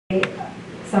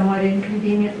somewhat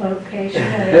inconvenient location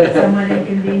at a somewhat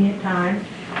inconvenient time.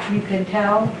 You can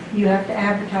tell, you have to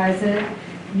advertise it,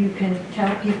 you can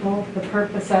tell people the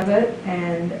purpose of it,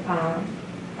 and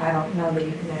I don't know that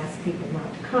you can ask people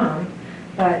not to come,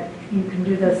 but you can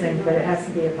do those things, but it has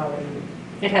to be a public meeting.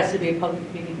 It has to be a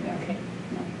public meeting, okay.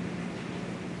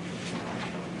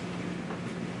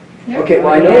 Okay,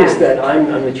 well, I noticed that I'm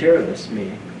the chair of this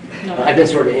meeting. No. I've been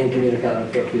sort of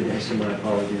incommunicado for a few days, so my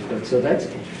apologies, but so that's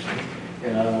interesting.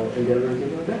 And I'll endeavor to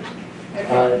do my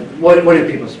best. What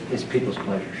is people's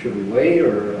pleasure? Should we wait,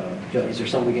 or is there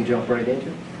something we can jump right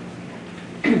into?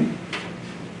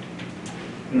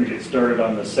 We get started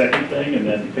on the second thing and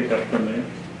then pick up from there.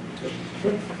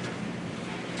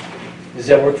 Does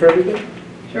that work for everybody?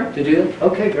 Sure. To do that?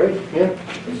 Okay, great, yeah.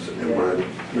 Am I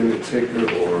minute taker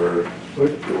or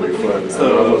do we find?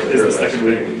 So is the second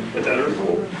thing the data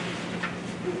report?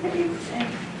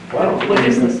 Wow. What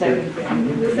is the second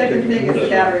thing? The second thing is the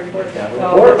data report.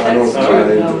 Oh, that's I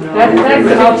true. don't No, find no. it-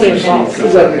 That's outdated. Well,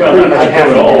 Pretty not much to half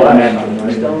do it the all, whole at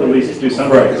amendment. least do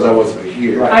something. Right, because I wasn't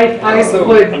here. I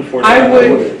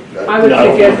would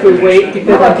suggest we wait,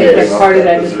 because I think that part of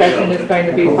that discussion is going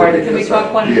to be part of Can we this.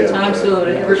 talk one at a time so that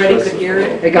everybody could hear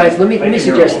it? Hey, guys, let me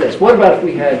suggest this. What about if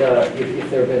we had, if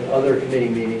there have been other committee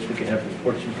meetings, we could have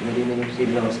reports from committee meetings,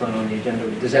 even though it's not on the agenda.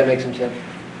 Does that make some sense?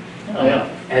 Oh, yeah.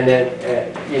 And then,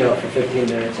 for 15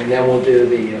 minutes, and then we'll do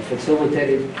the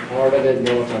facilitated part of it, and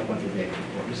then we'll talk about the data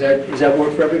report. Does that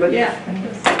work for everybody? Yeah.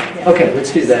 Okay,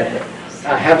 let's do that.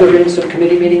 Have there been some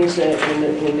committee meetings in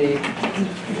the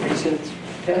recent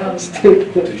past?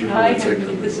 Did you Hi, minute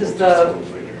taker? this is the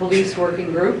police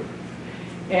working group.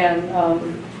 And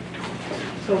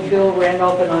so Bill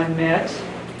Randolph and I met,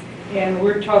 and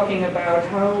we're talking about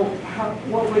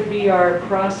what would be our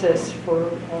process for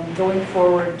going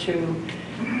forward to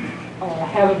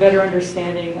have a better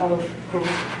understanding of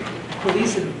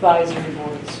police advisory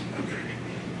boards.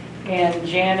 And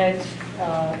Janet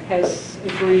has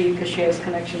agreed, because she has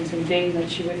connections in Dayton, that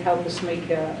she would help us make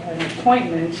an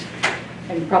appointment,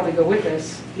 and probably go with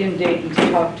us, in Dayton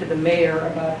to talk to the mayor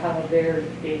about how their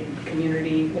Dayton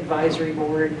Community Advisory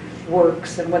Board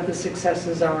works and what the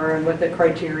successes are and what the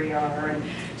criteria are. And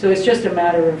so it's just a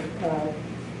matter of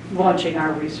launching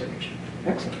our research.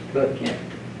 Excellent, good.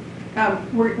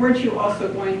 Weren't you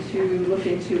also going to look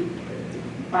into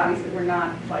bodies that were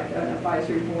not like an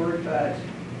advisory board, but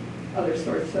other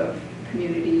sorts of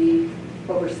community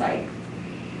oversight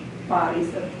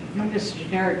bodies of? I'm just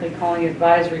generically calling it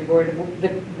advisory board.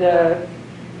 The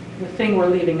thing we're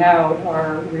leaving out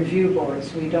are review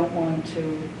boards. We don't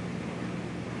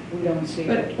see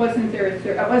But it.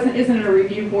 isn't it a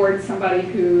review board somebody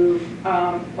who,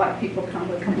 like people come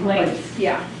with complaints?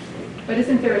 Yeah. But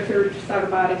isn't there a third sort of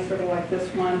body, sort of like this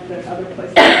one, that other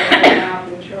places have,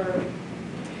 which are?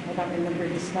 I don't remember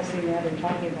discussing that or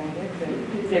talking about it, but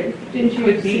there Didn't you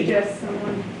could be. suggest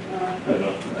someone?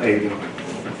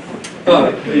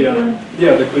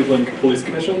 The Cleveland Police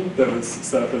Commission that was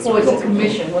set up as a Well, it's a result of-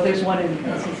 commission. Well, there's one in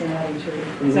Cincinnati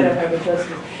too, set up by the justice.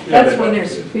 Yeah, That's they- when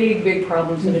there's big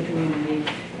problems in the community,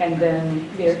 and then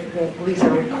the police are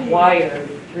required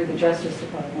through the Justice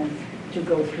Department to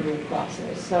go through a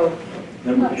process. So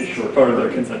That would be a short Part of their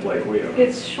consent like we are.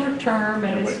 it's short term,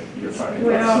 and it's You're talking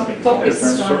Well, about something focused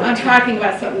different. on- I'm talking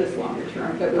about something that's longer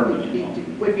term, but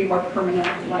would be more permanent,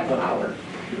 like our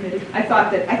committee. I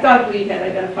thought we had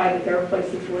identified that there are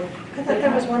places where. I thought there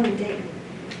was one in Dayton.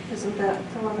 Isn't that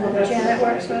the one Well, that that's- Janet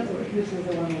works with? This is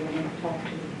the one we're going to talk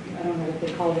to. I don't know what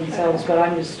they call themselves, but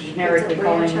I'm just generically It's a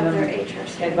calling branch of their them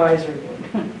HRC. advisory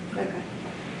board. Okay.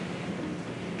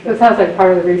 So it sounds like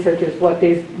part of the research is what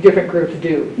these different groups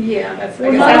do. Yeah, that's.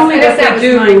 Well, not only what they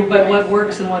do, but what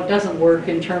works and what doesn't work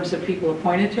in terms of people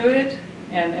appointed to it.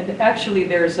 And actually,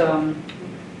 there's, I'm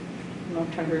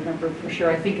trying to remember for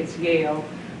sure, I think it's Yale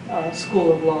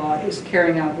School of Law is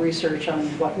carrying out research on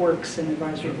what works in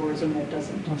advisory boards and what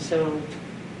doesn't. So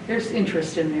there's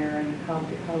interest in there and how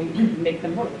you can make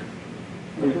them work.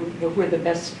 We're the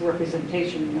best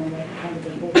representation, that kind of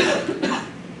a board.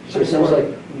 So it sounds like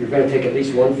you're going to take at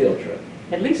least one field trip.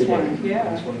 At least today. one, At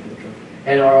yeah. least one field trip.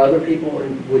 And are other people,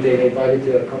 would they be invited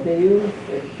to accompany you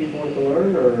if people want to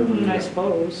learn, or? I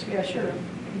suppose, yeah, sure.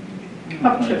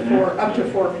 Up to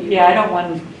four people. Yeah, I don't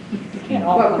want, you can't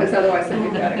all Well, come. because otherwise then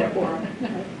you've got to get quorum.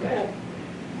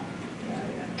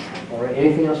 All right,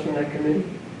 anything else from that committee?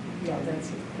 No, that's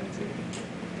it.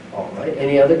 All right,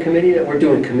 any other committee that, we're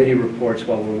doing committee reports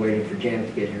while we're waiting for Janet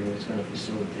to get here, who's going to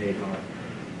facilitate our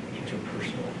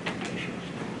interpersonal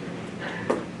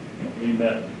issues. We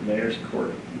met Mayor's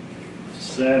Court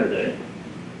Saturday,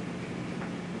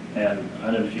 and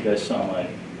I don't know if you guys saw my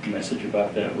message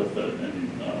about that with the,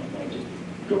 and I just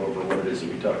go over what it is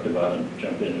that we talked about and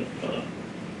jump in if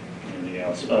anything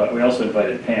else. We also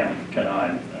invited Pam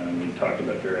Canine, and we talked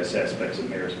about various aspects of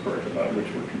Mayor's Court about which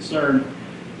we're concerned,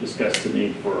 discussed the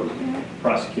need for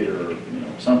prosecutor or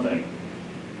something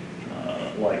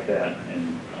like that,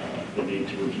 and the need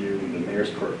to review the Mayor's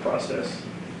Court process.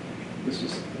 This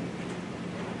is,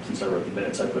 since I wrote the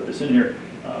minutes, I put this in here.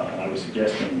 I was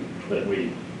suggesting that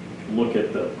we look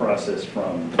at the process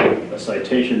from a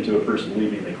citation to a person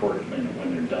leaving the court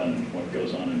when they're done and what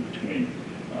goes on in between.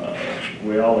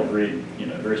 We all agreed,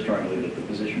 very strongly that the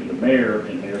position of the mayor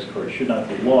in Mayor's Court should not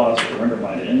be lost or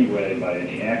undermined in any way by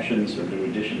any actions or new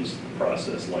additions to the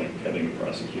process, like having a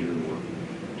prosecutor or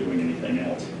doing anything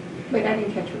else. Wait, I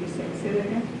didn't catch what you said. Say that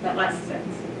again? That last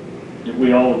sentence.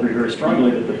 We all agree very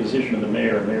strongly that the position of the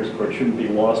mayor in Mayor's Court shouldn't be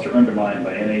lost or undermined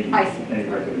by any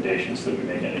recommendations that we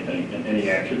make, anything, and any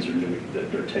actions or new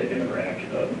that are taken or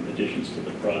additions to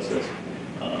the process.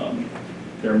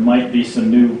 There might be some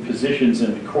new positions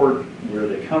in the court, where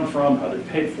they come from, how they're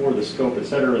paid for, the scope, et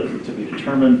cetera, to be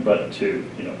determined, but to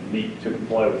to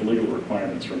comply with legal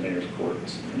requirements for Mayor's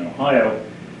Courts in Ohio.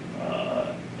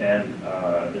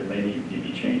 There may need to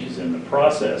be changes in the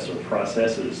process or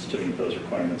processes to meet those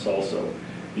requirements also.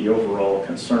 The overall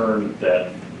concern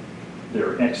that there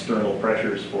are external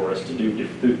pressures for us to do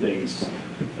things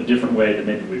a different way than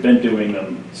maybe we've been doing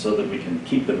them, so that we can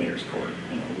keep the Mayor's Court.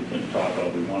 We can talk all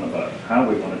we want about how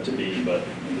we want it to be, but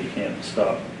we can't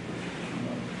stop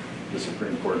the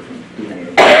Supreme Court from doing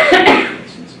it, for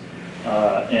instance.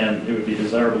 And it would be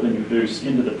desirable to introduce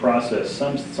into the process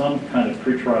some kind of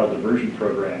pretrial diversion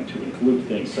program to include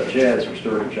things such as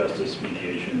restorative justice,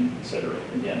 mediation, et cetera.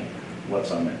 Again,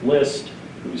 what's on that list,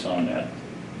 who's on that,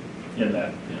 in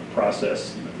that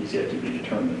process, is yet to be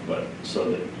determined, but so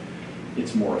that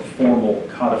it's more a formal,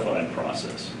 codified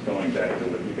process, going back to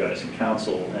what you guys in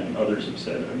council and others have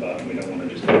said about, we don't want to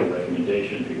just have a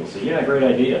recommendation. People say, yeah, great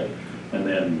idea, and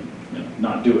then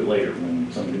not do it later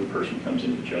when some new person comes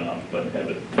into the job, but have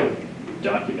it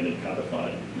documented,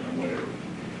 codified, whatever.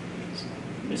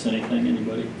 Miss anything,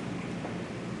 anybody?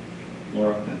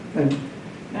 Laura?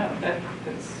 No,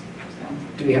 that's sounds.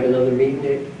 Do we have another meeting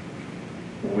date?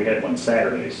 Well, we had one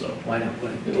Saturday, so. Why not?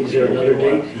 Is there another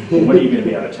date? When are you going to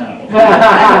be out of town?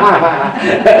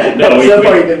 So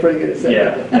far you've been pretty good at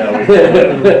setting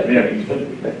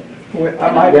that.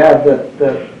 I might add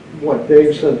that what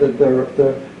Dave said, that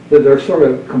they're sort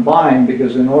of combined,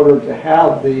 because in order to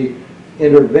have the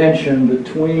intervention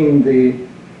between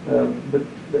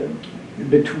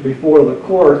before the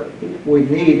court, we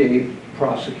need a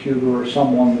prosecutor or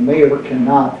someone. The mayor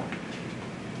cannot,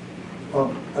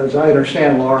 as I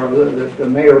understand, Laura, the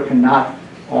mayor cannot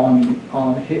on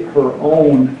her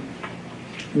own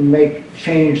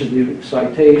change the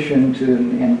citation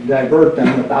and divert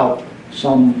them without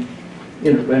some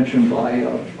intervention by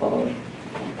a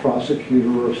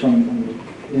prosecutor or some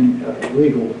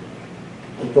legal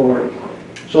authority.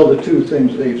 So the two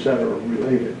things they've said are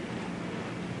related.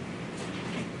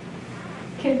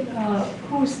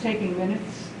 Who's taking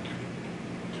minutes?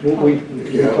 We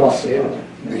talked about it.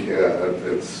 Yeah,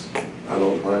 I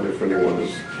don't mind if anyone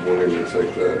is wanting to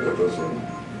take that. That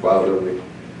doesn't bother me.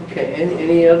 Okay,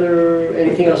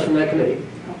 anything else from that committee?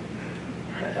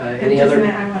 Any Just a other?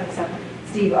 minute, I want to stop.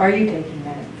 Steve, are you taking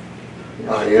minutes?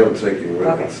 I am taking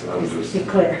minutes. Okay, I'm just just,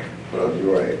 be clear. but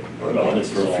you're right. But Well,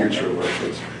 this is for all- future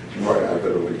reference, right, I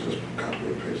literally just copy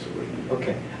and paste it.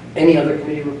 Okay. Any other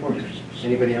committee reports?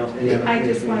 Anybody else? Any other I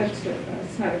committee just wanted reports? to,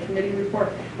 it's not a committee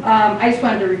report, I just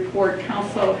wanted to report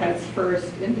council has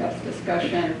first in-depth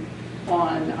discussion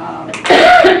on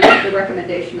the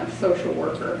recommendation of social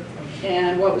worker.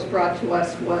 And what was brought to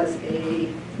us was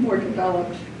a more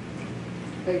developed,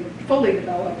 a fully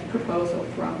developed proposal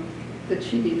from the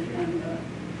chief and the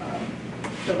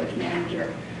village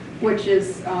manager, which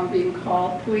is being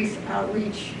called police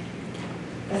outreach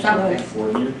something.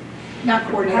 Coordinator? Not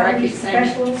coordinator, I keep saying.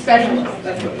 Specialist? Specialist,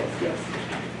 that's what it is, yes.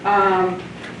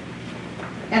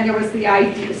 And there was the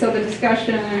idea, so the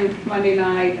discussion Monday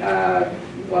night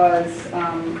was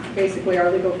basically our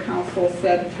legal counsel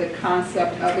said the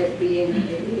concept of it being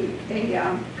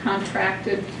a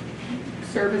contracted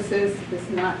services is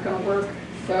not going to work.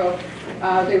 So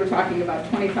they were talking about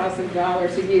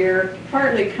 $20,000 a year.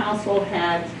 Partly council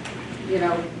had,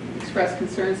 expressed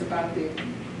concerns about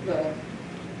the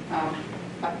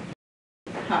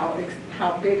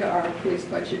how big our police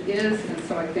budget is, and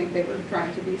so I think they were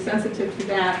trying to be sensitive to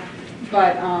that.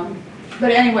 But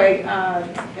anyway,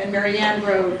 and Mary Ann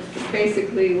wrote,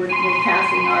 basically we're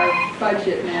passing our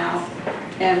budget now,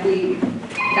 and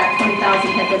that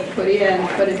 20,000 had been put in,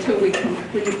 but until we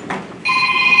complete,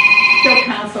 until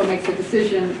council makes a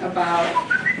decision about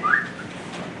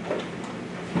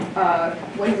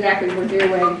what exactly we're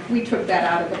doing, we took that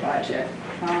out of the budget.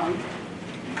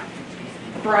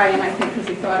 Brian, I think, because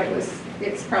he thought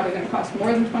it's probably going to cost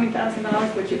more than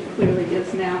 $20,000, which it clearly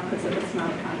is now, because if it's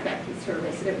not a contracted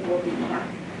service, it will be more.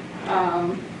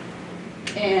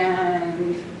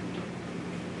 And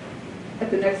at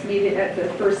the next meeting, at the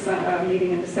first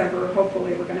meeting in December,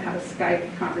 hopefully we're going to have a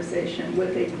Skype conversation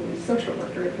with a police social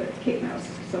worker that Kate knows.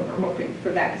 So we're hoping for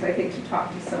that, because I think to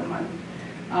talk to someone.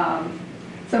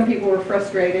 Some people were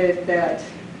frustrated that,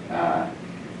 that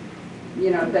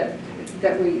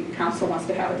council wants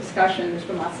to have a discussion. There's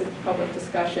been lots of public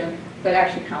discussion, but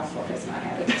actually council has not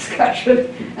had a discussion.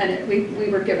 And we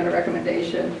were given a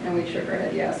recommendation, and we shook our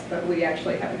head yes, but we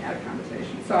actually haven't had a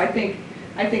conversation. So I think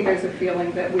there's a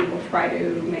feeling that we will try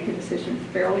to make a decision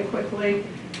fairly quickly,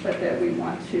 but that we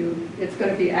want to, it's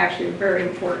going to be actually a very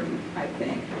important, I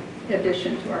think,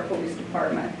 addition to our police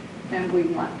department, and we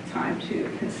want time to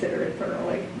consider it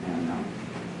thoroughly.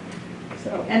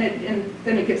 And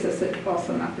then it gives us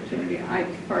also an opportunity.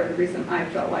 Part of the reason I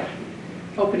felt like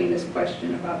opening this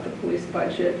question about the police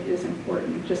budget is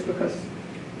important, just because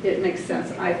it makes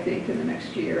sense, I think, in the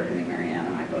next year, I think Marianne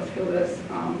and I both feel this,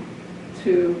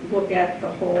 to look at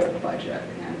the whole budget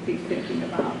and be thinking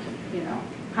about,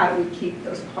 how do we keep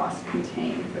those costs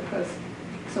contained, because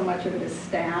so much of it is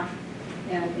staff,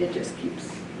 and it just keeps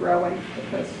growing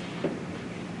because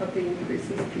of the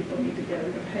increases people need to get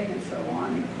to pay and so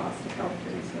on, and the cost of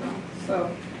healthcare and so on.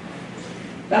 So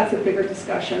that's a bigger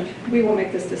discussion. We will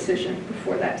make this decision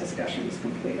before that discussion is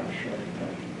complete, I'm sure.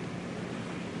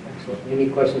 Excellent. Any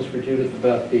questions for Judith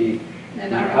about the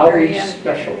And I don't know, outreach Marianne,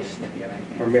 specialist? if you have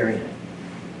anything Or else. Marianne?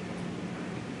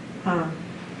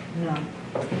 No,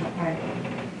 I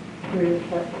agree with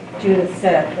what Judith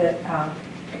said, that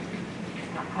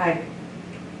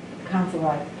council,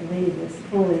 I believe, is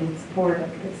fully in support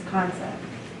of this concept.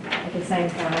 At the same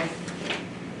time,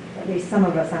 at least some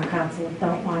of us on council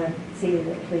don't want to see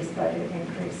the police budget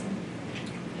increasing.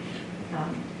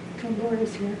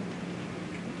 Laura's here.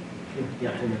 Yeah,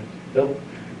 and then Bill?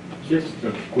 Just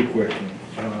a quick question.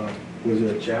 Was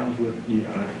it a challenge with,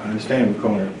 I understand we're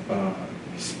calling it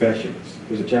specialist.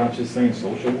 Was it a challenge just saying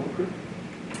social worker?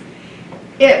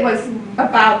 It was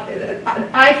about,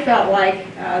 I felt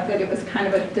like that it was kind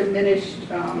of a diminished,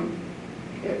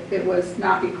 it was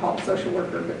not be called social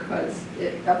worker because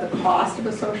of the cost of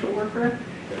a social worker.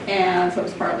 And so it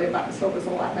was partly about, so it was a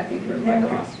lot, I think, driven by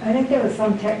cost. I think there was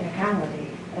some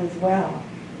technicality as well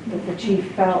that the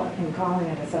chief felt in calling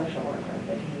it a social worker,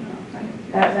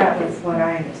 that that was what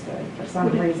I understood for some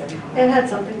reason. It had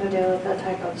something to do with the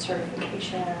type of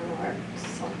certification or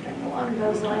something along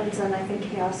those lines, and I think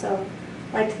he also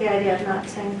liked the idea of not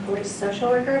saying police social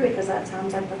worker, because that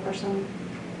sounds like the person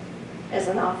is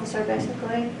an officer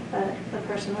basically, but the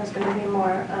person was going to be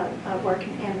more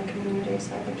working in the community,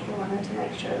 so I think he wanted to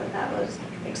make sure that that was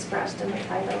expressed in the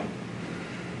title.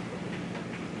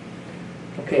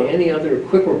 Okay, any other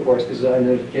quick reports, because I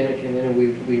know Janet came in and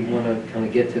we want to kind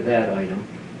of get to that item.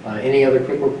 Any other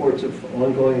quick reports of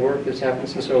ongoing work that's happened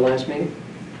since our last meeting?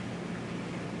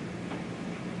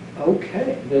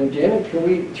 Okay, then Janet, can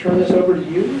we turn this over to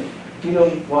you? Do you know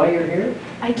why you're here?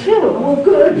 I do. Oh,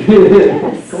 good.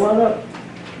 Yes. Come on up.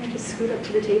 Can I just scoot up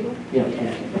to the table? Yeah.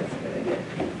 That's a good idea.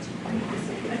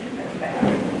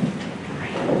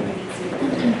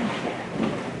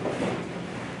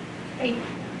 Hey.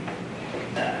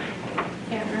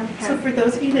 So for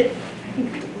those of you that, I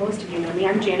think most of you know me,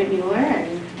 I'm Janet Mueller,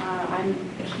 and I'm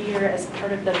here as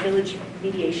part of the Village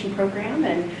Mediation Program.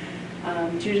 And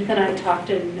Judith and I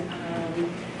talked, and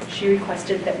she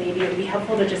requested that maybe it would be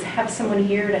helpful to just have someone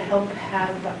here to help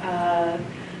have a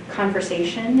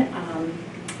conversation.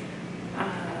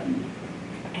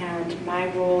 And my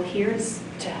role here is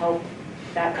to help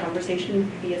that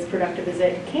conversation be as productive as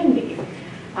it can be.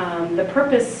 The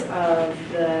purpose of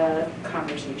the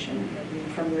conversation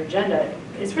from your agenda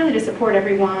is really to support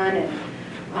everyone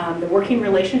and the working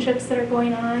relationships that are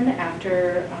going on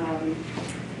after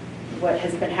what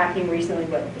has been happening recently,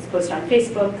 what was posted on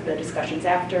Facebook, the discussions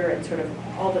after, and sort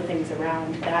of all the things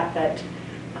around that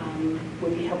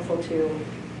would be helpful to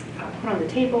put on the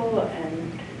table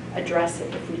and address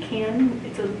it if we can.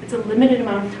 It's a limited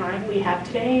amount of time we have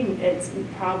today. It's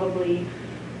probably,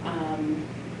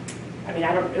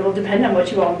 it will depend on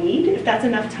what you all need, if that's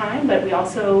enough time, but we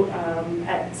also,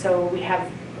 so we have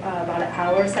about an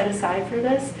hour set aside for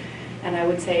this, and I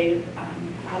would say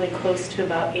probably close to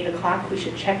about 8 o'clock, we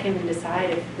should check in and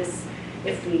decide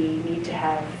if we need to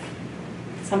have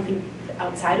something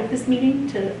outside of this meeting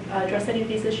to address any of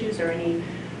these issues, or any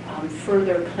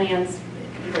further plans,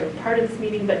 either part of this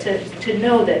meeting, but to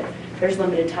know that there's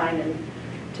limited time and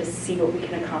to see what we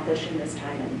can accomplish in this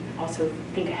time and also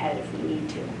think ahead if we need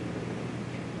to.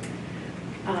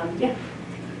 Yeah.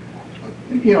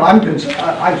 You know,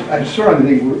 I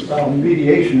certainly think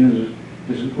mediation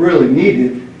is really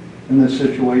needed in this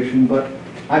situation, but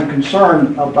I'm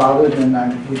concerned about it, and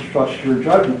I would trust your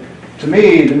judgment. To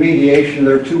me, the mediation,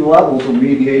 there are two levels of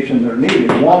mediation that are needed.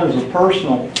 One is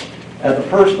at the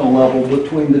personal level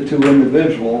between the two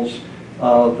individuals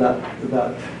that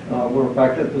were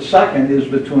affected. The second is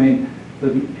between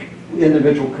the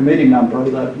individual committee member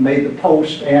that made the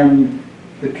post and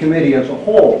the committee as a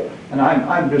whole. And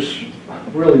I'm just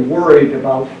really worried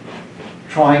about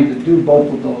trying to do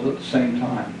both of those at the same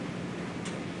time.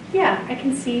 Yeah, I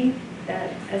can see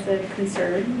that as a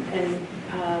concern, and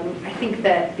I think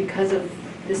that because of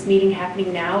this meeting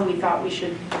happening now, we thought we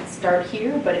should start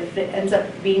here, but if it ends up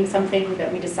being something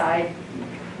that we decide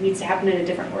needs to happen in a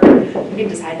different order, we can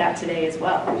decide that today as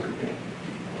well.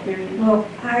 Marion? Well,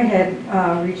 I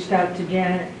had reached out to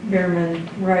Janet Bierman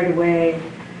right away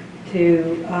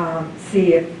to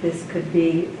see if this could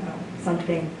be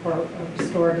something for a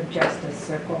restorative justice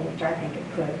circle, which I think it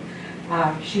could.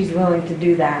 She's willing to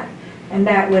do that. And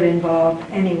that would involve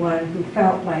anyone who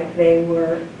felt like they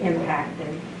were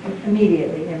impacted,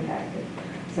 immediately impacted.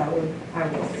 So I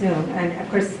would assume, and of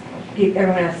course,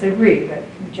 everyone has to agree, but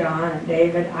John and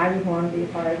David, I would want to be a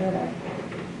part of it.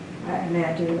 I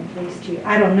imagine the police chief,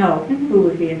 I don't know who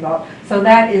would be involved. So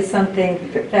that is something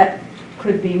that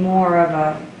could be more of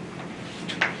a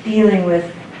dealing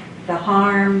with the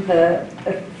harm, the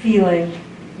feeling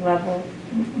level,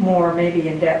 more maybe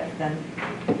in depth than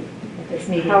this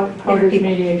meeting. How does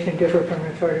mediation differ from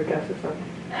restorative justice?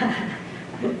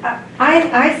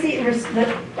 I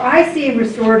see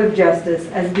restorative justice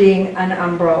as being an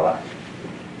umbrella.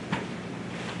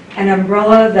 An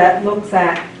umbrella that looks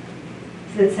at,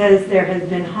 that says there has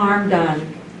been harm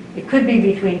done. It could be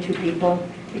between two people,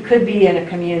 it could be in a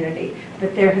community,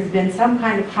 but there has been some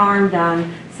kind of harm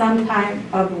done, some type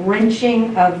of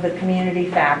wrenching of the community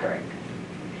fabric.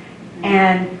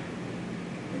 And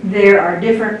there are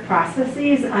different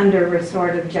processes under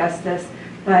restorative justice,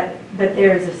 but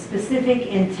there's a specific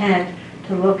intent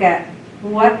to look at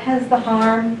what has the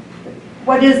harm,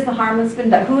 what is the harm that's been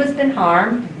done, who has been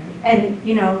harmed, and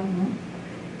you know,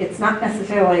 it's not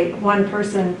necessarily one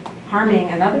person harming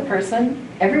another person,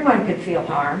 everyone could feel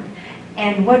harmed,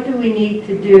 and what do we need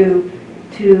to do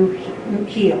to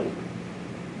heal?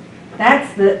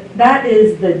 That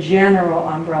is the general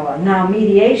umbrella. Now,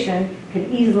 mediation could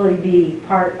easily be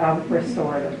part of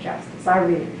restorative justice.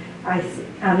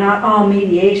 Not all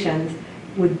mediations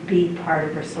would be part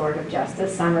of restorative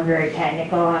justice. Some are very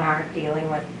technical and aren't dealing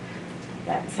with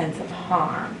that sense of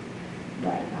harm.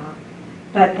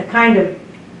 But the kind of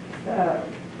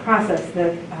process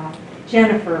that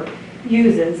Jennifer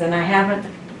uses, and I haven't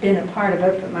been a part of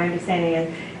it, but my understanding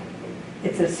is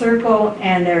it's a circle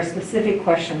and there are specific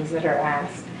questions that are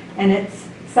asked. And it's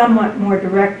somewhat more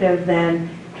directive than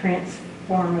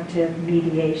transformative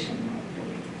mediation.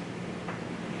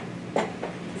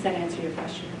 Does that answer your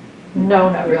question? No,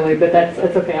 not really, but that's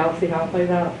okay. I'll see how it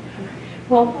plays out.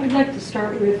 Well, I'd like to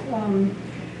start with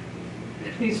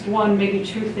at least one, maybe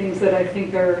two things that I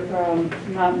think are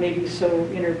not maybe so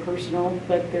interpersonal,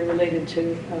 but they're related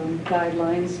to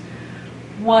guidelines.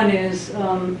 One is,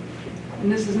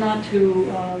 and this is not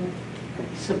to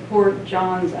support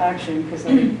John's action, because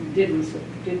I didn't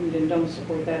and don't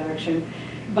support that action,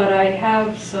 but I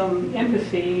have some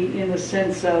empathy in the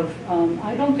sense of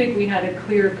I don't think we had a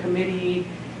clear committee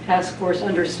task force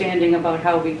understanding about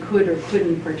how we could or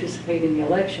couldn't participate in the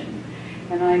election.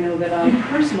 And I know that I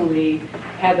personally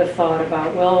had the thought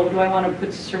about, well, do I want to put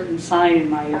a certain sign in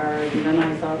my yard? And then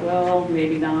I thought, well,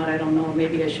 maybe not, I don't know,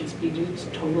 maybe I should be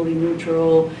totally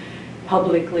neutral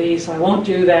publicly, so I won't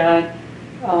do that.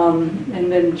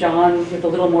 And then John, with a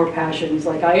little more passion, is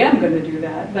like, I am going to do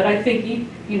that. But I think,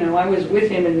 I was with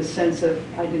him in the sense of,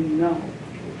 I didn't know.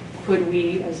 Could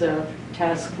we, as a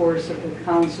task force of the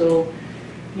council,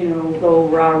 go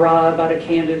rah-rah about a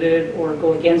candidate or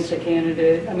go against a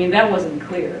candidate? I mean, that wasn't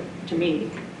clear to me.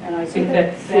 And I think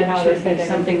that should be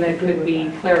something that could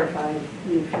be clarified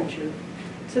in the future.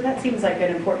 So that seems like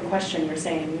an important question. You're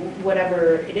saying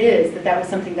whatever it is, that was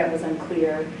something that was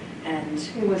unclear, and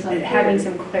it was unclear. Having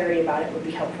some clarity about it would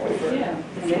be helpful for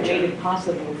and it made it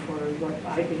possible for what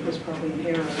I think was probably an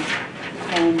error.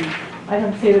 I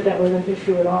don't see that was an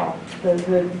issue at all.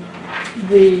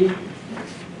 The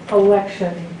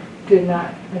election did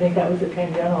not, I think that was a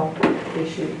tangential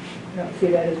issue. I don't see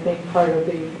that as being part of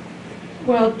the...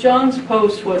 Well, John's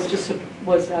post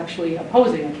was actually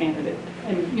opposing a candidate.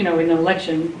 And, you know, in an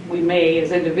election, we may,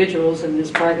 as individuals and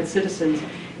as private citizens,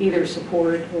 either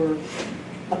support or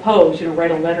oppose, you know,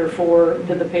 write a letter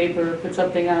to the paper, put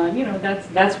something on, you know,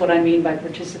 that's what I mean by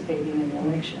participating in the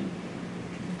election.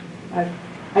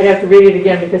 I'd have to read it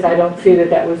again because I don't see that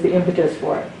that was the impetus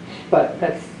for it, but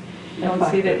that's. I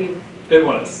don't see that either. It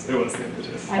was the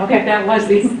impetus. I think that was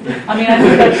the, I mean, I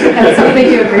think that's something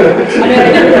you agree with. I mean,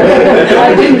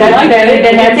 I didn't like it, Then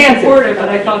and that's I answered. support it, but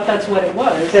I thought that's what it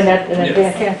was. Then that's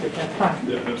Yes. answered, that's fine.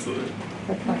 Yeah, absolutely.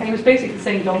 That's And fine. he was basically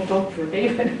saying, don't vote for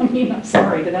David. I mean, I'm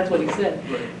sorry, but that's what he said.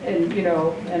 Right. And, you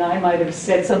know, and I might have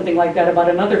said something like that about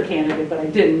another candidate, but I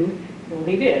didn't. Well,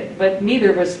 he did. But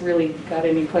neither of us really got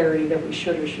any clarity that we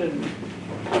should or shouldn't.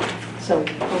 So,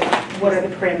 What are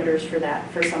the parameters for that,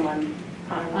 for someone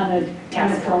on a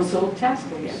task force? council task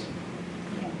force. Yeah.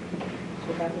 Yeah.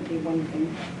 So that would be one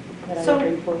thing that I So- would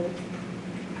bring forward.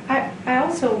 I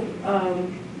also,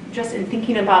 just in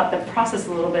thinking about the process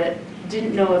a little bit,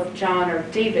 didn't know if John or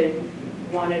David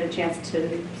wanted a chance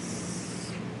to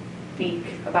speak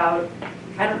about,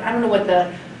 I don't know what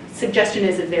the suggestion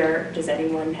is if there, does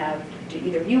anyone have, do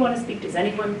either of you want to speak? Does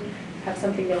anyone have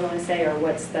something they want to say, or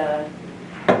what's the,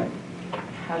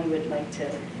 how you would like to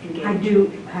engage? I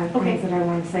do have Okay. things that I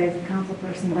want to say as a council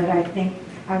person, but I think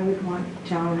I would want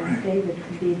John and David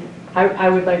to be the. I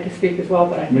would like to speak as well,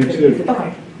 but I Me think too. it's a Okay.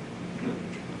 time.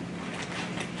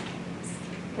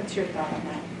 What's your thought on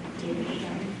that, David and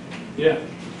John? Yeah,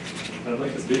 I'd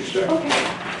like to speak, sure. Okay.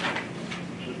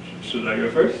 Should I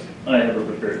go first? I have a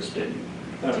prepared statement.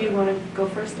 Do you want to go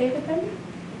first, David, then?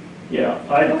 Yeah,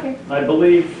 Okay. I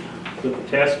believe that the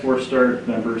task force started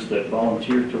members that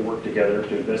volunteered to work together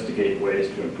to investigate ways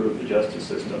to improve the justice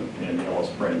system in Yellow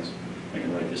Springs. I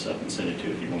can write this up and send it to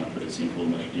you if you want, but it seems a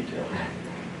little much detail.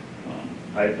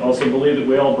 I also believe that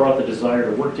we all brought the desire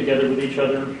to work together with each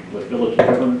other, with village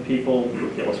government people,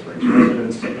 with Yellow Springs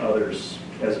residents and others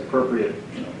as appropriate,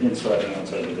 you know, inside and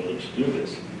outside the village to do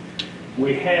this.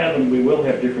 We have and we will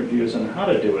have different views on how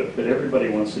to do it, but everybody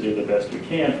wants to do the best we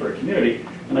can for a community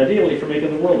and ideally for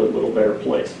making the world a little better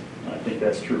place. I think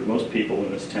that's true of most people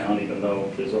in this town, even though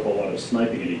there's a whole lot of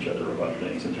sniping at each other about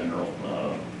things in general,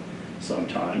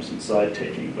 sometimes, and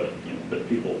side-taking, but, you know, but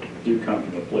people do come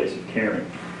from a place of caring.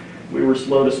 We were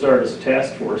slow to start as a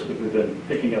task force, but we've been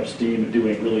picking up steam and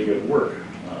doing really good work.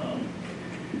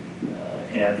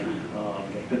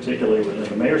 Particularly within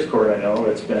the mayor's court, I know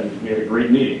we had a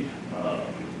great meeting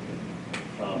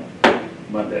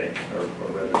Monday, or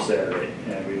rather Saturday,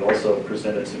 and we've also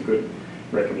presented some good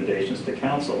recommendations to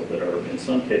council that are in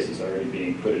some cases already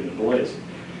being put into place.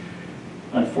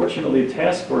 Unfortunately, the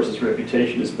task force's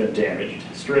reputation has been damaged.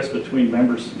 Stress between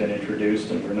members has been introduced,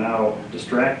 and we're now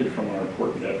distracted from our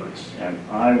important efforts. And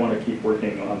I want to keep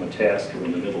working on the task we're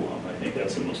in the middle of. I think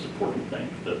that's the most important thing.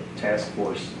 The task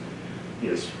force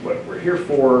is what we're here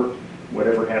for.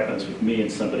 Whatever happens with me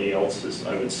and somebody else is,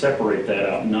 I would separate that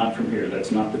out, not from here. That's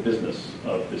not the business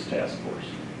of this task force.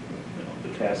 You know,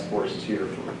 the task force is here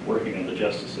for working on the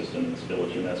justice system in this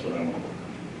village, and that's what I want to work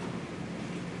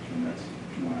on. And that's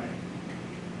my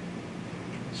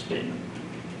statement.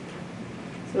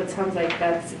 So it sounds like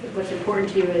that's, what's important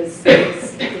to you is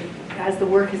as the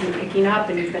work has been picking up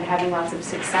and you've been having lots of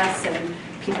success and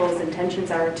people's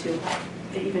intentions are to,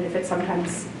 even if it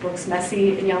sometimes looks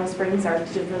messy in Yellow Springs, are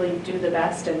to really do the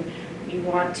best, and you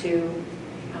want to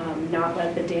not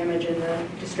let the damage and the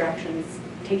distractions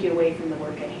take you away from the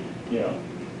work at hand. Yeah.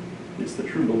 It's the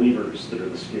true believers that are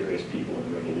the scariest people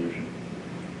in the revolution.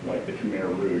 Like the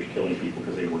Khmer Rouge killing people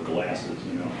because they wore glasses,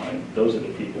 you know. Those are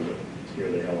the people that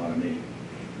scare the hell out of me.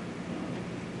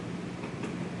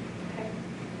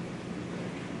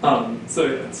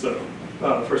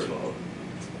 First of all,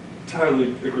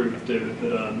 entirely agree with David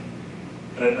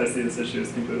that I see this issue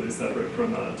as completely separate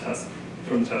from the task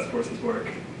force's work.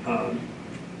 I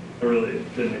really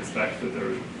didn't expect that there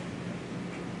would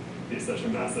be such a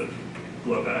massive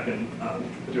blowback, and I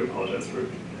do apologize for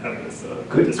having this.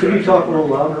 Could you distraction. talk a little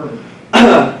louder?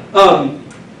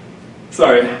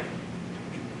 Sorry.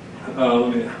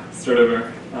 Let me start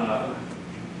over.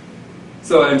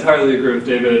 So I entirely agree with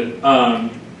David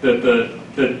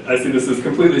that I see this as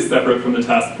completely separate from the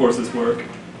task force's work,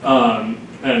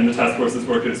 and the task force's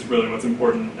work is really what's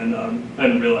important. And I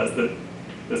didn't realize that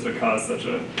this would cause such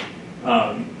a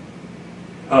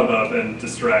hubbub and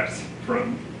distract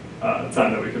from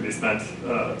time that we could be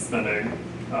spending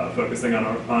focusing on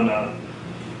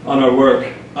our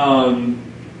work.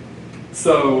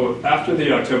 So after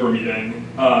the October meeting,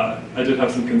 I did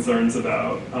have some concerns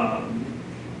about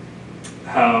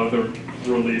how the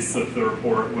release of the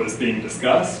report was being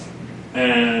discussed,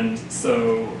 and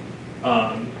so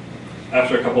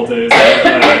after a couple of days,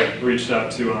 I reached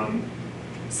out to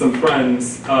some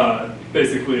friends,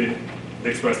 basically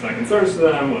expressed my concerns to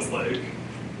them, was like,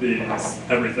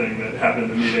 everything that happened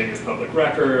in the meeting is public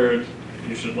record,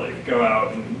 you should like go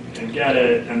out and get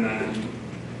it, and then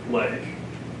like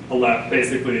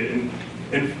basically,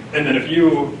 and then if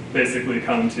you basically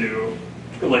come to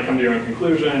your own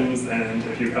conclusions, and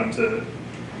if you come to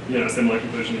similar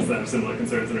conclusions that have similar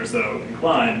concerns and are so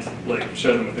inclined, like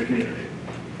share them with the community.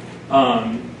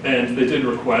 And they did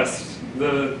request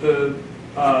the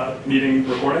meeting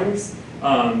recordings,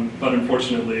 but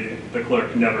unfortunately the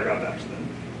clerk never got back to them.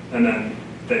 And then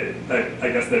I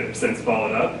guess they've since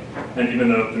followed up, and even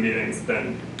though the meeting's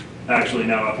been actually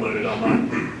now uploaded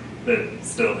online, they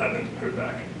still haven't heard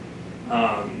back.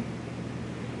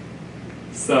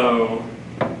 So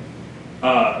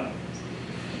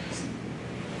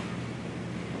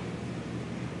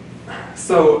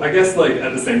I guess like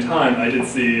at the same time, I did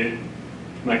see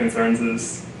my concerns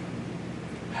as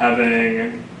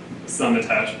having some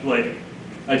attached, like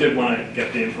I did want to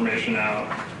get the information out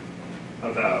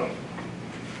about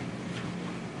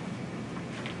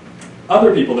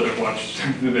other people that have watched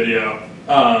the video,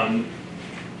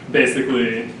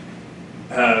 basically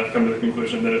have come to the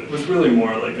conclusion that it was really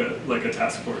more like a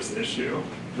task force issue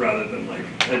rather than like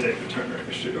a David Turner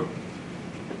issue.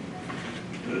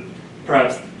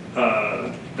 Perhaps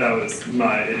that was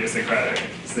my idiosyncratic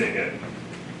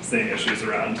seeing issues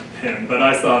around him, but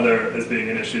I saw there as being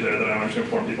an issue there that I wanted to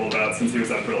inform people about since he was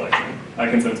up for election. I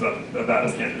had concerns about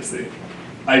his candidacy.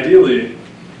 Ideally,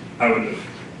 I would have,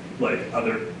 like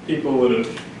other people would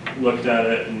have looked at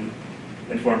it and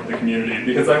informed the community,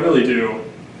 because I really do.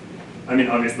 I mean,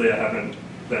 obviously I haven't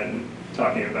been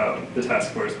talking about the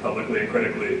task force publicly and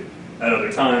critically at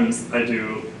other times. I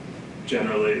do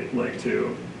generally like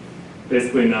to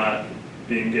basically not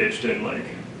be engaged in like,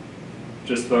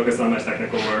 just focus on my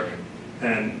technical work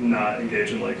and not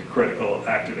engage in like critical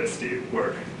activist-y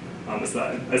work on the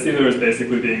side. I see there as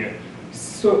basically being a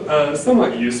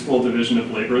somewhat useful division of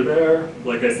labor there.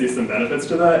 Like I see some benefits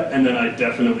to that, and then I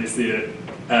definitely see it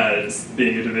as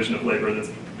being a division of labor that's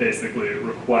basically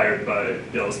required by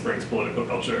Yellow Springs political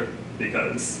culture,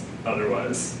 because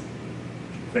otherwise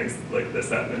things like this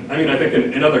happen. I mean, I think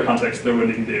in other contexts there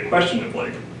wouldn't even be a question of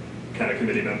like, can a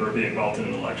committee member be involved in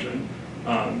an election?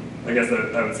 I guess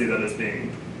I would see that as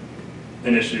being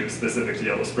an issue specific to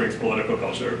Yellow Springs political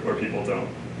culture, where people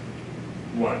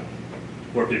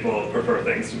where people prefer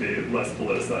things to be less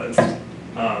politicized.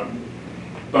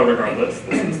 But regardless,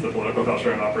 this is the political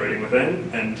culture I'm operating within,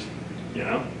 and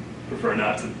prefer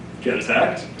not to get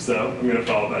attacked. So I'm going to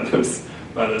follow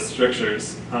by those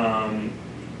strictures. I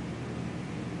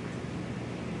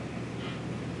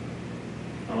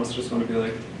almost just want to be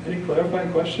like, any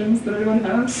clarifying questions that anyone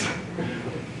has?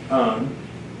 I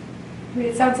mean,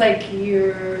 it sounds like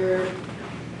you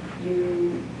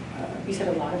said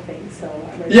a lot of things, so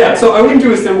I'm gonna yeah, so I wouldn't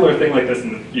do a similar thing like this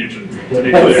in the future, to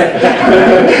be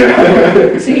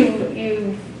clear. So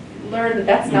you learned that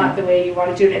that's not the way you want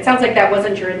to do it. It sounds like that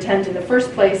wasn't your intent in the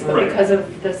first place, but Right. because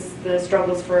of the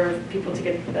struggles for people to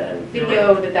get the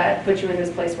video, that put you in this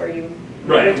place where you...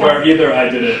 Right, where either I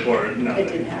did it or nothing.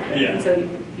 It didn't happen. Yeah. And so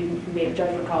you made a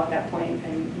judgment call at that point,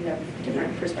 and you have a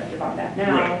different perspective on that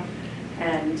now. Right.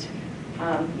 And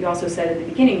you also said at the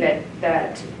beginning that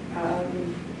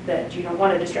you don't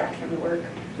want to distract from the work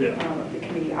of the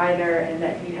committee either, and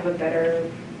that you have a better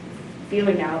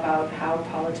feeling now about how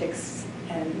politics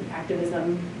and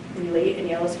activism relate in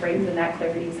Yellow Springs, and that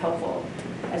clarity is helpful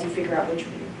as you figure out which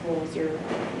roles you're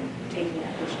taking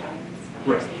at which times.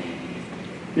 Right.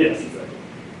 Yes, exactly.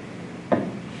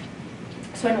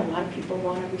 So I know a lot of people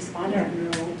want to respond. I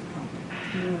don't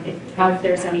know if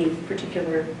there's any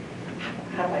particular,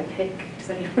 how do I pick? Does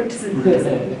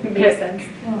it make sense?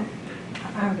 Well,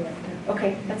 I would like to.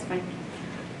 Okay, that's fine.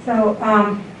 So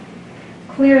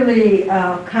clearly,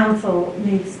 council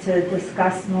needs to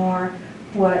discuss more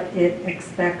what it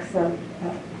expects of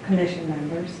commission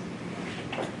members.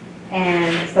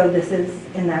 And so this is,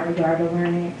 in that regard, a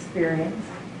learning experience.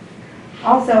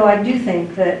 Also, I do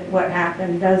think that what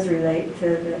happened does relate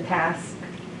to the task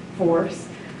force.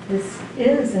 This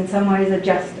is, in some ways, a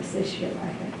justice issue,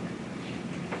 I think.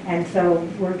 And so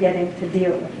we're getting to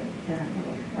deal with it in a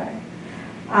way.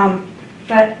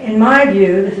 But in my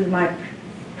view, this is my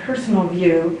personal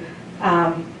view,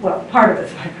 well, part of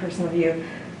it's my personal view,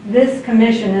 this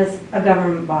commission is a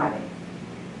government body.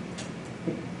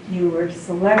 You were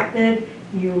selected,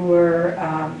 you were,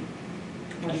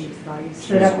 what do you call it? You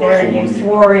stood up there and you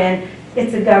swore in.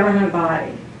 It's a government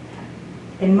body.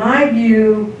 In my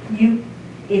view,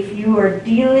 if you are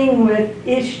dealing with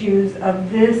issues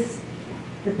of this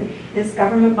that this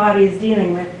government body is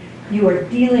dealing with, you are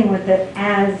dealing with it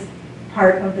as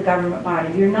part of the government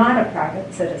body. You're not a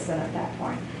private citizen at that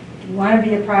point. If you want to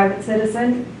be a private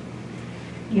citizen,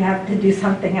 you have to do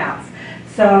something else.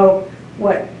 So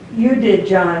what you did,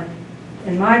 John,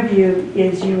 in my view,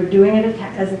 is you were doing it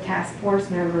as a task force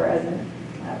member, as a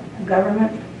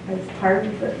government, as part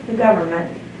of the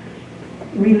government,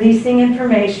 releasing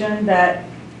information that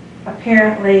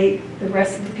apparently the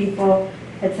rest of the people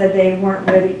had said they weren't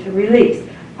ready to release.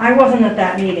 I wasn't at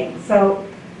that meeting, so,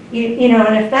 you know,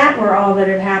 and if that were all that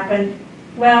had happened,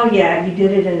 well, yeah, you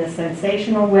did it in a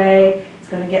sensational way, it's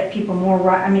going to get people more,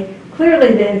 I mean,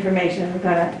 clearly the information is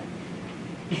going to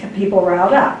get people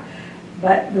riled up,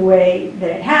 but the way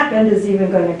that it happened is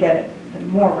even going to get it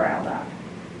more riled up,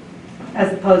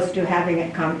 as opposed to having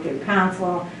it come through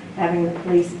council, having the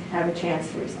police have a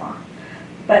chance to respond.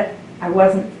 But I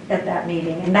wasn't at that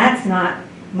meeting, and that's not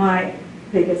my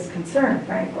biggest concern,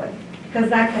 frankly, because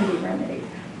that can be remedied.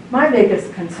 My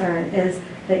biggest concern is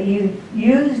that you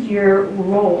used your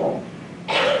role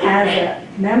as a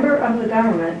member of the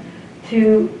government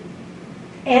to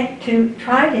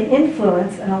try to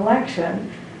influence an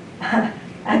election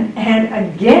and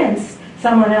against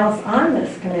someone else on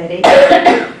this committee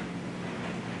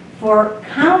for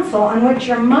council on which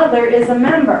your mother is a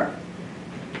member.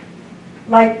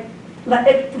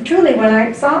 Truly, when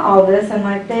I saw all this, and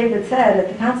like David said at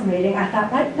the council meeting, I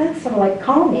thought, that's sort of like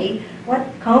Comey, what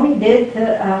Comey did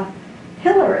to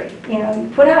Hillary. You know, you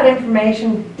put out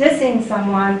information dissing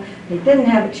someone, they didn't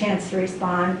have a chance to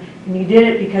respond, and you did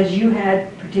it because you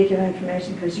had particular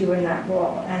information because you were in that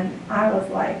role. And I was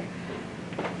like,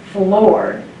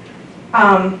 floored.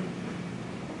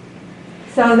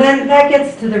 So then that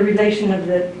gets to the relation of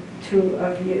the two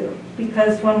of you,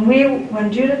 because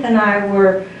when Judith and I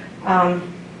were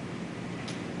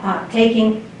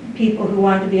taking people who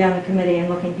wanted to be on the committee and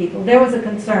looking people, there was a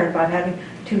concern about having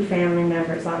 2 family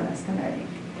members on this committee,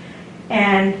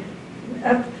 and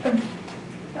a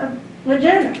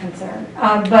legitimate concern.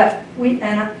 But we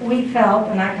felt,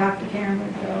 and I talked to Karen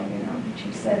Winfield, you know,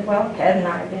 she said, well, Ted and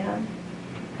I have been on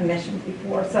commissions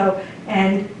before, so,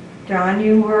 and John,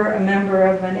 you were a member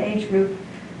of an age group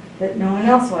that no one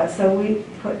else was, so we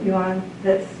put you on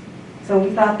this. So we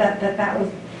thought that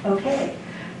was okay.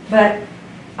 But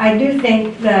I do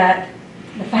think that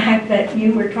the fact that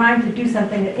you were trying to do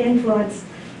something that influenced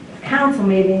the council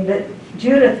meeting that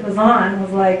Judith was on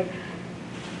was like,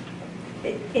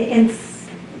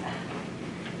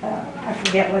 I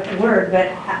forget what the word, but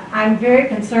I'm very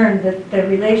concerned that the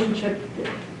relationship,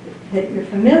 that your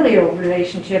familial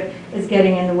relationship is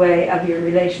getting in the way of your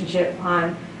relationship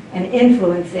on and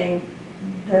influencing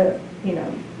the, you know,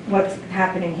 what's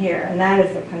happening here, and that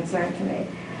is a concern to me.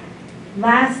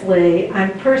 Lastly,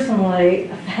 I'm personally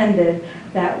offended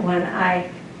that when I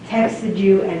texted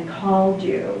you and called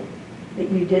you, that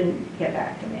you didn't get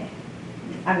back to me.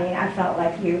 I mean, I felt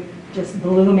like you just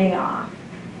blew me off,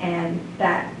 and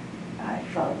that I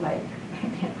felt like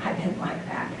I didn't like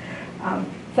that.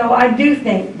 So I do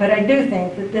think that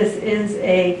this is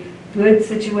a good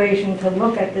situation to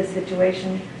look at this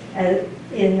situation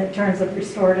in the terms of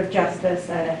restorative justice,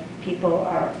 and if people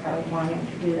are wanting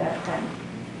to do that, then,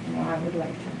 you know, I would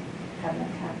like to have that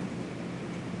happen.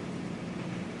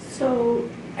 So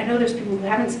I know there's people who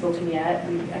haven't spoken yet.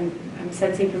 I'm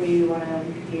sensing from you want to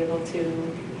be able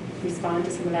to respond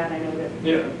to some of that. I know that.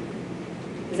 Yeah.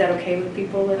 Is that okay with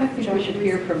people? I think we should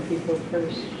hear from people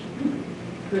first.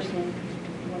 Personally,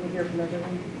 I want to hear from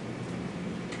everyone.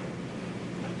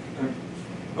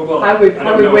 Oh, well, I would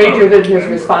don't know wager how- that his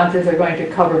responses are going to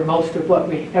cover most of what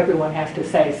everyone has to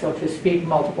say, so to speak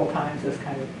multiple times is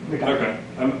kind of redundant.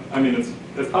 Okay, I mean,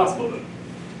 it's possible that,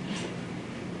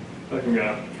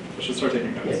 I should start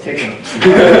taking notes. Yeah, take notes.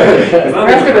 The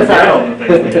rest of us are. all the things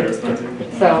we need to respond to.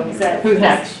 So, Is that- who's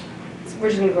next? We're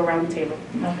just going to go around the table.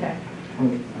 Okay.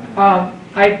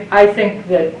 I think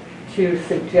that to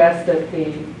suggest that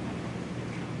the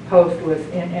post was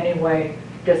in any way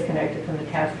disconnected from the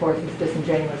task force is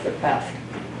disingenuous at best.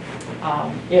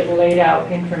 It laid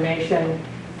out information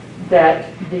that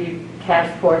the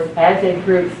task force as a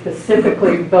group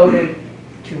specifically voted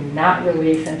to not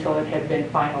release until it had been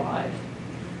finalized.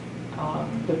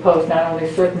 The post not only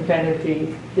circumvented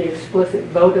the explicit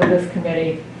vote of this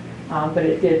committee, but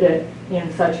it did it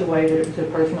in such a way that it was a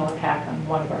personal attack on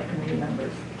one of our committee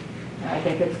members. And I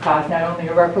think it's caused not only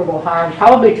irreparable harm,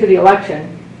 probably to the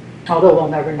election, although we'll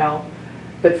never know,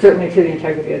 but certainly to the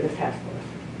integrity of this task force.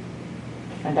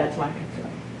 And that's my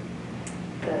concern.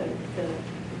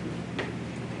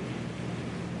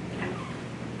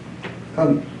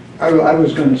 I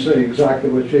was going to say exactly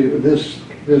what this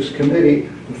this committee,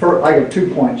 I have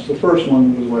 2 points. The first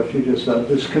one was what you just said.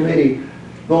 This committee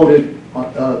voted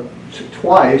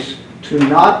twice to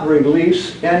not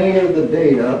release any of the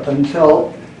data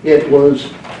until it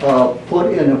was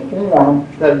put in a form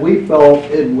that we felt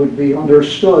it would be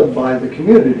understood by the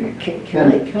community.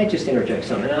 Can I just interject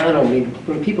something? I don't mean,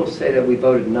 when people say that we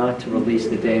voted not to release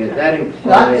the data, that Not,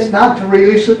 implies... not to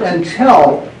release it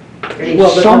until a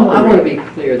Well, but I want to summary. be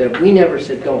clear that we never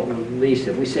said don't release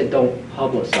it. We said don't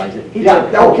publicize it. It's Yeah,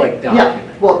 a public okay, yeah,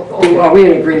 document. well, okay. Are we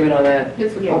in agreement on that?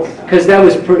 Yes. Because that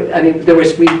was, I mean,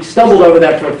 we stumbled over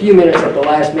that for a few minutes at the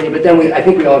last meeting, but then I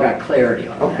think we all got clarity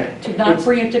on that. Okay. To not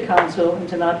bring it to council and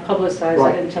to not publicize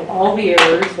Right. it until all the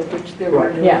errors, of which there were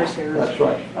Right. numerous errors, That's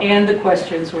right. and the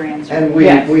questions were answered. And we,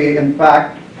 Yes. we in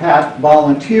fact, Pat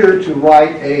volunteered to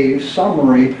write a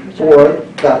summary for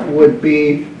it that would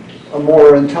be a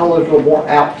more intelligible, more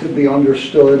apt to be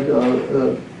understood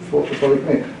for the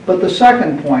committee. But the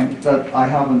second point that I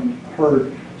haven't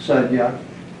heard said yet,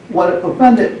 what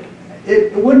offended,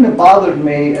 it wouldn't have bothered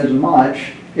me as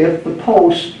much if the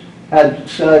Post had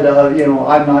said, you know,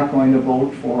 I'm not going to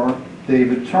vote for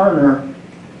David Turner.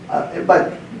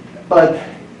 But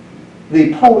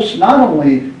the Post not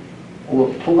only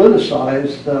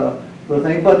politicized the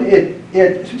thing, but it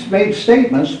made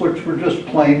statements which were just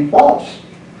plain false.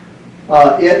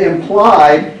 It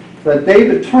implied that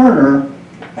David Turner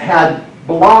had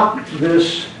blocked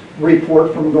this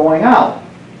report from going out.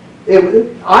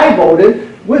 I voted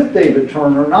with David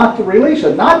Turner not to release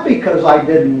it, not because I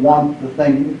didn't want the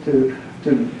thing to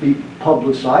be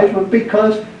publicized, but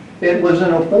because it was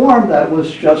in a form that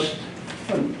was just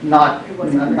not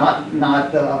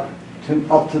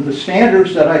up to the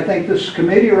standards that I think this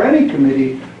committee or any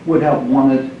committee would have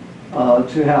wanted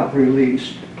to have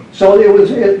released. So it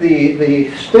was the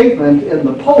statement in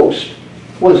the Post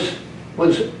was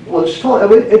told,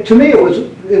 to me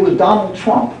it was Donald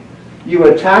Trump. You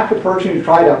attack a person, you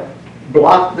try to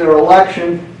block their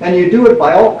election, and you do it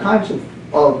by all kinds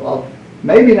of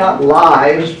maybe not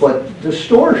lies, but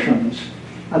distortions.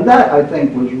 And that, I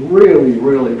think, was really,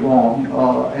 really wrong,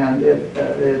 and it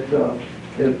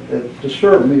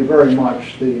disturbed me very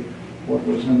much, what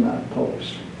was in that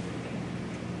Post.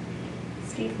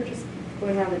 Steve, we're just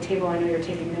going around the table. I know you're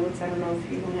taking notes. I don't know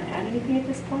if you want to add anything at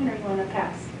this point or you want to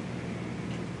pass.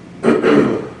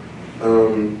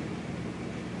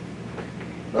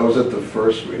 I was at the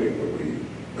first meeting when we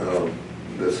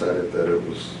decided that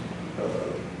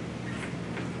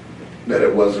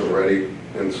it wasn't ready,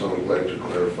 and so I'm glad you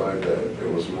clarified that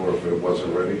it was more of it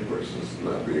wasn't ready versus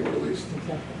not being released.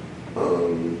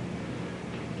 And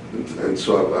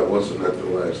so I wasn't at the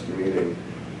last meeting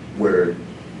where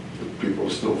people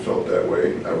still felt that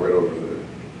way. I read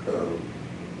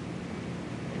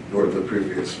over the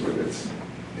previous minutes,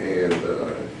 and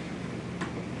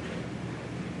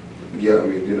yeah, I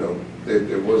mean, you know,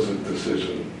 it was a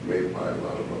decision made by a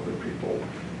lot of other people.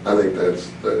 I think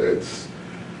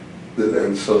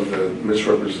and so the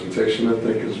misrepresentation, I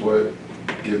think, is what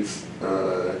gets,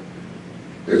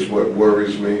 it's what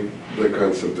worries me. The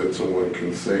concept that someone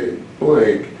can say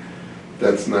blank,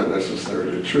 that's not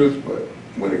necessarily the truth, but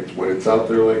when it's out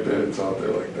there like that, it's out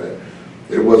there like that.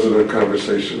 It wasn't a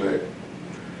conversation that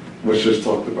was just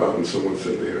talked about and someone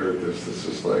said they heard this. This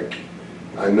is like,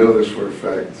 I know this for a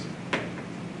fact,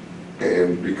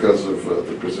 and because of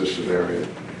the position area,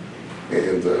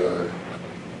 and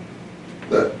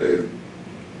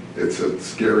it's a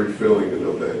scary feeling to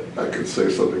know that I could say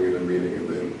something in a meeting and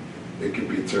then it could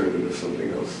be turned into something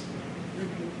else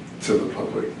to the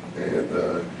public. And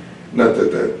not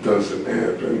that that doesn't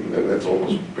happen, and that's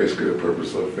almost basically the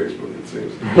purpose of Facebook, it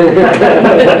seems.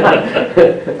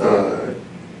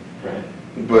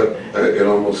 But it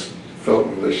almost felt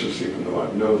malicious, even though I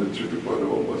know the truth, I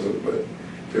know it wasn't, but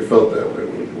it felt that way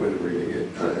when reading it.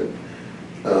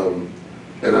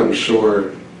 And I'm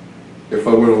sure if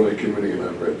I went on the committee and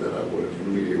I read that, I would have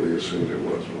immediately assumed it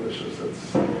was malicious.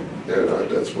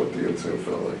 That's what the intent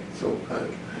felt like. So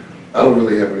I don't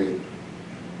really have any,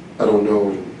 I don't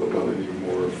know about any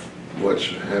more of what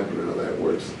should happen and how that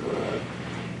works.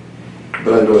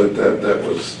 But I know that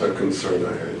was a concern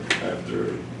I had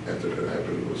after that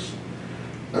happened, was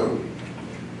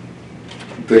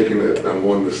thinking that I'm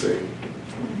on the same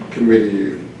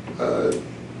committee, a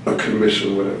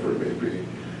commission, whatever it may be,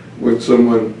 with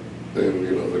someone, and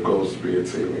you know, the goal is to be a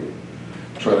team and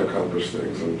try to accomplish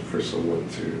things, and for someone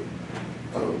to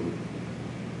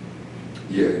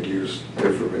use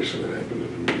information that happened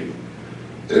in the meeting,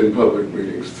 in public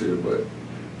meetings too, but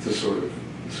to sort of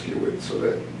skew it so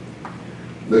that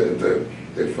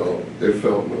it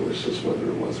felt malicious, whether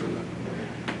it was or not.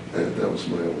 And that was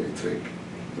my only take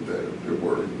that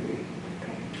worried me.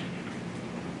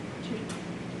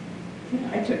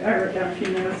 I wrote down a few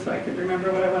minutes so I could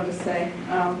remember what I wanted to say.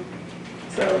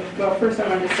 Well, first I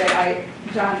wanted to say,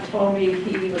 John told me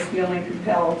he was feeling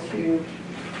compelled to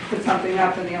put something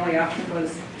up, and the only option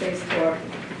was Facebook,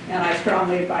 and I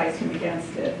strongly advised him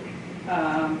against it.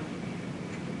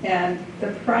 And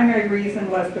the primary reason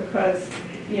was because,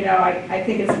 I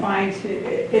think it's fine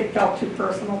it felt too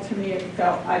personal to me.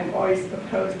 I've always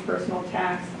opposed personal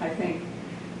attacks. I think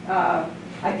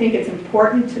it's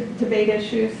important to debate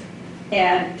issues,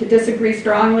 and to disagree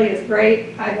strongly is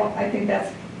great. I think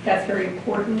that's very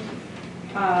important.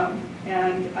 But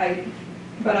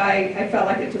I felt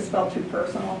like it just felt too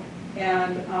personal.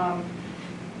 And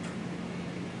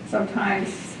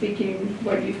sometimes speaking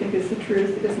what you think is the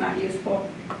truth is not useful.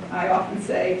 I often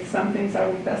say some things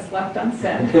are best left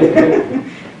unsaid.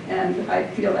 And I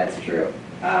feel that's true.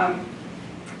 And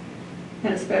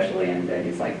especially in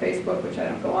venues like Facebook, which I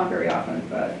don't go on very often,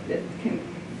 but it can,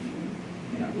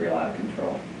 reel out of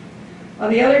control. On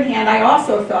the other hand, I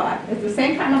also thought, at the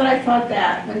same time that I thought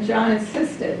that, when John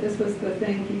insisted this was the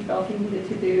thing he felt he needed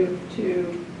to do,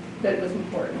 that it was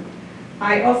important,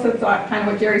 I also thought kind of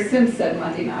what Jerry Sims said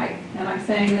Monday night, and I'm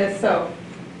saying this, so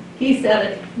he said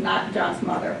it, not John's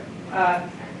mother,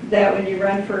 that when you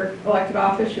run for elected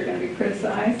office, you're going to be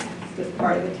criticized. It's just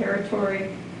part of the territory,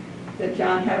 that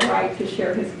John had a right to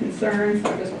share his concerns.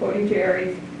 I'm just quoting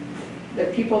Jerry.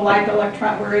 That people like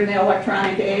we're in the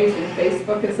electronic age, and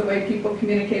Facebook is the way people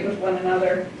communicate with one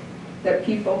another, that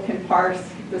people can parse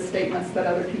the statements that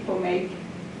other people make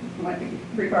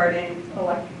regarding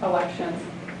elections,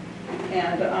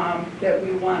 and that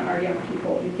we want our young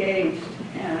people engaged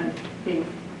and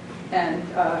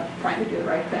trying to do the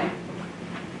right thing.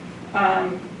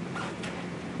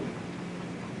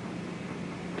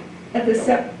 At the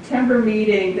September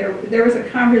meeting, there was a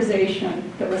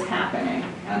conversation that was happening,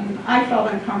 and I felt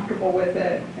uncomfortable with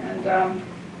it, and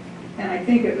I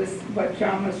think it was what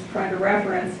John was trying to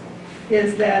reference,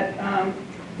 is that,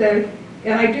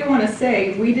 and I do want to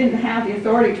say, we didn't have the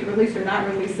authority to release or not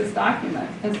release this document,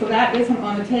 and so that isn't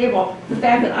on the table. The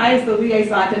fact that I, as the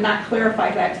liaison, did not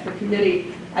clarify that to the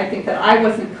committee, I think that I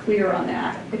wasn't clear on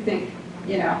that. I think,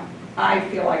 I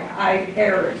feel like I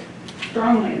erred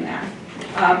strongly in that.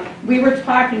 We were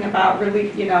talking about really,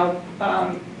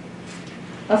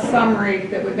 a summary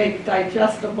that would make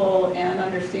digestible and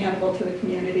understandable to the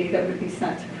community that would be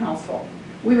sent to council.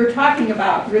 We were talking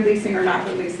about releasing or not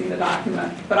releasing the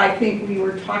document, but I think we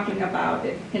were talking about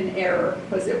it in error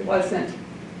because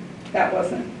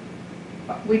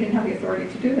we didn't have the authority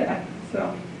to do that.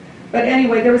 So, but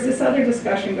anyway, there was this other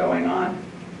discussion going on,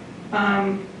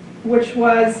 which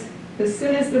was as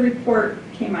soon as the report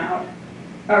came out,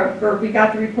 or we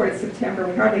got the report in September,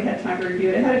 we hardly had time to review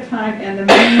it ahead of time, and the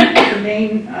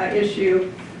main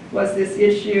issue was this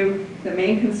issue, the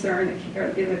main concern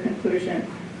in the conclusion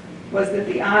was that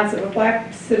the odds of a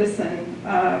black citizen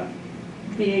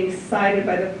being cited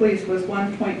by the police was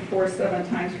 1.47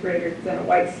 times greater than a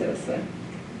white citizen.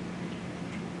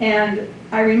 And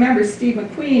I remember Steve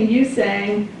McQueen, you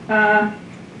saying, some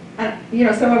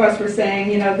of us were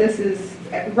saying, this is,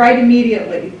 right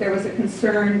immediately, there was a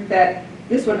concern that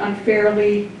this would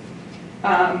unfairly,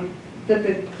 that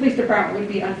the police department would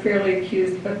be unfairly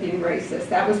accused of being racist.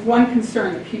 That was one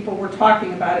concern that people were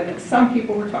talking about it, and some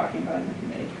people were talking about it in the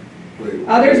committee. Wait,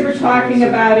 others were talking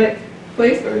about it.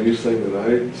 Please? Are you saying that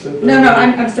I said that? No,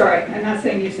 I'm sorry. I'm not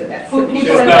saying you said that. Who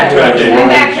People said said that? I'm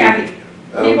backtracking.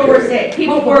 People were saying,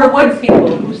 What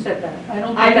people, who said that? I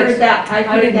don't think I heard that's- that. I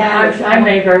heard that. I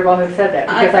may very well have said that,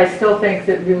 because I still think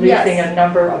that releasing Yes. a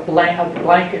number of a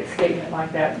blanket statement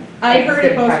like that. I heard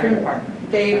it is both fire from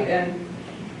department. Dave and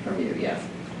from you, yes.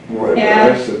 Right, but I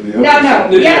And, said the no,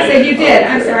 opposite. yes, and you did.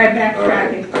 I'm Okay. sorry, I'm All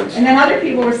backtracking. right. And then other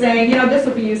people were saying, this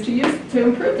will be used to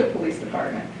improve the police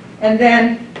department. And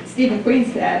then Steve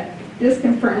McQueen said, this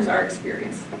confirms our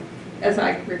experience, as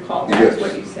I recall, that's Yes.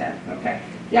 what you said. Okay.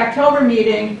 The October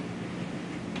meeting,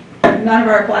 none of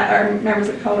our members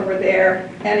of color were there.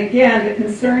 And again, the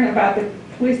concern about the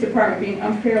police department being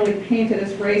unfairly painted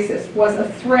as racist was a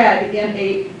thread in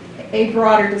a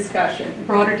broader discussion.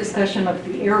 Broader discussion of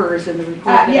the errors in the report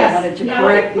that I Yes. wanted to Now,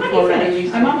 correct let me before we finish.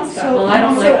 release I'm it. almost done. Well, I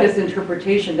don't So- like this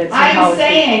interpretation that somehow. I'm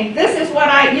saying, this is what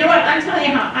I'm telling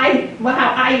you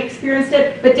how I experienced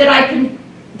it, but did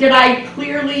I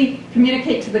clearly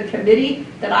communicate to the committee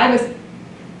that I was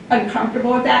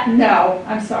uncomfortable with that? No,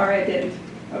 I'm sorry, I didn't,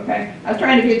 okay? I was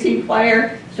trying to be a team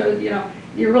player, so,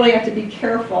 you really have to be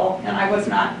careful, and I was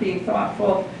not being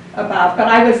thoughtful about, but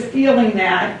I was feeling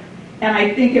that, and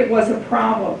I think it was a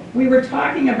problem. We were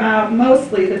talking about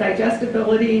mostly the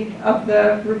digestibility of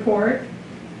the report,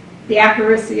 the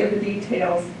accuracy of the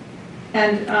details.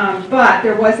 And, but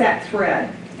there was that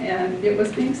thread, and it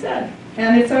was being said.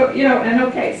 And it's, and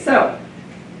okay, so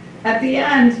at the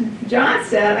end, John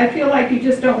said, I feel like you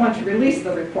just don't want to release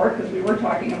the report, because we were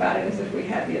talking about it as if we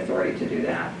had the authority to do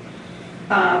that.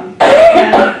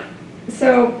 And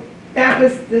so that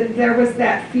was there was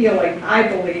that feeling, I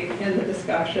believe, in the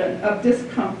discussion of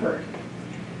discomfort.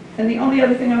 And the only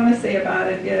other thing I want to say about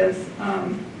it is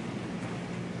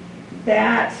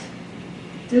that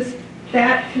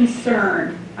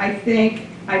concern, I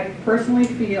personally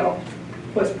feel,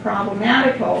 was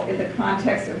problematical in the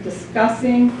context of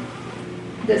discussing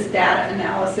this data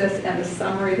analysis and the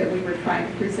summary that we were trying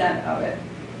to present of it.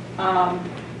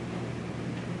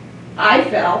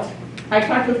 I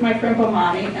talked with my friend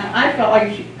Bomani, and I felt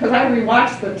like, because I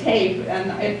rewatched the tape, and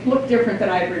it looked different than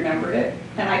I remembered it.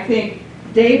 And I think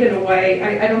Dave, in a way,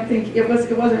 I don't think, it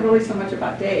wasn't really so much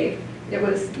about Dave. It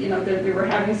was, we were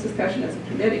having this discussion as a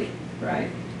committee, right?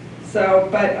 So,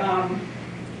 but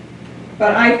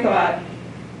I thought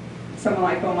someone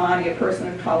like Bomani, a person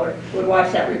of color, would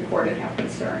watch that report and have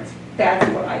concerns. That's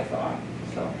what I thought.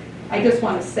 So I just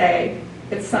want to say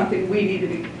it's something we need to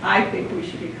be, I think we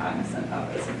should be cognizant of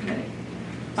as a committee.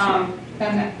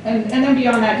 And then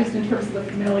beyond that, just in terms of the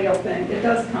familial thing, it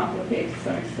does complicate to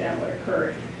some extent what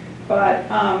occurred. But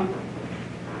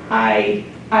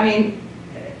I mean,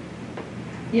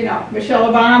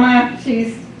 Michelle Obama,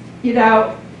 she's,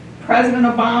 President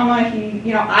Obama,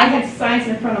 I had signs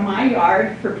in front of my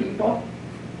yard for people.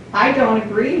 I don't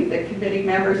agree that committee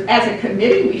members, as a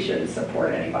committee, we shouldn't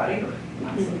support anybody or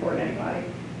not support anybody.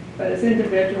 But as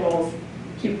individuals,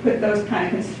 to put those kind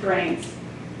of constraints,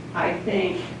 I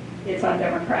think it's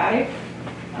undemocratic,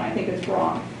 and I think it's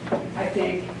wrong. I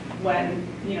think when,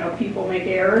 people make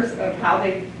errors of how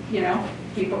they,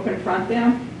 people confront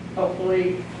them,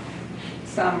 hopefully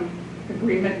some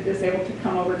agreement is able to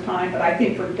come over time. But I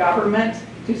think for government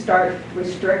to start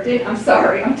restricting, I'm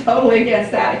sorry, I'm totally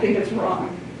against that. I think it's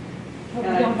wrong. We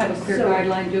don't have a clear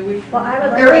guideline, do we? Well, I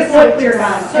would like There is to no clear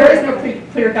guideline. There is no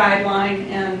clear guideline,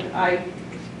 and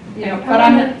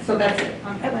so that's it.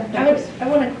 I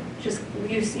want to just,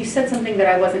 you said something that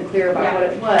I wasn't clear about what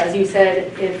it was. You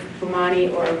said if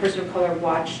Bomani or a person of color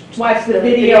watched the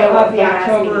video of the last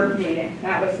October meeting.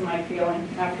 That was my feeling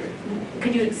after.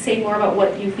 Could you say more about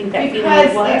what you think that feeling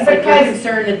Because- was? Like you're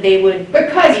concerned that they would...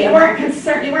 Because we weren't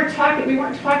concerned, we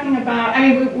weren't talking about,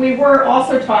 we were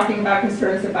also talking about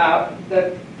concerns about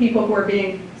the people who are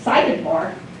being cited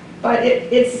more, but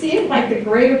it seemed like the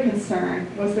greater concern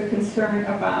was the concern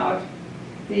about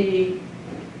the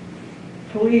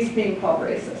police being called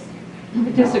racist. I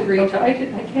disagree. I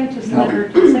can't just let her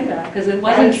say that, because it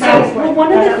wasn't true. Well,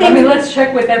 one of the things... I mean, let's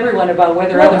check with everyone about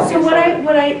whether others... So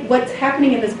what's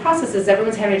happening in this process is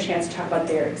everyone's having a chance to talk about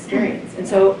their experience. And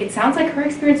so it sounds like her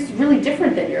experience is really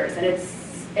different than yours, and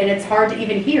it's hard to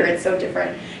even hear. It's so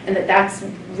different, and that's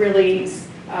really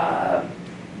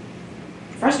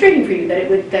frustrating for you,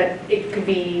 that it could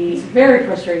be... It's very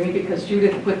frustrating because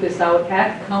Judith put this out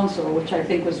at council, which I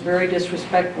think was very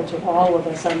disrespectful to all of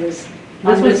us on this.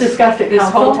 This was discussed at this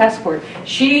whole council? task force.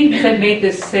 She had made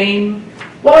this same...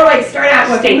 Well, wait, start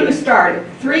out with Statement. who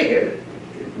started.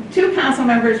 Two council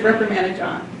members reprimanded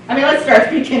John. Let's start at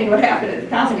the beginning, what happened at the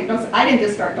council meeting. I didn't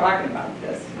just start talking about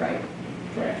this, right?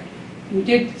 Correct. You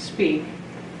did speak,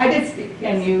 I did speak,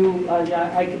 yes. and you,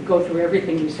 I could go through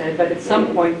everything you said, but at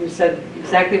some point you said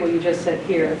exactly what you just said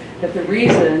here, that the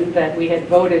reason that we had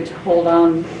voted to hold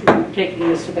on taking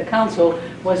this to the council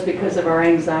was because of our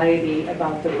anxiety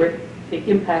about the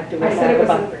impact it would have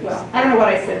about race. Well, I don't know what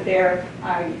I said there.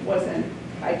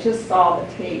 I just saw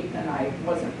the tape and I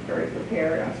wasn't very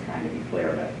prepared. I was trying to be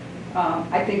clear, but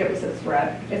I think it was a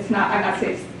threat. It's not, I'm not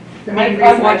saying it's the main reason.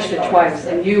 I've watched it twice,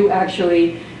 and you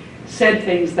actually said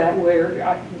things that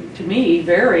were, to me,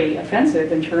 very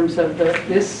offensive in terms of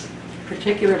this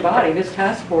particular body, this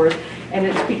task force, and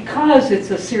it's because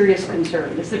it's a serious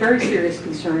concern. It's a very serious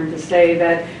concern to say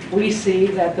that we see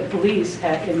that the police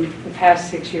have, in the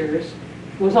past 6 years,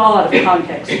 it was all out of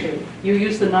context too. You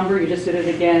used the number, you just did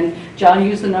it again. John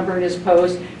used the number in his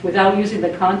post without using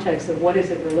the context of what is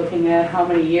it we're looking at, how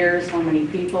many years, how many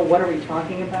people, what are we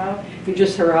talking about. You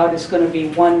just threw out it's going to be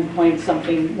 1 point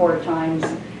something more times,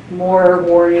 more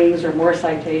warnings or more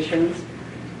citations.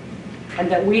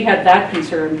 And that we had that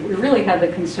concern. We really had the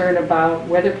concern about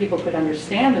whether people could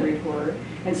understand the report.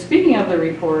 And speaking of the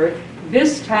report,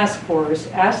 this task force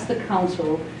asked the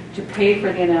council to pay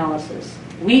for the analysis.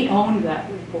 We owned that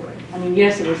report.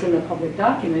 Yes, it was in the public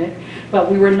document,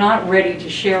 but we were not ready to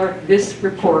share this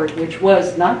report, which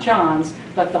was not John's,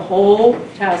 but the whole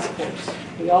task force.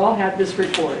 We all had this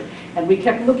report. And we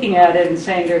kept looking at it and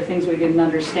saying there are things we didn't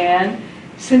understand.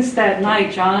 Since that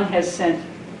night, John has sent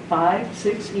 5,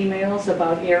 6 emails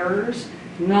about errors.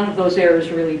 None of those errors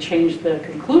really changed the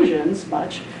conclusions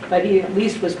much, but he at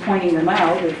least was pointing them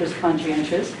out, which was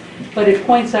conscientious. But it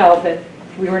points out that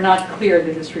we were not clear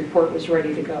that this report was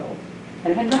ready to go.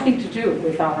 And it had nothing to do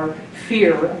with our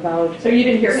fear about... So you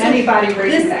didn't hear So anybody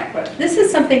raising this- that question? This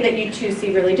is something that you two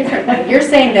see really differently. You're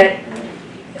saying that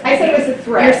I said it was a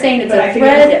thread. You're saying it's but I a think it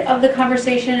was- thread of the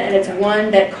conversation, and it's one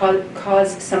that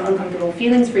caused some uncomfortable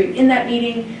feelings for you in that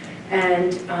meeting,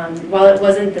 and while it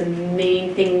wasn't the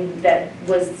main thing that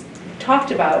was talked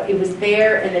about, it was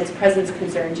there, and its presence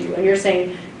concerned you, and you're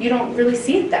saying you don't really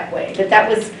see it that way, that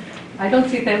was, I don't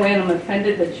see it that way, and I'm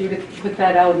offended that Judith put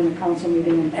that out in the council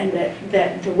meeting. and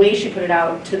that the way she put it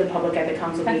out to the public at the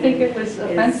council I meeting. think it was is-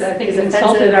 offensive. I think is it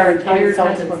insulted offensive our and entire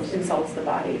task force. insults the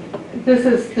body. This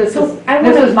I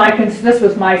wanna-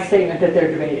 was my statement that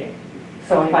they're debating.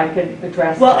 So if I could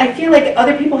address. Well, I feel like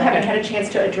other people haven't had a chance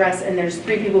to address, and there's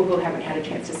 3 people who haven't had a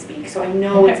chance to speak, so I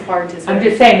know it's hard to sort I'm of-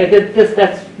 just saying that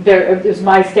it was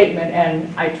my statement, and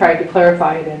I tried to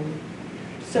clarify it, and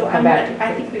So come back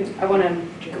to it. I want to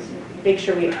make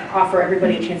sure we offer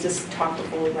everybody a chance to talk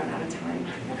before we run out of time.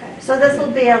 Okay, so this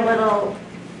will be a little,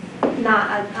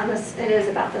 not on this, it is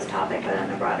about this topic, but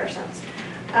in a broader sense.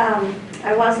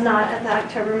 I was not at the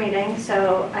October meeting,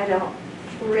 so I don't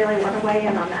really want to weigh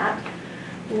in on that.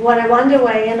 What I wanted to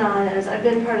weigh in on is I've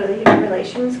been part of the Human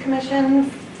Relations Commission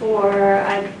for,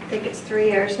 I think it's 3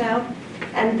 years now,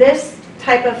 and this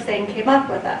type of thing came up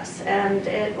with us, and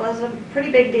it was a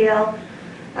pretty big deal.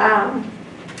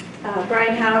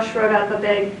 Brian Hausch wrote up a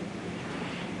big,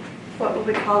 what would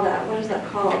we call that? What is that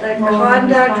called?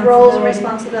 Conduct, roles, and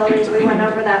responsibilities. We went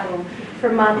over that for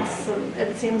months. And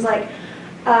it seems like,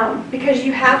 because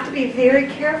you have to be very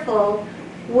careful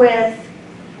with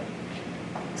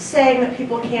saying that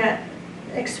people can't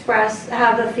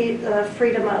have the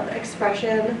freedom of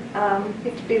expression.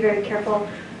 You have to be very careful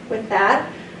with that.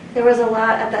 There was a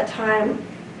lot at that time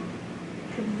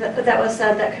that was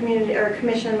said that community or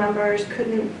commission members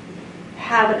couldn't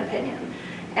have an opinion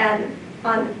and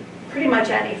on pretty much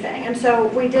anything. And so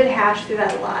we did hash through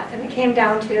that a lot. And it came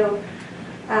down to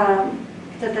that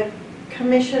the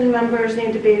commission members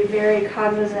need to be very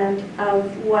cognizant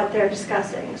of what they're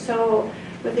discussing. So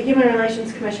with the Human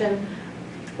Relations Commission,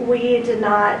 we did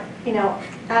not,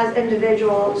 as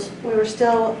individuals, we were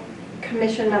still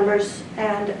commission members,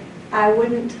 and I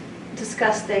wouldn't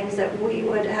discuss things that we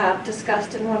would have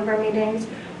discussed in one of our meetings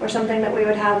or something that we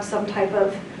would have some type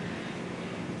of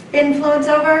influence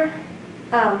over.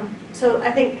 So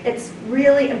I think it's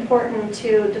really important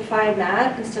to define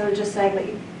that instead of just saying that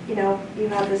you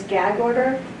have this gag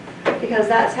order, because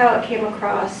that's how it came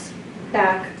across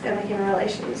back in the Human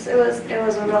Relations. It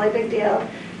was a really big deal,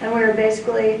 and we were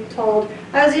basically told.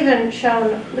 I was even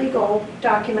shown legal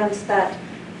documents that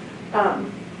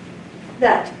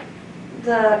that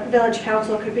the village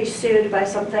council could be sued by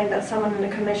something that someone in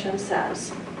the commission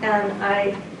says, and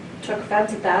I took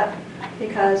offense at that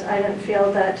because I didn't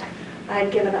feel that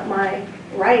I'd given up my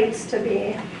rights to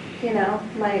be,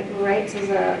 my rights as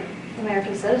an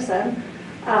American citizen,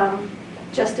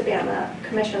 just to be on a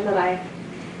commission that I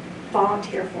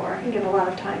volunteer for and give a lot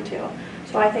of time to.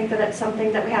 So I think that it's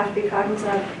something that we have to be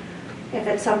cognizant of. If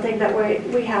it's something that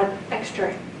we have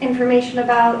extra information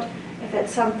about, if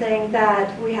it's something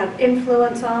that we have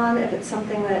influence on, if it's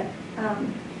something that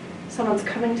someone's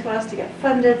coming to us to get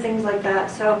funded, things like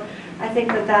that. So I think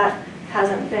that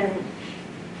hasn't been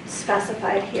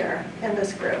specified here in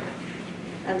this group.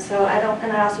 And so I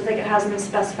also think it hasn't been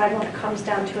specified when it comes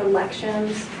down to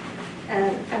elections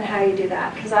and how you do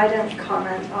that, because I didn't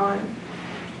comment on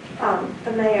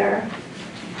the mayor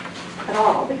at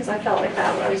all, because I felt like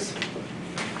that was,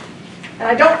 and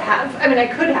I don't have, I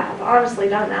could have honestly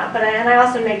done that, but I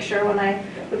also make sure when I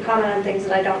would comment on things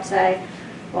that I don't say,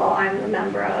 well, I'm a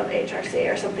member of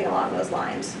HRC or something along those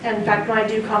lines. And in fact, when I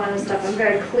do comment on stuff, I'm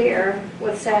very clear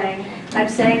with saying, I'm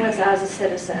saying this as a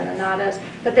citizen and not as,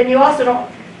 but then you also don't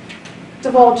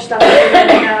divulge stuff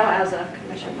that you know as a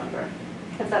commission member,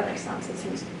 if that makes sense. It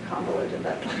seems convoluted,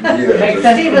 but Yeah,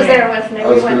 just- Steve was there with me. I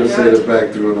was We going went to through say it. the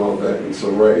back through and all that, and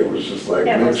so it was just like,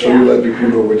 Yeah, it make was- sure you yeah. let people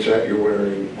know which hat you're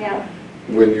wearing Yeah,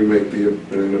 when you make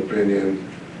an opinion,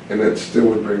 and that still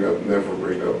would never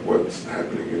bring up what's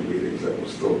happening in meetings. That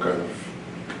was still kind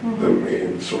of the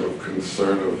main sort of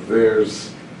concern of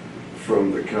theirs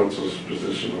from the council's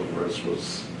position over us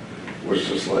was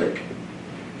just like,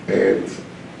 and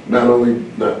not only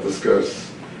not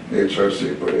discuss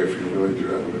HRC, but if you really do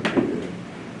have an opinion,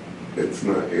 it's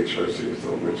not HRCs,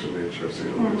 don't mention HRC,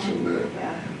 don't mention that.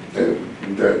 Yeah.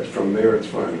 And that, from there, it's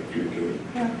fine if you do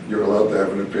it. You're allowed to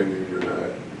have an opinion, you're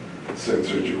not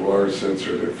censored. You are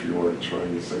censored if you are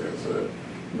trying to say as a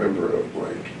member of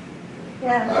like.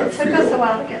 Yeah, I it took us feel- a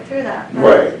while to get through that. but-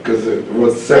 Right, because it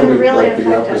was It's been sounded really like the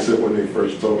effective. opposite when they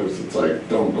first told us. It's like,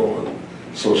 don't go on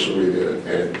social media,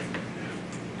 and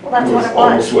Well, that's what it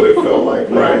almost was. what it felt like,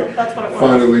 Yeah, right? That's what it was.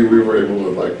 Finally, we were able to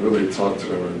like really talk to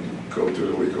them and go through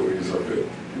the legalese of it.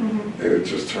 Mhm. And it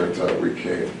just turns out we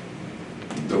can't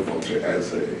divulge it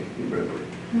as a member.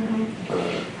 Mhm.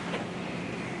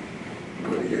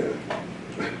 But yeah.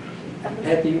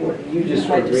 Pat, you just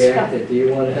sort of reacted, do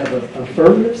you want to have an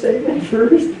affirmative statement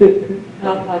first?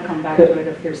 I'll come back to it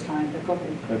if there's time, but go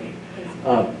ahead.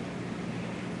 Okay.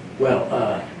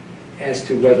 Well, as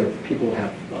to whether people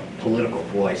have a political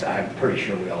voice, I'm pretty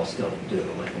sure we all still do.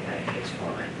 I think it's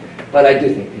fine. But I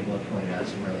do think people have pointed out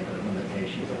some really good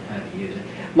limitations on how to use it.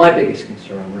 My biggest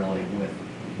concern really with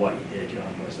what you did,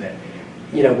 John, was that,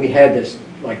 you know, we had this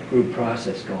like group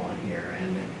process going here,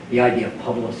 and the idea of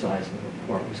publicizing the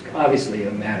report was obviously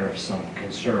a matter of some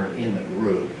concern in the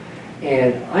group.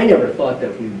 And I never thought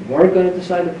that we weren't going to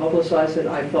decide to publicize it.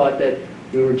 I thought that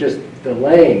we were just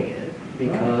delaying it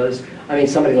because, I mean,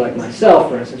 somebody like myself,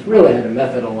 for instance, really had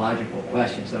methodological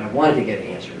questions that I wanted to get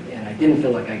answered, and I didn't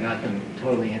feel like I got them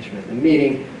totally answered at the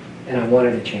meeting, and I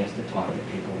wanted a chance to talk to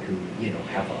people who, you know,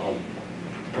 have a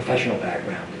professional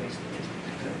background in statistics,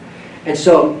 etc. And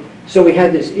so we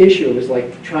had this issue. It was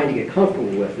like trying to get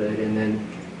comfortable with it, and then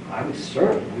I was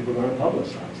certain we were going to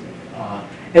publicize it.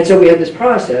 And so we had this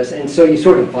process, and so you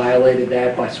sort of violated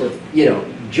that by sort of, you know,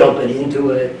 jumping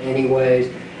into it anyways.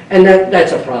 And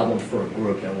that's a problem for a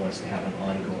group that wants to have an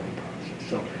ongoing process.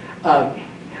 So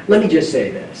let me just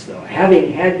say this, though.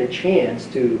 Having had the chance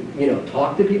to, you know,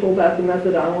 talk to people about the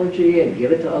methodology and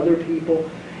give it to other people,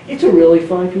 it's a really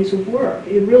fun piece of work.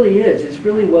 It really is. It's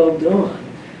really well done.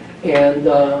 And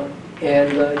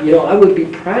you know, I would be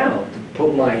proud to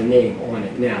put my name on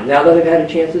it now that I've had a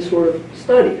chance to sort of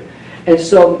study it. And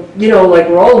so, you know, like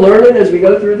we're all learning as we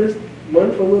go through this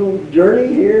wonderful little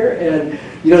journey here. And,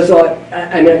 you know, so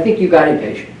I mean, I think you got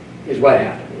impatient is what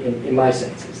happened in my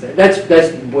senses.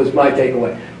 That was my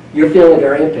takeaway. You're feeling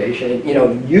very impatient. You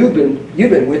know, you've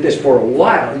been with this for a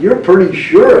while. You're pretty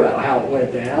sure about how it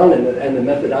went down and the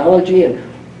methodology and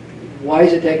why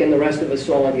is it taking the rest of us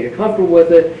so long to get comfortable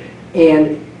with it.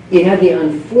 And it had the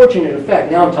unfortunate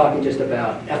effect, now I'm talking just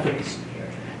about efficacy here,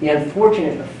 the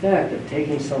unfortunate effect of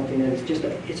taking something that is just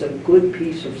it's a good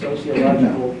piece of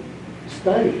sociological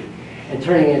study and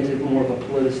turning it into more of a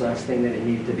politicized thing than it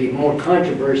needed to be, more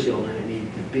controversial than it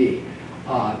needed to be.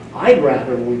 I'd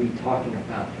rather we be talking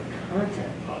about the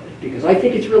content of it because I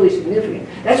think it's really significant.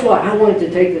 That's why I wanted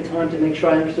to take the time to make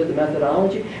sure I understood the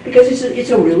methodology because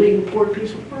it's a really important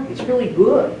piece of work. It's really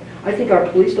good. I think our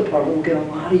police department will get a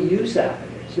lot of use out of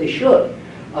this. They should.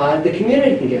 The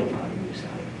community can get a lot of use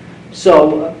out of it.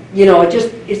 So, you know, it's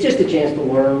just a chance to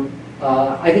learn.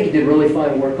 I think you did really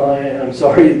fine work on it, and I'm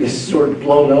sorry this is sort of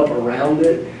blown up around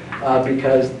it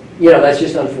because, you know, that's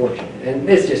just unfortunate. And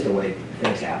it's just the way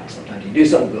things happen. Sometimes you do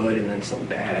something good and then something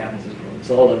bad happens as a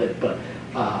result of it. But,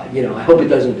 you know, I hope it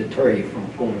doesn't deter you from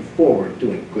going forward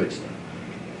doing good stuff.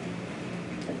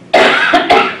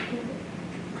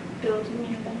 Bill, do you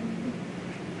have anything?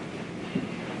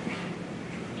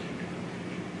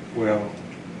 Well,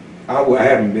 I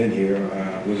haven't been here.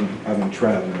 I've been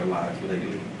traveling a lot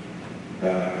lately.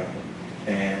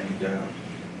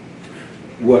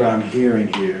 What I'm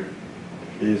hearing here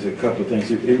is a couple of things.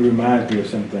 It reminds me of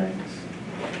some things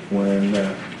when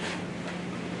I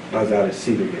was out at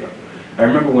Cedarville. I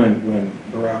remember when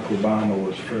Barack Obama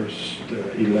was first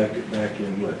elected back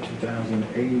in,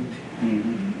 2008?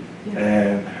 Mm-hmm.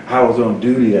 And I was on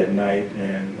duty that night,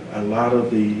 and a lot of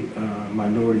the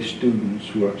minority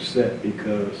students were upset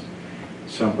because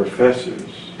some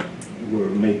professors were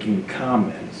making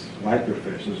comments, white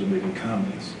professors were making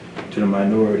comments to the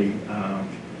minority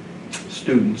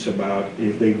students about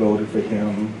if they voted for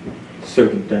him,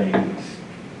 certain things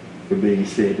were being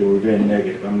said that were very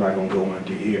negative. I'm not going to go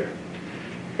into here.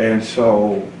 And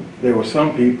so there were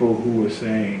some people who were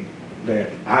saying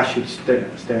that I should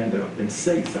stand up and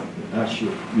say something. I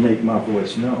should make my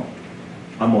voice known.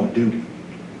 I'm on duty.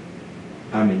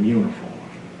 I'm in uniform.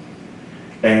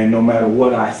 And no matter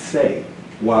what I say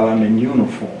while I'm in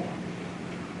uniform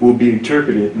will be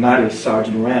interpreted not as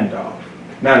Sergeant Randolph,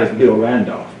 not as Bill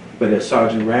Randolph, but as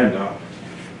Sergeant Randolph,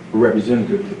 a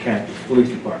representative of the campus police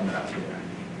department out there.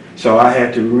 So I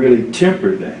had to really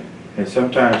temper that. And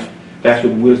sometimes That's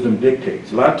what wisdom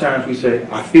dictates. A lot of times we say,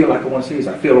 I feel like I want to see this,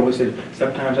 I feel I want to see it.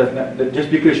 Sometimes that's not, just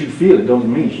because you feel it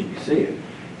doesn't mean it should be said.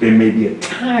 There may be a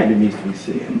time it needs to be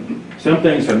said. Some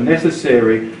things are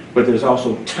necessary, but there's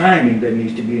also timing that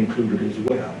needs to be included as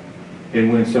well,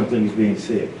 and when something is being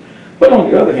said. But on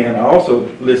the other hand, I also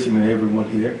listen to everyone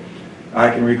here.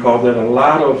 I can recall that a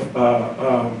lot of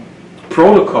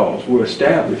protocols were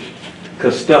established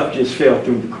because stuff just fell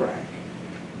through the crack.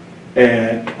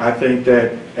 And I think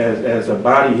that as a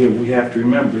body here, we have to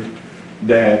remember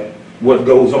that what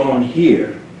goes on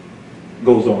here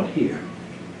goes on here.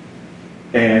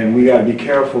 And we got to be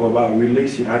careful about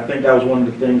releasing. I think that was one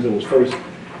of the things that was first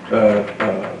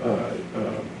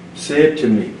said to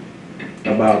me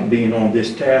about being on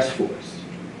this task force.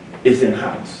 It's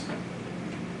in-house.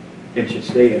 It should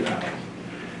stay in-house.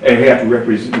 And we have to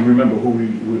remember who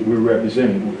we're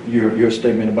representing. Your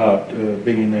statement about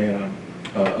being a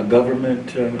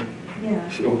government. Yeah.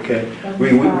 Okay.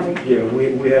 We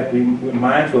have to be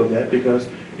mindful of that, because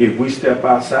if we step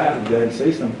outside of that and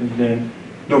say something, then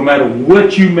no matter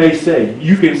what you may say,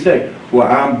 you can say, well,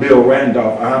 I'm Bill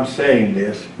Randolph, I'm saying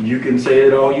this. You can say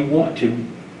it all you want to,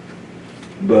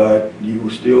 but you will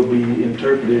still be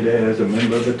interpreted as a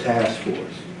member of the task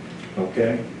force.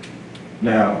 Okay?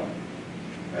 Now,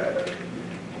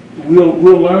 we'll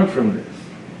learn from this.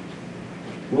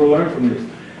 We'll learn from this.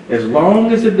 As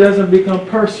long as it doesn't become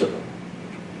personal,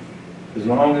 as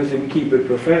long as we keep it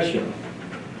professional.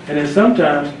 And then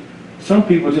sometimes, some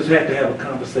people just have to have a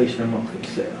conversation amongst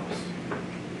themselves,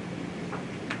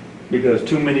 because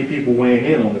too many people weighing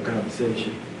in on the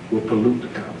conversation will pollute the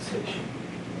conversation.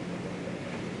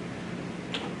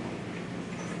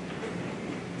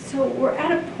 So we're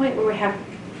at a point where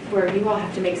you all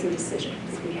have to make some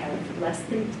decisions. We have less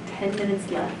than 10 minutes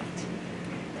left.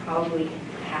 Probably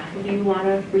half of you want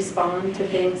to respond to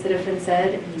things that have been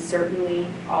said. You certainly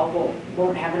all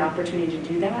won't have an opportunity to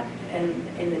do that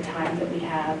in the time that we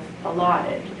have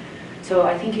allotted. So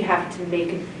I think you have to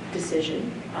make a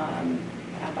decision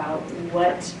about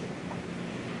what's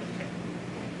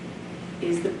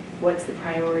the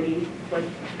priority,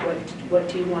 what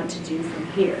do you want to do from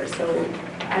here. So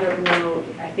I don't know,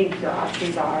 I think your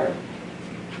options are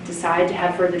decide to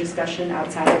have further discussion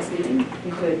outside of this meeting.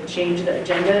 You could change the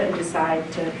agenda and decide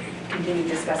to continue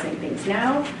discussing things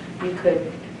now. You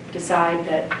could decide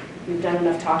that we've done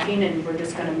enough talking and we're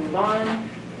just going to move on,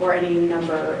 or any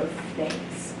number of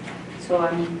things. So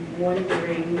I'm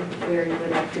wondering where you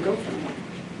would like to go from there.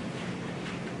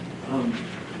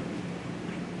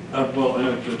 Well, I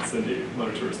know that Cindy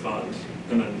wanted to respond,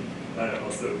 and then I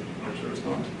also wanted to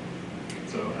respond.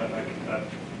 So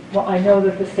Well, I know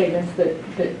that the statements that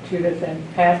Judith and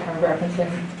Pat are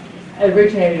referencing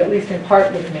originated, at least in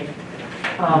part, with me.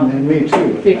 And me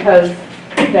too. Because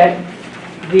that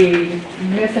the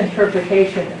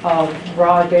misinterpretation of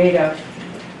raw data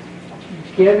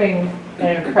giving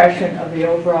an impression of the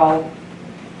overall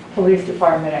police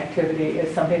department activity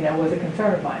is something that was a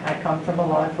concern of mine. I come from a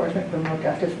law enforcement criminal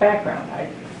justice background.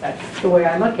 That's the way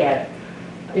I look at it.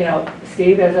 You know,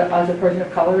 Steve, as a person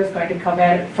of color, is going to come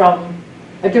at it from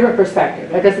a different perspective.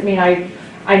 That doesn't mean I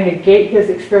negate his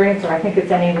experience or I think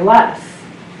it's any less.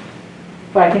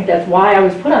 But I think that's why I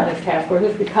was put on this task force,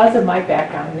 is because of my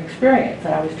background and experience.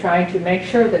 And I was trying to make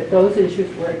sure that those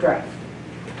issues were addressed.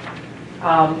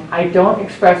 I don't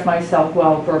express myself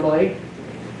well verbally.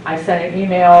 I sent an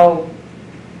email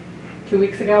 2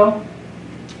 weeks ago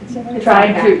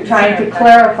trying to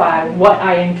clarify what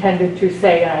I intended to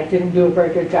say, and I didn't do a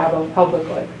very good job of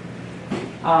publicly.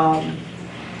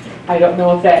 I don't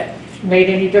know if that made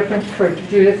any difference for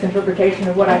Judith's interpretation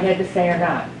of what I had to say or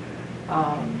not.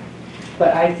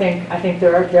 But I think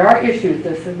there are issues.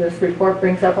 This report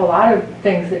brings up a lot of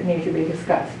things that need to be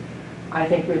discussed. I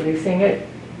think releasing it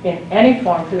in any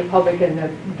form to the public and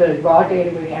the raw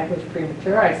data we had was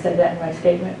premature. I said that in my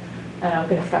statement, and I'm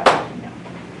going to stop talking now.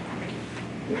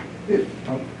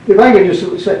 If I could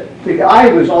just say,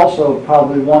 I was also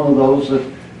probably one of those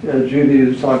that Judy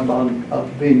was talking about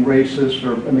being racist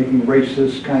or making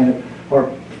racist kind of,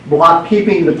 or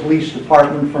keeping the police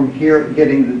department from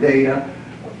getting the data.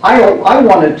 I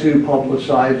wanted to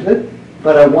publicize it,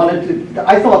 but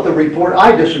I thought the report,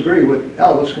 I disagree with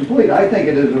Ellis completely. I think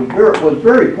it was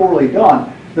very poorly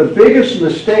done. The biggest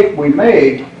mistake we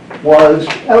made was,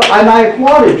 and I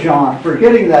applauded John for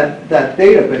getting that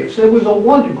database. It was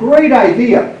a great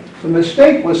idea. The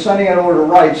mistake was sending it over to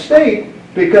Wright State,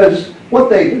 because what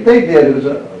they did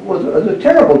was a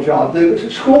terrible job. The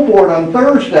school board on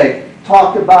Thursday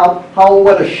talked about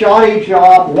what a shoddy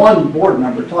job, one board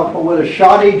member talked about what a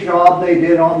shoddy job they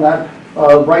did on that,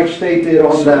 Wright State did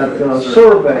on that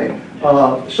survey.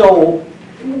 So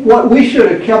what we should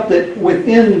have kept it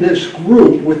within this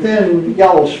group, within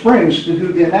Yellow Springs to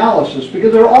do the analysis,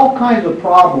 because there are all kinds of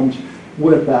problems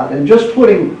with that. And just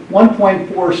putting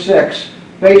 1.46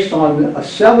 based on a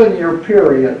 7-year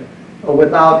period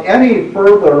without any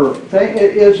further thing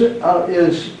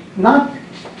is not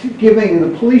giving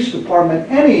the police department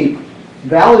any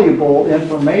valuable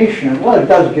information. Well, it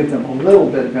does give them a little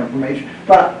bit of information,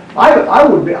 but I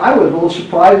was a little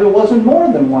surprised it wasn't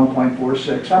more than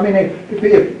 1.46. I mean,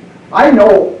 if I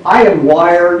know I am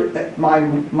wired, my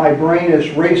brain is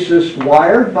racist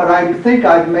wired, but I think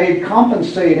I've made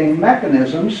compensating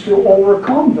mechanisms to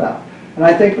overcome that. And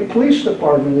I think the police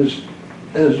department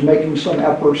is making some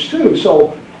efforts too.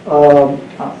 So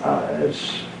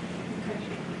it's.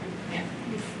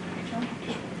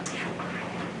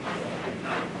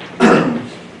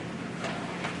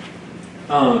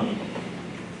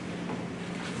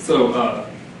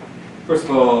 First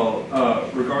of all,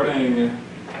 regarding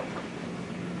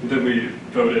that we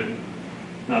voted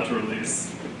not to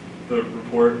release the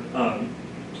report, I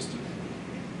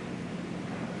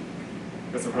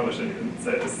guess I probably shouldn't even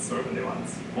say this is sort of a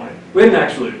nuanced point. We didn't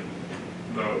actually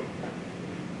vote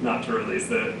not to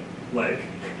release it. Like,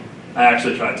 I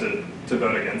actually tried to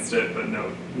vote against it, but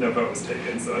no vote was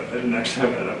taken, so I didn't actually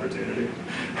have that opportunity.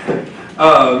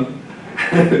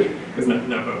 Because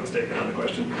no vote was taken on the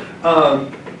question.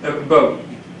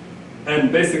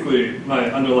 And basically, my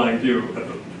underlying view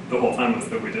the whole time was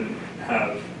that we didn't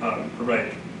have a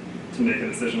right to make a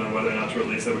decision on whether or not to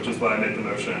release it, which is why I made the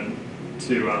motion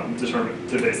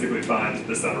to basically find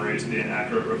the summary to be an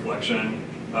accurate reflection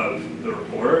of the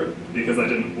report, because I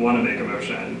didn't want to make a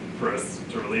motion for us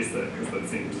to release it, because that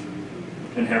seemed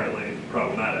inherently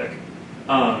problematic.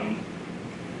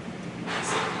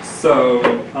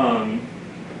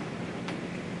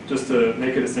 Just to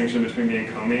make a distinction between me and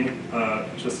Comey,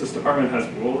 Justice Department has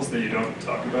rules that you don't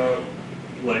talk about,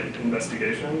 like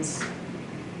investigations,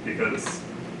 because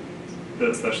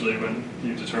especially when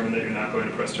you determine that you're not going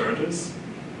to press charges,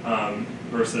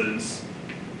 versus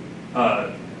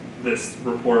this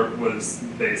report was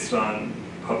based on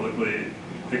publicly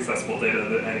accessible data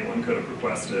that anyone could have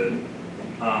requested.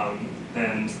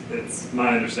 And it's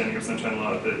my understanding of Sunshine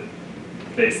Law that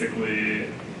basically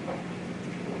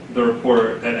the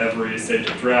report at every stage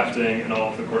of drafting and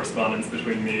all of the correspondence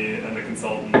between me and the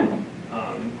consultant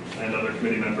and other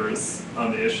committee members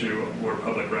on the issue were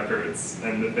public records,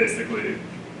 and that basically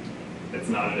it's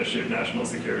not an issue of national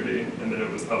security, and that it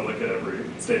was public at every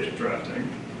stage of drafting.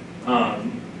 I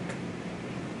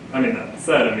mean, that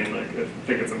said, I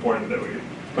think it's important that we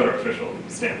put our official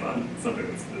stamp on something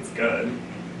that's good.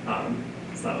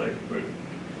 It's not like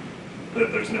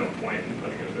that there's no point in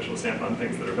putting an official stamp on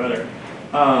things that are better.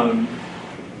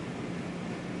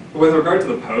 With regard to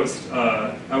the post,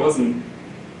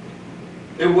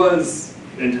 it was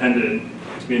intended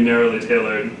to be narrowly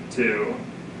tailored to,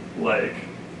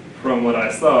 from what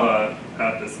I saw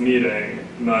at this meeting,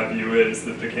 my view is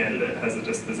that the candidate has a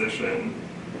disposition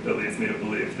that leads me to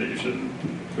believe that you should,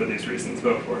 for these reasons,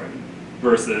 vote for him,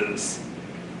 versus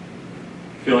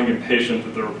feeling impatient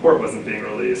that the report wasn't being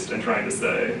released and trying to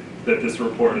say that this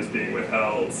report is being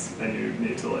withheld and you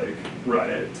need to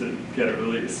riot to get it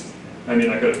released. I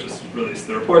mean, I could have just released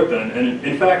the report then. And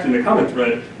in fact, in the comment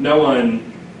thread, no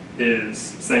one is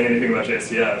saying anything about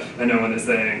JSTF, and no one is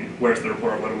saying, where's the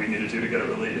report, what do we need to do to get it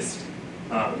released?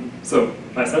 So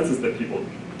my sense is that people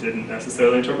didn't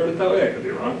necessarily interpret it that way. I could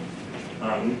be wrong.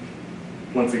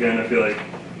 Once again, I feel like,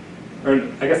 or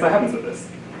I guess I haven't said this.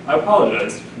 I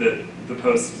apologize that the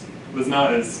post was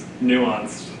not as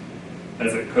nuanced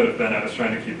as it could have been. I was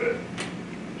trying to keep it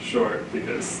short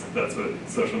because that's what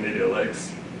social media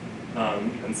likes.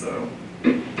 And so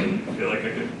I feel like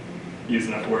I could use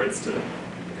enough words to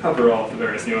cover all of the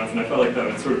various nuances, and I felt like that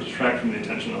would sort of detract from the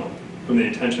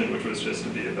intention, which was just to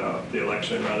be about the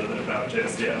election rather than about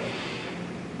JSTF.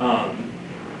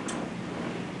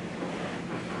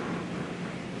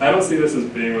 I don't see this as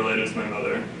being related to my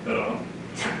mother at all.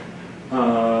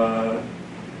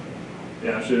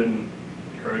 Yeah, she didn't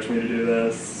encourage me to do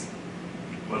this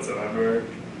whatsoever.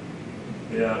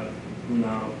 Yeah,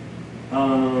 no. I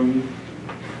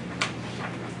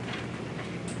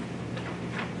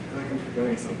feel like I'm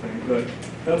forgetting something, but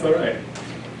that's all right.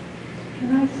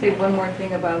 Can I say one more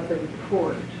thing about the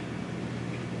report?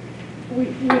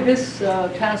 This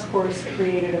task force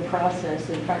created a process.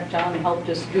 In fact, John helped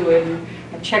us do a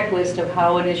checklist of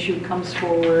how an issue comes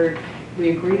forward.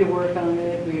 We agree to work on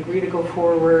it. We agree to go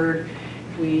forward.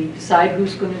 We decide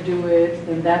who's going to do it.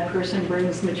 Then that person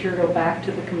brings material back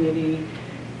to the committee.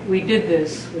 We did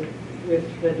this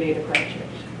with the data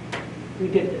project. We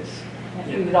did this.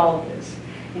 We did all of this.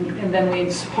 And then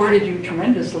we supported you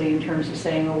tremendously in terms of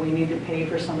saying, oh, we need to pay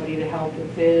for somebody to help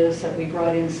with this, that we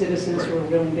brought in citizens who were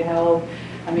willing to help.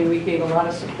 I mean, we gave a lot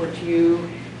of support to you,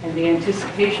 and the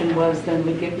anticipation was then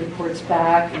we get reports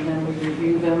back, and then we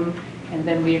review them, and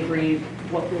then we agreed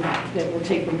that we'll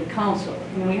take them to council.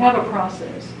 I mean, we have a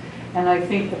process, and I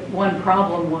think that one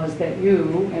problem was that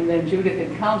you, and then Judith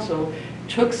and council,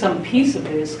 took some piece of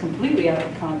this completely out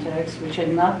of context, which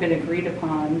had not been agreed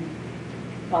upon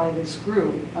by this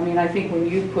group. I mean, I think when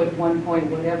you put 1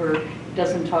 point whatever, it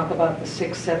doesn't talk about the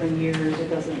 6-7 years, it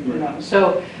doesn't, you know.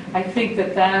 So I think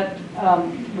that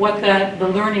the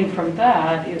learning from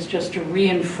that is just to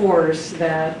reinforce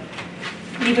that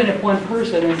even if one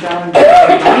person, and John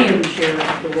Green shared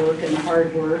the work and the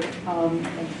hard work, and,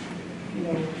 you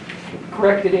know,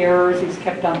 corrected errors, he's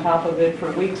kept on top of it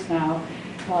for weeks now.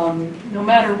 No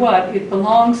matter what, it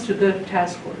belongs to the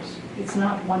task force. It's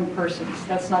not one person's.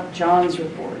 That's not John's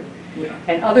report. Yeah.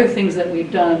 And other things that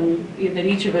we've done, that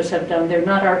each of us have done, they're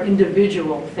not our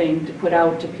individual thing to put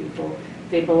out to people.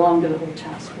 They belong to the whole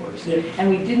task force. Yeah. And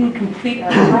we didn't complete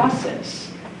our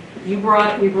process. We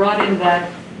brought in that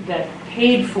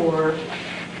paid for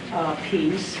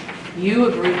piece. You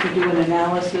agreed to do an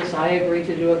analysis. I agreed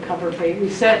to do a cover page.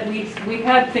 We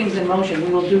had things in motion. We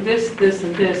will do this, this,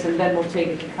 and this, and then we'll take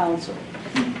it to council.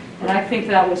 And I think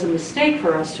that was a mistake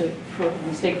for us a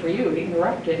mistake for you to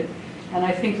interrupt it. And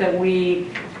I think that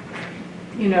we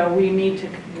need to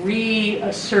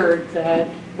reassert that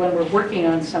when we're working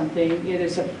on something,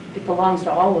 it belongs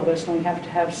to all of us, and we have to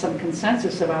have some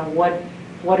consensus about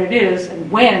what it is and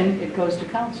when it goes to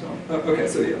council. Okay,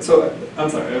 so I'm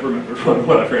sorry, I remember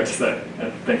what I forgot to say.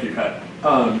 Thank you, Kat.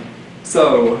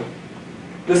 So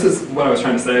this is what I was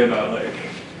trying to say about, like,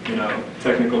 you know,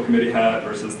 technical committee hat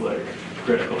versus like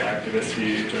critical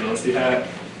activist-y, journalist-y hat.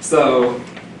 So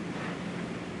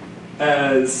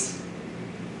as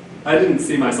I didn't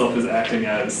see myself as acting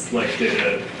as like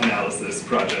data analysis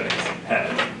project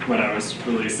head when I was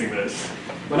releasing this.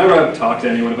 Whenever I've talked to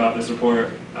anyone about this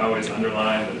report, I always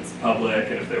underline that it's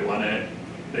public, and if they want it,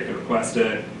 they can request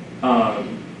it.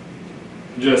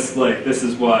 Just like, this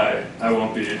is why I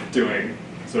won't be doing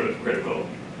sort of critical.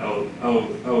 I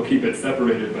will keep it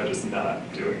separated by just not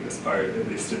doing this part, at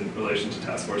least in relation to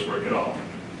task force work at all.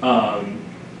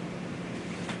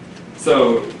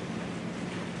 So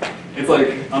it's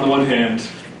like, on the one hand,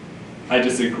 I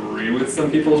disagree with some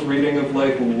people's reading of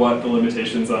like what the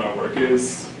limitations on our work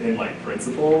is in like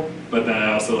principle, but then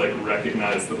I also like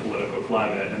recognize the political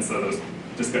climate, and so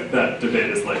that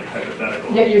debate is like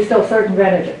hypothetical. Yet you're still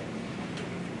circumvented it.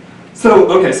 So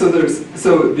okay, so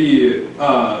the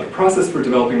process for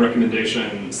developing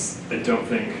recommendations, I don't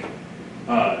think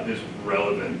is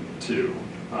relevant to.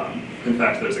 In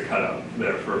fact, there's a cutout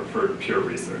there for pure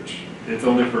research. It's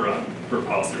only for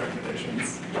policy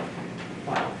recommendations.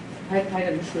 Wow.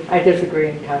 I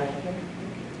disagree entirely.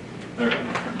 All right.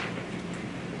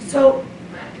 So,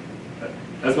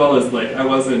 As well as, like, I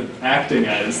wasn't acting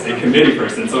as a committee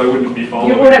person, so I wouldn't be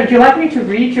following. Do you like me to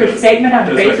read your statement on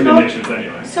those Facebook? recommendations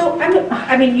anyway. So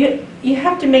I mean, you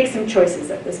have to make some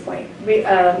choices at this point. It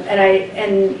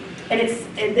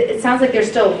sounds like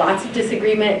there's still lots of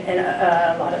disagreement and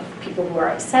a lot of people who are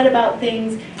upset about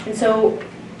things. And so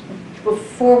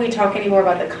before we talk any more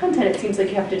about the content, it seems like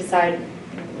you have to decide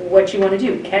what you want to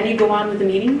do. Can you go on with the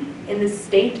meeting in the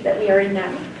state that we are in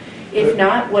now? If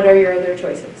not, what are your other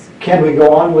choices? Can we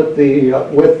go on with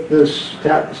with this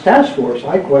task force?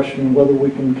 I question whether we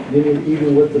can continue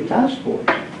even with the task force.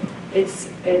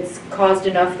 It's caused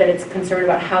enough that it's concerned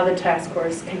about how the task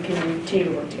force can continue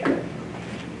to work together.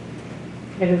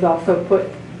 It is also put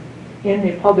in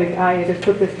the public eye, it has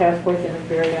put this task force in a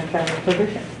very unfriendly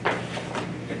position.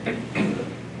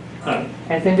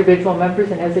 As individual members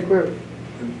and as a group.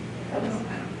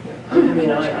 I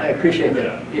mean, I appreciate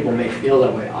that people may feel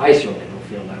that way. I certainly don't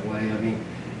feel that way. I mean,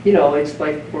 you know, it's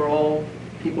like we're all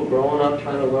people growing up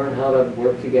trying to learn how to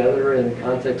work together in a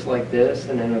context like this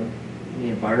and in the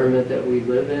environment that we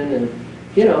live in. And,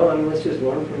 you know, I mean, let's just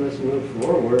learn from this and move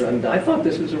forward. I mean, I thought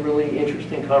this was a really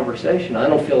interesting conversation. I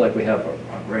don't feel like we have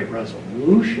a great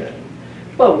resolution,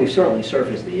 but we've certainly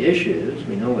surfaced the issues.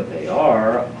 We know what they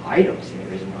are. I don't see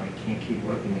any reason why we can't keep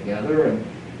working together.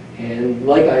 And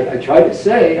like I tried to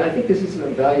say, I think this is a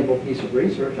valuable piece of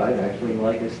research. I'd actually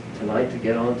like us tonight to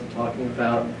get on to talking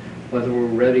about whether we're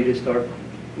ready to start,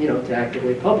 you know, to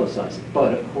actively publicize it.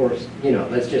 But of course, you know,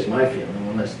 that's just my feeling.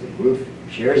 Unless the group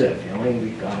shares that feeling,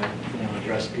 we've got to, you know,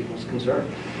 address people's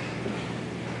concerns.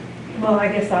 Well, I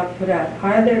guess I'll put out,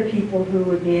 are there people who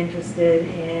would be interested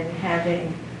in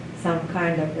having some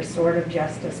kind of restorative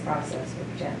justice process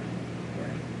with Jen?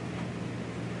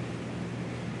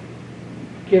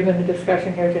 given the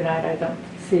discussion here tonight, I don't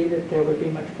see that there would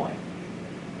be much point.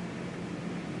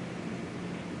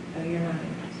 Oh, you're not.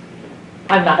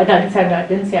 I didn't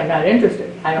say I'm not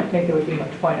interested. I don't think there would be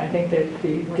much point. I think that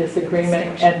the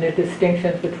disagreement and the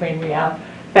distinctions between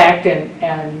fact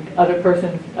and other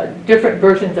persons, different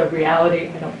versions of reality,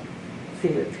 I don't see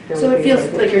that there So would it be feels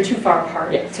a- like you're too far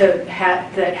apart Yes. to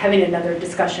have, that having another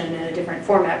discussion in a different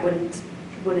format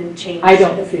wouldn't change. I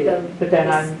don't the- see the- it, but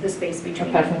then I'm the space a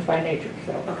between. pessimist by nature,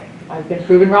 so Okay, I've been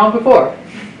proven wrong before.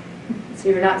 so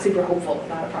you're not super hopeful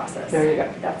about a process. There you go.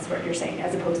 That's what you're saying,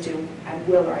 as opposed to I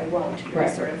will or I won't. You're Right.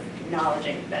 sort of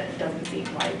acknowledging that it doesn't seem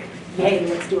like, yay,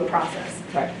 let's do a process.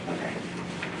 Right. Okay.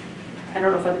 I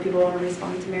don't know if other people want to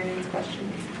respond to Marion's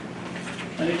question.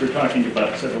 I think we're talking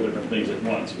about several different things at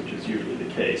once, which is usually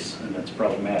the case, and that's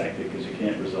problematic because you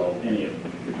can't resolve any of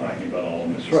them if you're talking about all of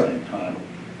them at the That's right. same time.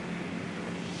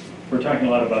 We're talking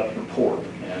a lot about the report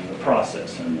and the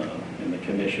process and the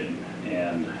commission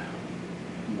and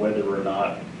whether or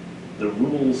not the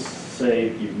rules say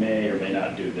you may or may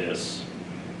not do this.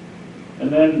 And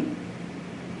then,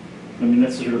 I mean,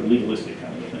 that's sort of legalistic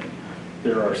kind of a thing.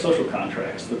 There are social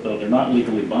contracts that, though they're not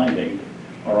legally binding,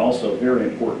 are also very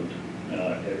important.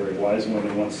 A very wise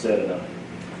woman once said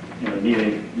in a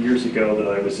meeting years ago that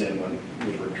I was in when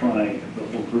we were trying, the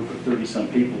whole group of 30-some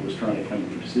people was trying to come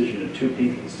to a decision, and 2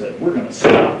 people said, we're going to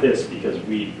stop this because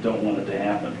we don't want it to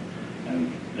happen.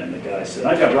 And the guy said,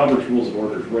 I got Robert's Rules of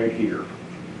Order right here.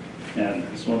 And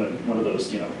it's one of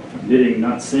those, knitting,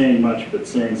 not saying much, but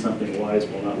saying something wise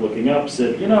while not looking up,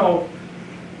 said,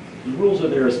 the rules are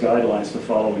there as guidelines to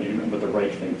follow when you know what the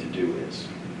right thing to do is.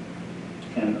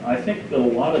 And I think that a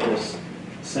lot of this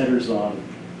centers on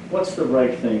what's the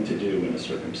right thing to do in a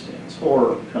circumstance,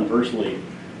 or conversely,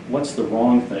 what's the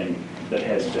wrong thing that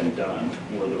has been done,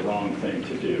 or the wrong thing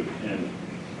to do. And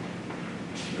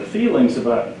the feelings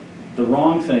about the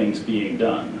wrong things being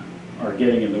done are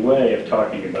getting in the way of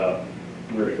talking about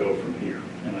where to go from here.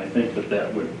 And I think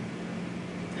that would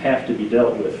have to be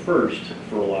dealt with first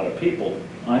for a lot of people.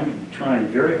 I'm trying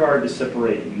very hard to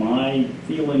separate my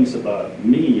feelings about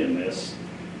me in this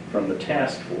from the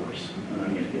task force, and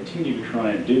I'm going to continue to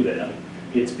try and do that.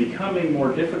 It's becoming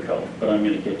more difficult, but I'm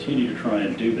going to continue to try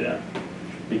and do that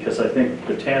because I think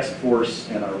the task force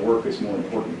and our work is more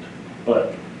important.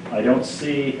 But I don't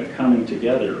see a coming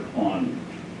together on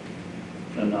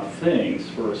enough things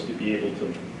for us to be able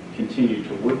to continue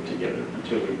to work together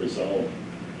until we resolve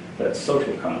that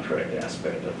social contract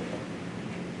aspect of it.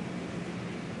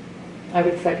 I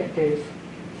would second Dave's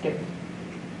statement.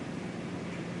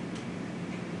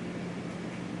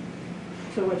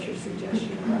 So what's your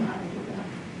suggestion about how to do that?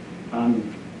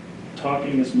 I'm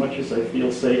talking as much as I feel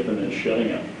safe and then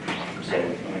shutting up. So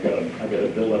I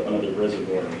gotta build up another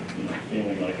reservoir,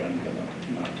 feeling like I'm gonna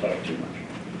not talk too much.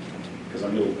 Because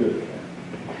I'm real good at that.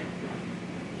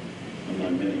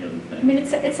 Among many other things. I mean,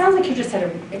 it sounds like you just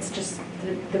had it's just,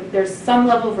 there's some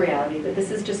level of reality that this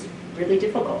is just really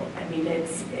difficult. I mean,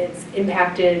 it's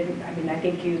impacted, I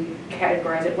think you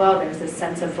categorize it well. There's this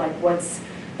sense of like what's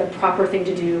the proper thing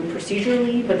to do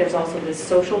procedurally, but there's also this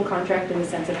social contract in the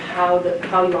sense of how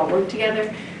you all work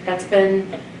together. That's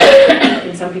been,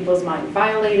 in some people's mind,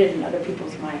 violated, in other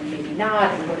people's mind, maybe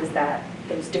not. And what is that?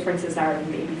 Those differences are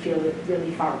maybe feel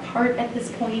really far apart at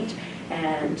this point,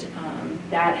 and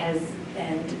that has,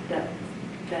 and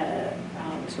the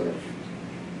sort of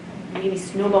maybe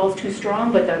snowball's too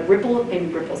strong, but maybe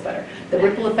ripple's better. The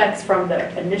ripple effects from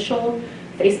the initial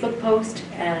Facebook post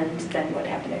and then what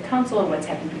happened at council and what's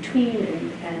happened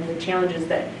between and the challenges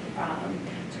that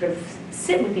sort of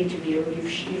sit with each of you.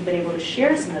 You've been able to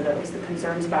share some of those, the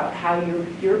concerns about how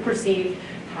you're perceived,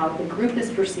 how the group is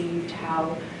perceived,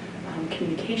 how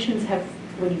communications have,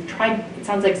 when you've tried, it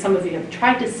sounds like some of you have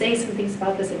tried to say some things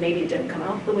about this and maybe it didn't come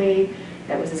out the way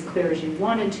that was as clear as you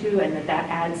wanted to, and that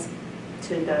adds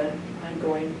to the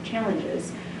ongoing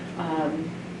challenges.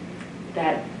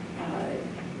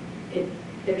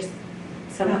 There's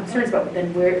some concerns about,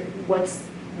 then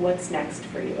what's next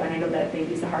for you? And I know that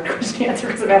maybe is a hard question to answer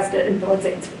because I've asked it and no one's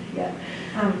answered it yet.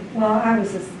 Well, I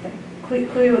was just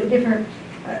clearly different.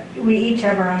 We each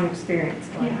have our own experience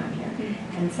going on here.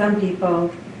 And some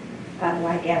people,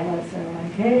 like Ellis, are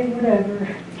like, hey,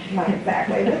 whatever. Not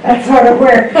exactly, but that's sort of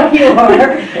where you are.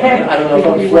 I don't know if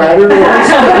I'm flattered or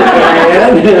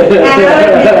And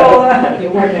other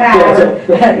people are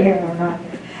power, or not.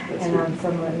 And I'm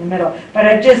somewhere in the middle. But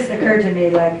it just occurred to me,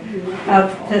 like,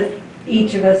 to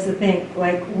each of us to think,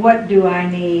 like, what do I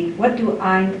need? What do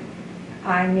I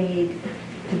need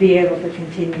to be able to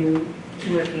continue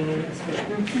working in this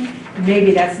field?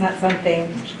 Maybe that's not something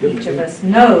each of us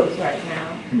knows right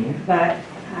now, but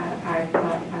I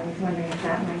thought, I was wondering if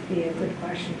that be a good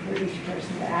question for each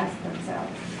person to ask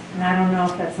themselves. And I don't know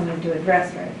if that's something to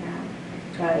address right now,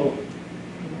 but, Well,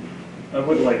 I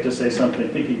would like to say something,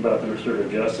 thinking about the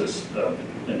restorative justice,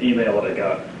 an email that I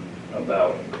got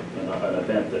about an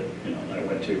event that, I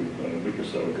went to a week or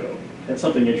so ago. Had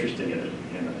something interesting in it,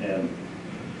 and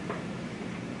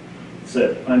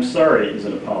said, "I'm sorry" is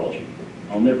an apology.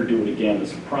 "I'll never do it again"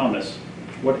 is a promise.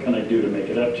 "What can I do to make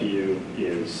it up to you"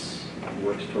 is,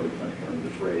 works toward, I can't remember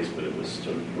the phrase, but it was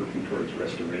sort of working towards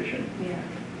restoration. Yeah.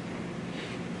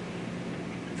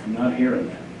 I'm not hearing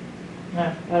that.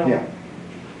 No, I don't. Yeah.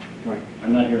 Right.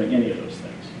 I'm not hearing any of those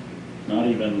things, not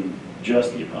even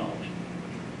just the apology.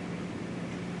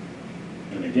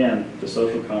 And again, the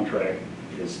social contract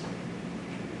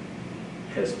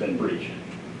has been breached.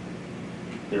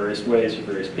 Various ways for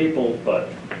various people, but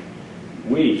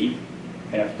we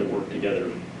have to work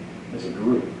together as a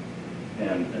group.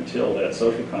 And until that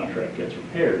social contract gets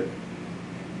repaired,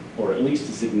 or at least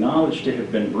is acknowledged to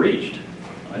have been breached,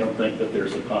 I don't think that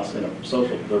there's a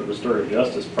the restorative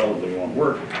justice probably won't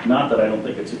work. Not that I don't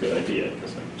think it's a good idea,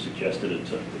 because I suggested it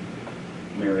to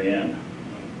Mary Ann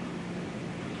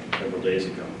several days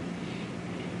ago.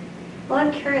 Well,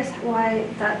 I'm curious why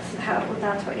that's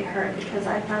what you heard, because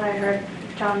I thought I heard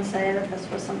John say that this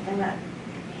was something that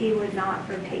he would not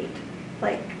repeat.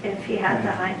 Like, if he had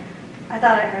I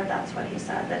thought I heard that's what he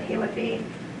said, that he would be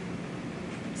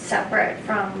separate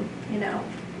from,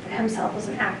 himself as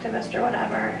an activist or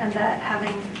whatever, and that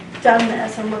having done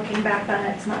this and looking back on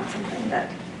it, it's not something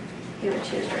that he would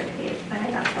choose to repeat. I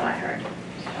think that's what I heard.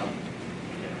 So.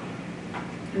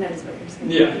 And that is what you're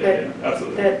saying. Yeah,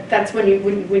 absolutely. That's when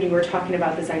you were talking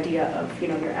about this idea of,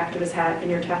 your activist hat and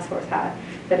your task force hat,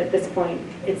 that at this point,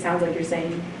 it sounds like you're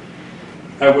saying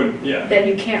I would, yeah. that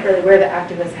you can't really wear the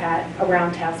activist hat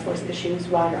around task force issues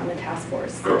while you're on the task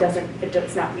force. Correct.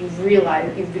 You've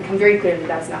realized, you've become very clear that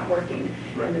that's not working,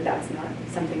 Right. and that that's not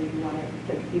something you want to,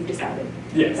 that you've decided.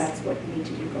 Yes. That's what you need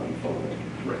to do going forward.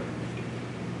 Right.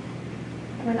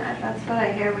 I mean, that's what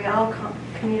I hear. We all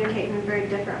communicate in very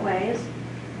different ways.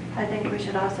 I think we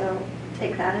should also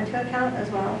take that into account as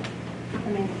well. I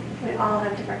mean, we all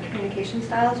have different communication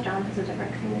styles. John has a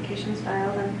different communication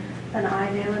style than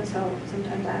I do, and so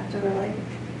sometimes I have to really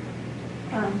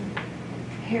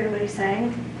hear what he's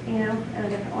saying, in a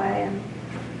different way. And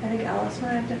I think Alice and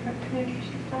I have different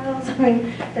communication styles. I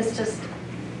mean, it's just,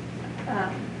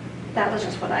 that was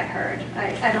just what I heard.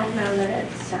 I don't know that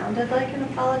it sounded like an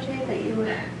apology that you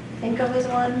would think of as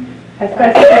one. That's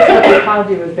what the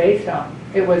apology was based on.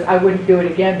 It was, I wouldn't do it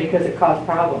again because it caused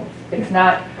problems. It's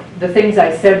not, the things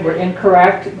I said were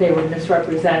incorrect, they were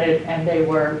misrepresented, and they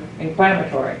were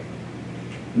inflammatory.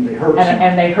 And they hurt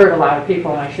And they hurt a lot of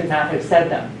people, and I should not have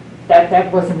said them.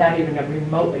 That wasn't not even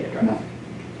remotely addressed. No.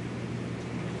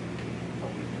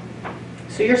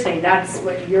 So you're saying that's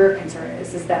what your concern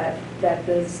is that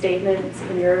the statements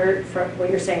from what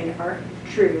you're saying aren't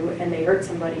true, and they hurt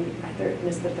somebody. I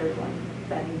missed the third one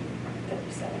that you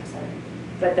said, I'm sorry.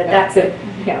 But that's it.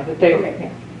 Yeah, that they,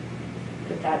 Okay.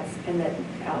 yeah. And that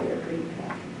Al, you agree with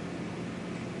that.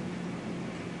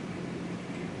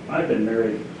 I've been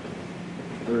married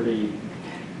 30,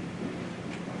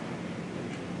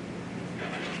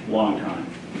 long time.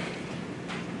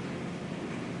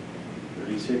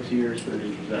 36 years,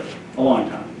 37, a long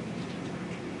time.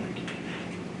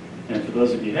 And for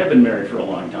those of you who have been married for a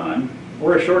long time,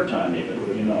 or a short time even,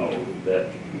 you know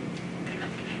that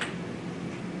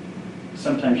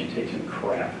sometimes you take some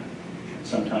crap,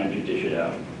 sometimes you dish it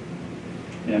out.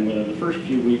 And within the first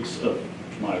few weeks of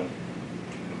my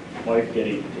wife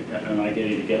and I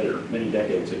getting together many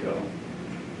decades ago,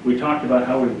 we talked about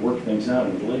how we work things out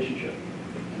in a relationship.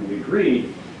 And we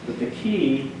agreed that the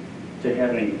key to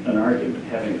having an argument,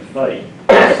 having a fight,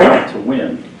 is not to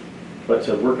win, but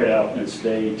to work it out and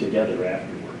stay together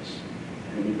afterwards.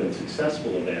 And we've been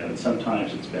successful at that, and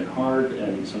sometimes it's been hard,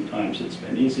 and sometimes it's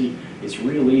been easy. It's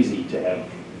real easy to have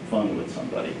fun with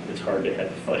somebody. It's hard to have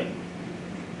a fight.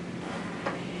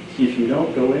 If you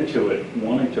don't go into it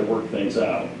wanting to work things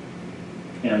out,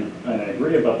 and I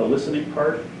agree about the listening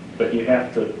part, but you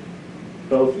have to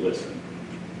both listen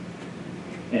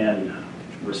and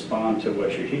respond to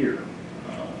what you hear.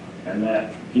 And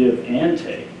that give and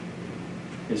take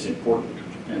is important.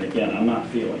 And again, I'm not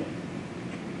feeling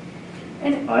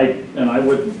it. I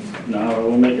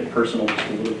will make it personal just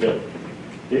a little bit.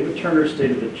 David Turner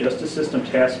stated that Justice System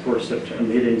Task Force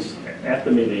meetings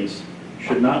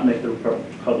should not make the report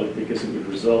public because it would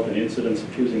result in incidents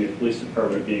accusing the police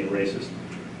department of being racist.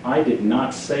 I did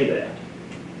not say that.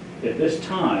 At this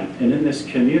time, and in this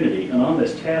community, and on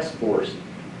this task force,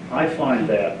 I find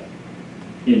that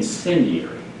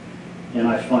incendiary. And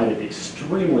I find it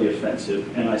extremely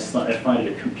offensive, and I find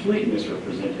it a complete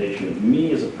misrepresentation of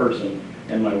me as a person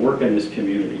and my work in this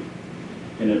community.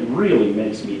 And it really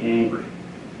makes me angry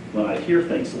when I hear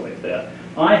things like that.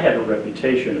 I have a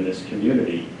reputation in this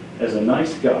community as a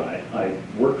nice guy. I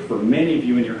work for many of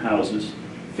you in your houses,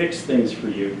 fix things for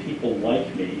you, people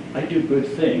like me. I do good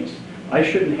things. I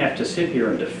shouldn't have to sit here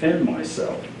and defend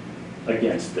myself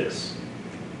against this.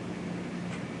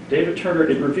 David Turner,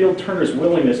 it revealed Turner's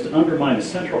willingness to undermine a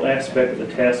central aspect of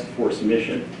the task force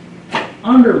mission.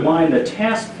 Undermine the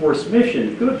task force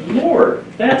mission? Good Lord,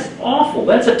 that's awful.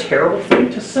 That's a terrible thing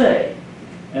to say.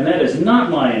 And that is not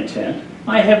my intent.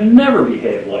 I have never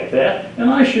behaved like that, and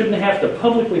I shouldn't have to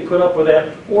publicly put up with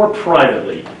that or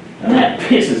privately. And that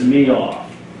pisses me off.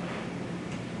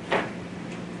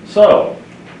 So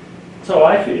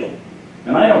I feel.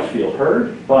 And I don't feel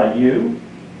heard by you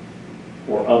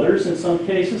or others in some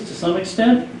cases to some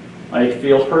extent. I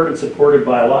feel heard and supported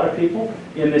by a lot of people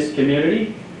in this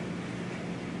community.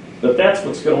 But that's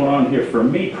what's going on here for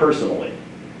me personally.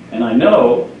 And I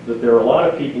know that there are a lot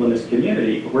of people in this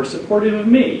community who are supportive of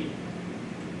me.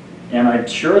 And I'm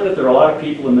sure that there are a lot of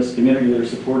people in this community that are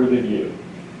supportive of you.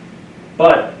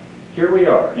 But here we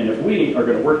are, and if we are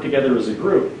going to work together as a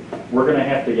group, we're going to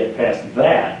have to get past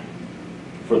that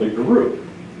for the group.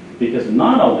 Because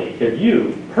not only have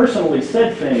you personally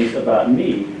said things about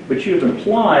me, but you've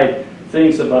implied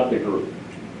things about the group.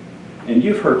 And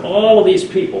you've hurt all of these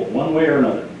people one way or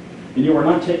another. And you are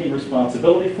not taking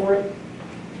responsibility for it.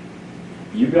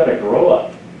 You've got to grow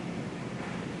up.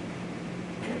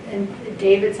 And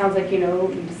Dave, it sounds like,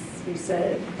 you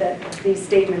said that these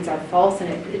statements are false, and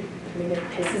it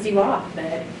pisses you off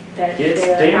that It's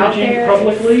they're out damaging there.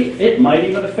 publicly. It might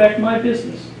even affect my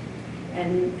business.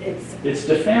 And It's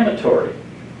defamatory.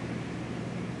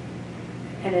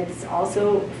 and it's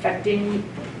also affecting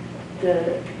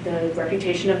the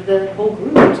reputation of the whole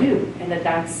group too, and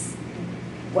that's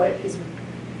what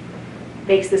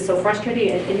makes this so frustrating.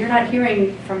 And you're not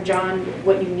hearing from John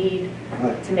what you need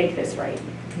to make this right.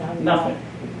 Nothing.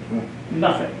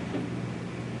 Nothing.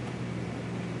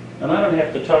 And I don't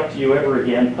have to talk to you ever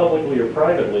again, publicly or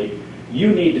privately.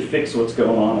 You need to fix what's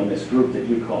going on in this group that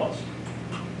you caused.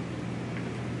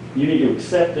 You need to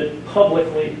accept it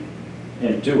publicly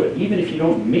and do it. Even if you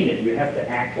don't mean it, you have to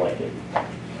act like it.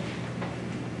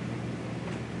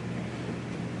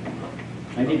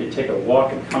 I need to take a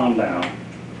walk and calm down.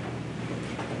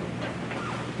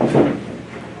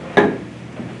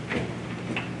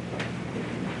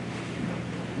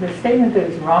 The statement that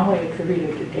is wrongly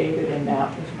attributed to David in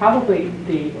that was probably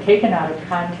the taken out of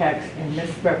context and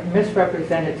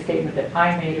misrepresented statement that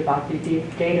I made about the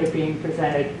data being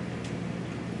presented,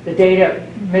 the data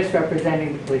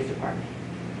misrepresenting the police department.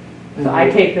 So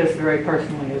I take this very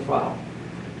personally as well.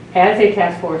 As a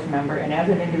task force member and as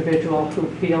an individual who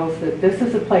feels that this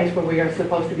is a place where we are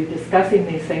supposed to be discussing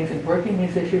these things and working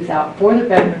these issues out for the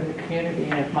betterment of the community,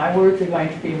 and if my words are going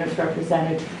to be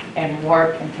misrepresented and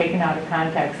warped and taken out of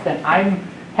context, then I'm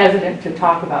hesitant to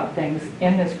talk about things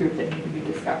in this group that need to be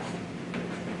discussed.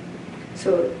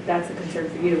 So that's a concern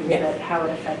for you, is Yes. that how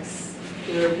it affects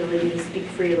your ability to speak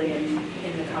freely in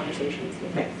the conversations.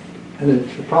 Yes. And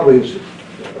it probably is,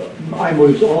 I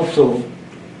was also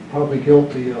probably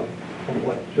guilty of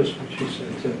what she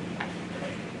said too.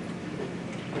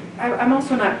 I'm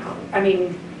also not,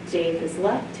 Dave has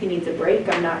left, he needs a break.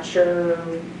 I'm not sure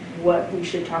what we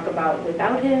should talk about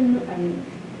without him.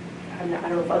 I don't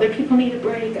know if other people need a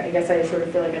break. I guess I sort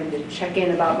of feel like I need to check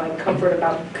in about my comfort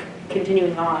about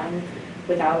continuing on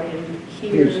without him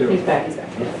here. He's back. He's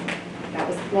back. That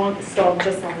was stalled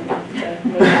just long enough to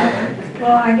make that.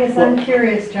 Well, I guess I'm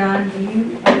curious, John,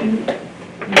 you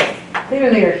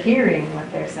clearly are hearing what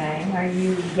they're saying. Are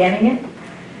you getting it?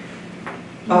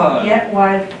 Do you get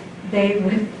why Dave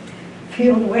would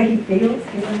feel the way he feels,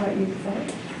 given what you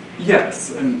said?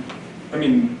 Yes, and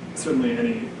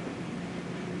certainly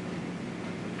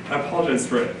I apologize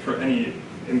for any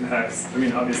impacts.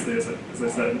 Obviously, as I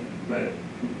said,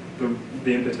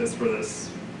 the impetus for this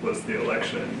was the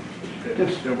election.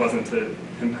 It wasn't to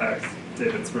impact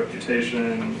David's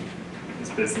reputation, his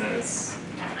business.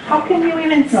 How can you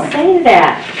even say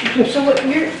that? So what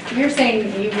you're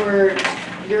saying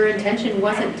your intention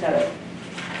wasn't to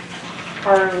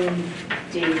harm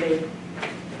David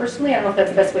personally? I don't know if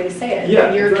that's the best way to say it.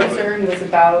 Yeah, Your exactly. concern was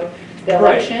about the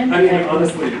election?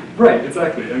 Honestly, right,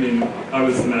 exactly. I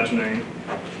was imagining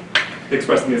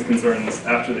expressing these concerns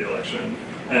after the election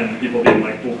and people being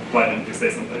like, well, why didn't you say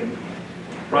something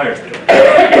prior to the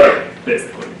election,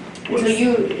 basically. So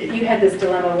you had this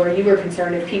dilemma where you were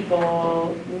concerned if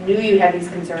people knew you had these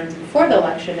concerns before the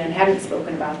election and hadn't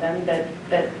spoken about them,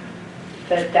 that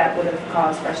that would have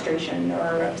caused frustration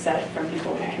or upset from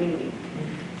people in the community.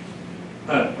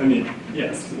 I mean,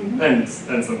 yes, and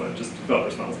someone just felt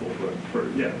responsible for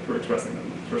expressing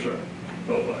them, for sure,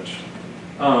 felt obliged.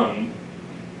 I'm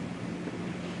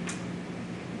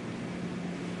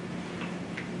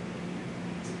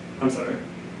sorry,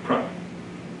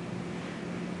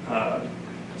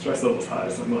 stress level's high,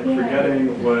 so I'm like Yeah.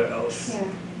 forgetting what else. Yeah.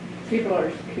 People are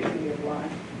accusing you of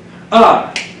lying.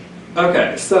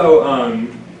 Okay, so,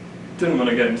 didn't want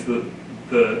to get into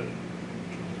the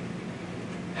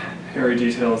hairy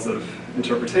details of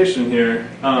interpretation here.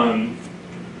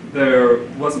 There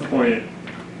was a point,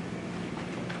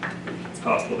 it's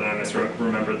possible that I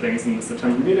misremembered things in the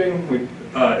September meeting.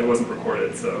 It wasn't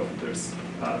recorded, so there's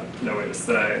no way to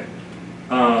say.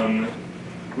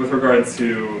 With regard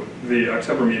to the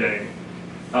October meeting,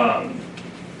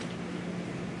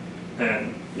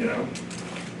 and, you know,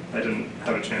 I didn't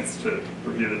have a chance to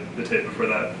review the tape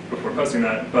before posting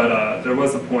that, but there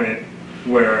was a point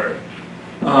where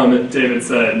David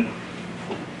said,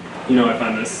 you know, I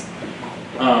find this,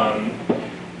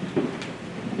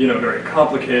 you know, very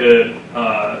complicated.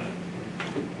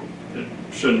 It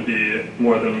shouldn't be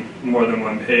more than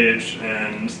one page,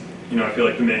 and you know, I feel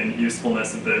like the main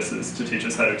usefulness of this is to teach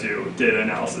us how to do data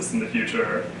analysis in the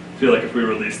future. I feel like if we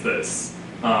release this,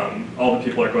 all the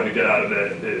people are going to get out of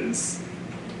it is,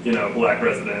 you know, black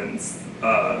residents,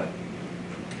 that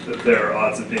their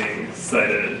odds of being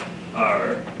cited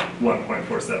are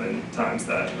 1.47 times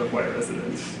that of white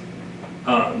residents.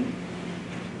 And,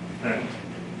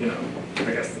 you know,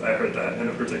 I guess I heard that in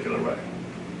a particular way.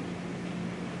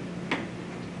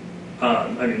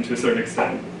 I mean, to a certain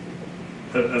extent,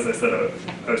 as I said,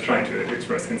 I was trying to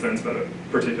express concerns about a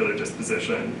particular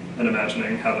disposition and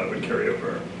imagining how that would carry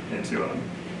over into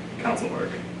council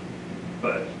work.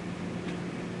 But,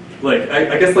 like,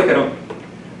 I guess, like,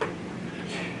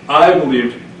 I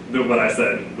believed that what I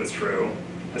said was true.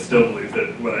 I still believe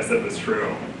that what I said was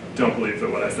true. Don't believe that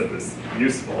what I said was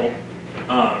useful.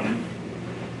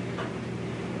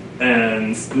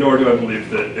 And nor do I believe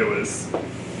that it was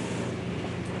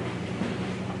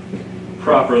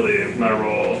properly my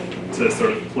role to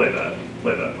sort of play that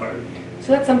part.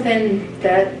 So that's something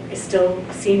that is still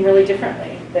seen really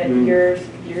differently, that you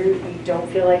don't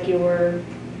feel like you were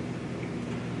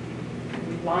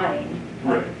lying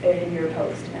in your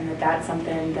post, and that's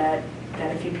something that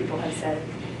a few people have said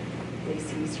they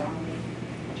see strongly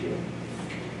too.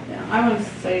 Yeah, I want to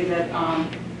say that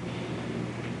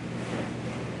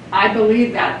I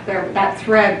believe that that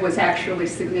thread was actually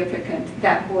significant,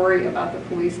 that worry about the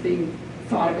police being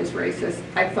thought of as racist.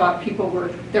 I thought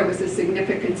there was a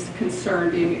significant concern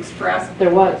being expressed. There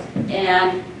was.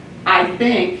 And I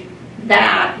think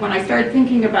that when I started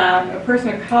thinking about a person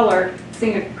of color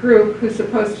seeing a group who's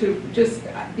supposed to just,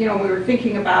 you know, we were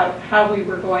thinking about how we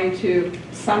were going to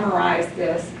summarize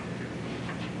this,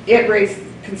 it raised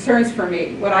concerns for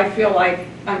me. What I feel like,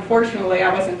 unfortunately,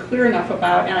 I wasn't clear enough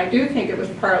about, and I do think it was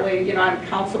partly, you know, I'm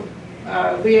council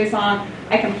liaison,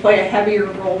 I can play a heavier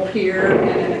role here, and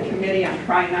in a committee, I'm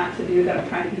trying not to do that. I'm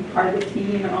trying to be part of the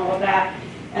team and all of that.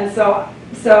 And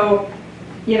so,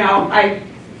 you know, I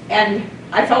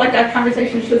felt like that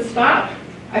conversation should stop.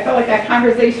 I felt like that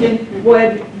conversation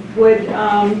would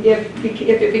if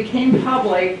it became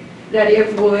public, that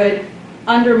it would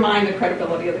undermine the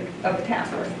credibility of the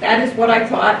task force. That is what I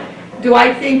thought. Do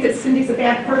I think that Cindy's a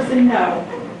bad person? No.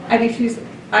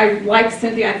 I like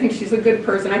Cindy. I think she's a good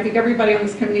person. I think everybody on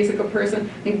this committee is a good person.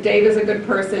 I think Dave is a good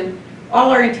person. All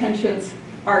our intentions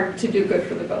are to do good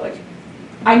for the village.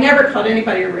 I never called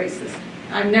anybody a racist.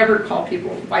 I never called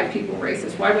white people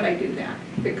racist. Why would I do that?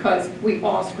 Because we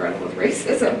all struggle with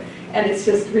racism, and it's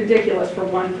just ridiculous for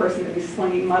one person to be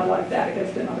slinging mud like that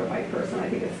against another white person. I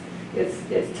think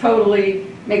it's totally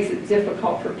makes it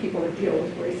difficult for people to deal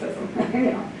with racism.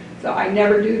 You know? So I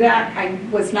never do that. I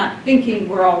was not thinking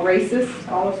we're all racist.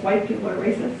 All us white people are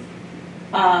racist.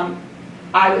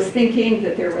 I was thinking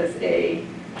that there was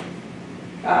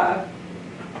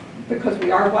because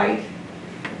we are white,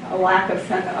 a lack of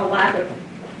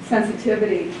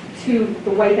sensitivity to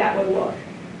the way that would look.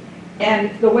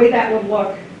 And the way that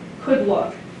could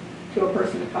look to a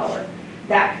person of color,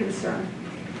 that concern.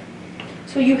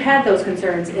 So you had those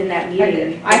concerns in that meeting? I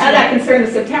did. I had that concern in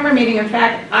the September meeting. In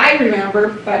fact, I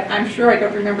remember, but I'm sure I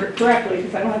don't remember it correctly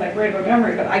because I don't have that great of a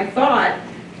memory, but I thought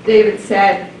David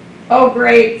said, oh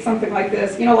great, something like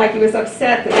this, you know, like he was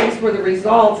upset that these were the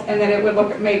results, and then it would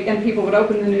look at and people would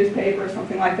open the newspaper or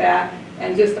something like that,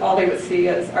 and just all they would see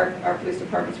is our police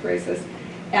department's racist.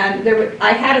 And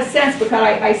I had a sense, because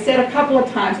I said a couple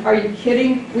of times, are you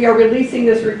kidding? We are releasing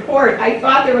this report. I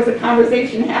thought there was a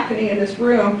conversation happening in this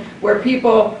room where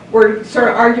people were sort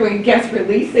of arguing against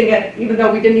releasing it, even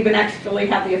though we didn't even actually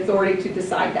have the authority to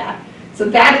decide that. So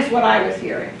that is what I was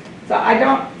hearing. So I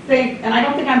don't think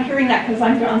I'm hearing that because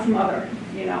I'm on some other,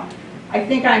 I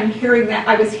think I'm hearing that,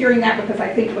 I was hearing that because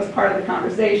I think it was part of the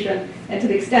conversation, and to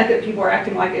the extent that people are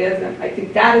acting like it isn't, I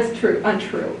think that is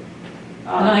untrue.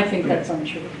 And I think that's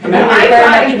untrue. In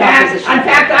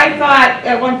fact, I thought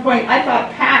at one point,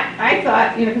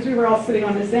 Pat, because we were all sitting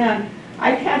on this end,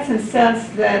 I had some sense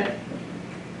that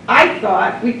I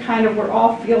thought we kind of were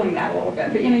all feeling that a little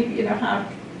bit, but you know how,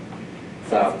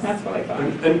 so that's what I thought.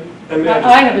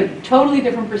 I have a totally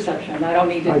different perception. I don't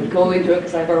need to go into it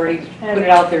because I've already put it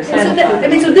out there. So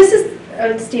this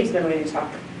is, Steve's been waiting to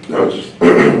talk. No, just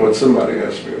when somebody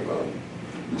asked me about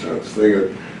John's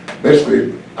thing,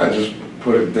 basically I just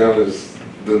put it down as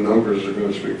the numbers are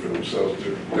going to speak for themselves.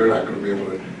 They're not going to be able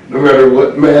to, no matter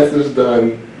what math is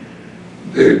done,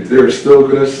 they're still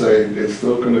going to say, it's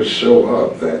still going to show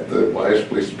up that the Wise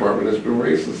Police Department has been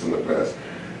racist in the past.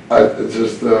 It's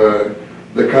just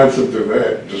the concept of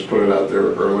that, just put it out there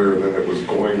earlier than it was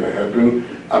going to happen.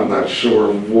 I'm not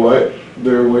sure what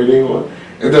they're waiting on.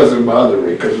 It doesn't bother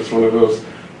me because it's one of those,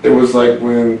 it was like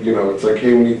when, it's like,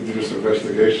 hey, we need to do this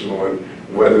investigation on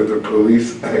whether the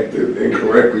police acted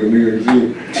incorrectly in New York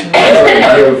City.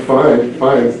 Yeah,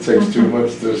 fine, it takes 2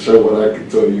 months to show what I can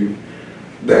tell you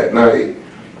that night.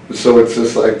 So it's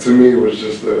just like, to me, it was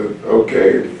just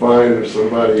okay, fine, if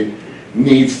somebody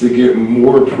needs to get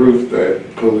more proof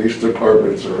that police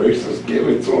departments are racist, give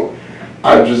it to them.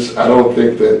 I don't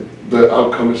think that the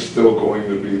outcome is still going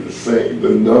to be the same. The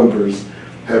numbers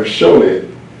have shown it.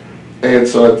 And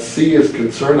so I see his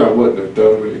concern. I wouldn't have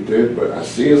done what he did, but I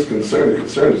see his concern. The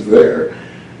concern is there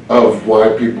of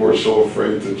why people are so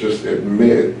afraid to just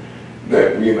admit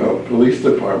that, police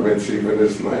departments, even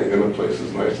in a place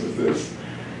as nice as this,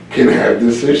 can have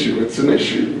this issue. It's an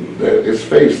issue that is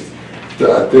faced.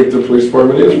 I think the police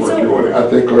department is working on it. I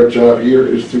think our job here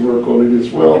is to work on it as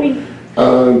well.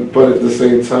 But at the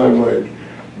same time, like,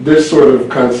 this sort of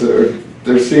concept,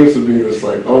 there seems to be this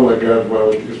like, oh my God, why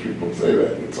would these people say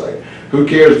that? And it's like, who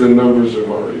cares? The numbers have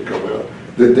already come out.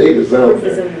 The data's out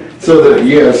there.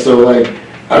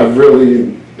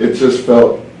 It just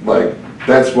felt like,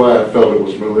 that's why I felt it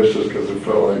was malicious, because it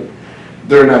felt like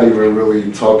they're not even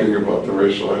really talking about the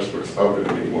racial aspects of it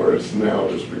anymore. It's now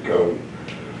just become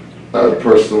a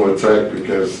personal attack,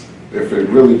 because if it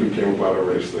really became about a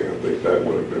race thing, I think that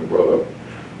would have been brought up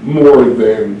more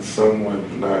than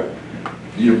someone not,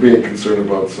 you're being concerned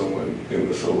about someone in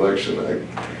this election.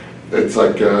 It's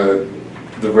like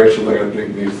the racial thing, I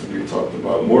think, needs to be talked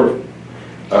about more.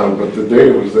 But the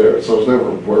data was there, so I was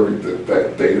never worried that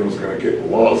that data was going to get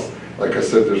lost. Like I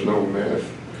said, there's no math.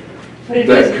 But it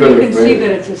is, you can see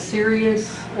that it's a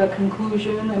serious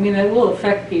conclusion. I mean, it will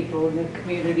affect people in the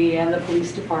community, and the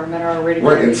police department are already.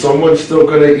 Right, and someone's still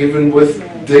going to, even with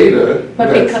data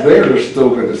that's there, they're still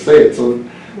going to say it. So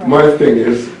my thing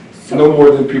is, no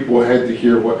more than people had to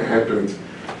hear what happened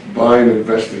by an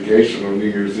investigation on New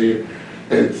Year's Eve.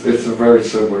 It's a very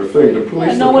similar thing. The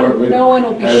police department. No one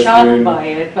will be shocked by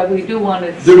it, but we do want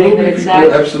to there say will that be exactly.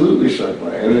 people absolutely shocked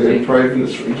by it. And private,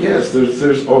 yes,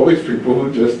 there's always people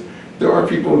who just, there are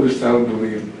people in this town who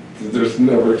believe that there's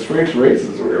never experienced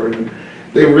racism. And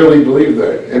they really believe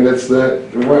that. And it's that,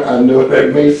 I know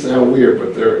that may sound weird,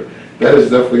 but that is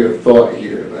definitely a thought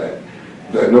here,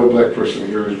 that no black person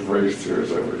here is raised here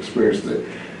has ever experienced it.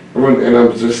 And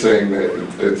I'm just saying that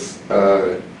it's,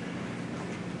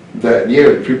 that,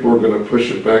 yeah, people are going to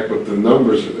push it back, but the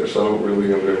numbers are there, so I don't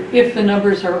really understand. If the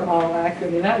numbers are all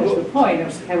accurate, and that was the point.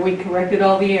 Have we corrected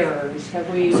all the errors? Have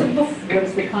we,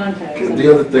 what's the context?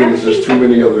 The other thing is there's too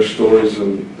many other stories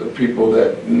and the people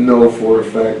that know for a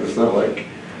fact, it's not like,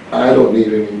 I don't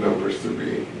need any numbers to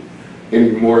be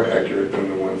any more accurate than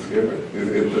the ones given.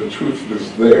 The truth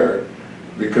is there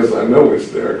because I know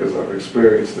it's there because I've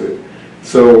experienced it.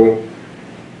 So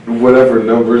whatever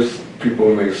numbers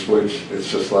people may switch, it's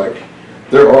just like,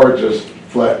 there are just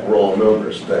flat raw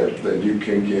numbers that you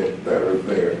can get that are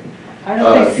there. I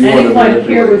don't think anyone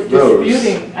here was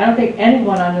disputing, I don't think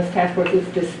anyone on this task force is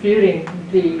disputing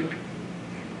the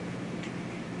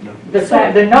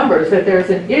numbers, that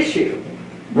there's an issue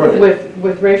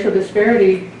with racial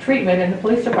disparity treatment in the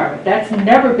police department. That's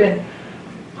never been,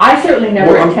 I certainly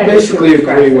never intended to. I'm basically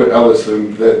agreeing with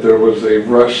Ellison that there was a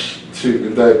rush to,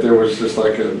 that there was just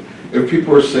like if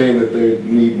people are saying that they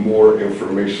need more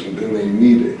information than they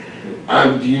need it,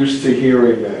 I'm used to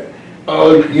hearing that.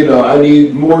 Oh, I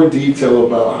need more detail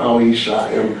about how he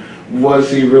shot him,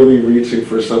 was he really reaching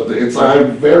for something? It's,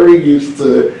 I'm very used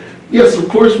to, yes, of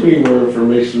course we need more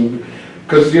information,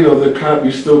 because, you know, the cop,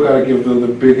 you still gotta give them the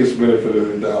biggest benefit of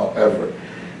the doubt ever.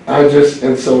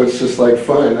 And so it's just like,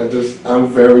 fine, I'm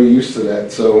very used to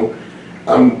that, so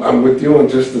I'm with you on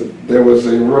just that there was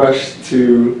a rush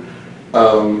to,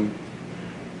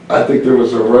 I think there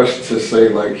was a rush to say,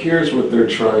 like, here's what they're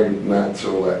trying not to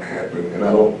let happen, and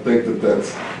I don't think that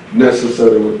that's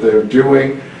necessarily what they're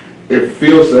doing. It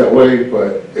feels that way,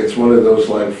 but it's one of those,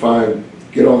 like, fine,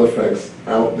 get all the facts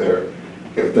out there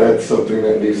if that's something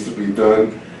that needs to be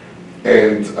done.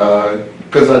 And,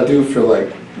 because I do feel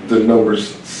like the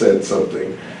numbers said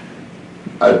something.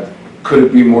 Could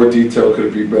it be more detailed? Could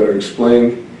it be better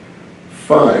explained?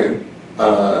 Fine.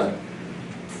 But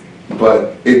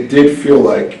it did feel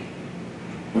like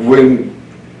when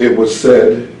it was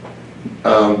said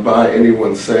by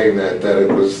anyone saying that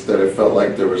it felt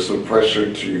like there was some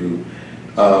pressure to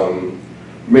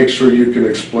make sure you can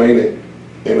explain it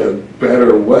in a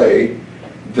better way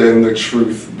than the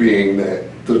truth being that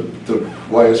the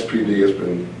YSPD has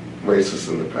been racist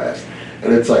in the past.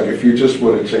 And it's like, if you just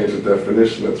want to change the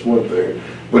definition, that's one thing.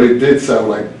 But it did sound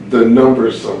like the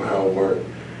numbers somehow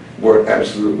weren't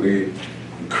absolutely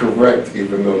correct,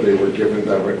 even though they were given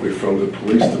directly from the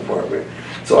police department.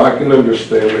 So I can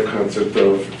understand the concept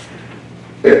of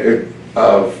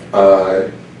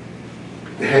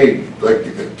hey, like,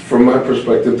 from my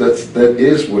perspective, that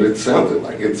is what it sounded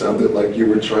like. It sounded like you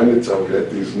were trying to tell me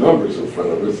that these numbers in front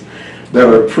of us that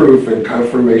are proof and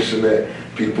confirmation that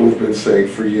people have been saying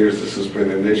for years this has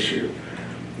been an issue.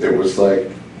 It was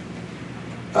like,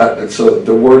 so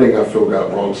the wording I feel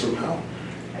got wrong somehow.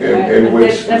 And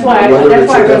which, whether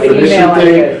it's a definition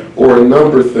thing or a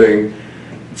number thing,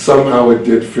 somehow it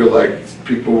did feel like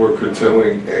people were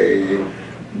curtailing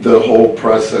the whole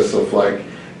process of, like,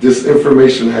 this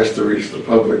information has to reach the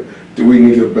public. Do we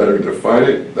need to better define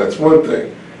it? That's one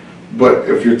thing. But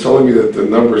if you're telling me that the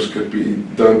numbers could be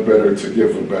done better to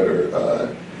give a better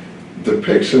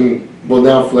depiction, well,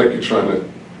 now I feel like you're trying to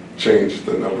change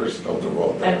the numbers of the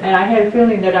raw data. And I had a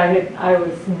feeling that I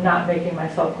was not making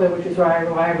myself clear, which is why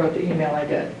I wrote the email I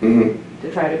did,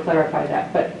 to try to clarify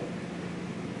that. But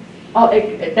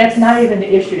that's not even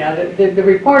the issue now. The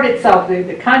report itself,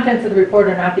 the contents of the report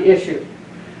are not the issue.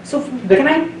 So can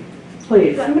I?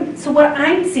 Please. So what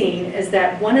I'm seeing is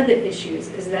that one of the issues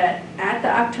is that at the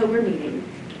October meeting,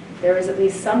 there was at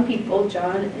least some people,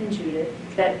 John and Judith,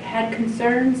 that had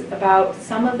concerns about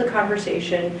some of the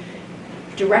conversation,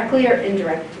 directly or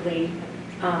indirectly,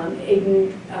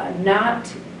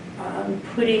 not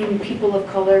putting people of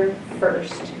color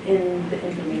first in the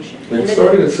information. It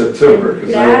started in September,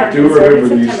 because I do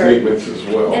remember these statements as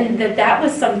well. And that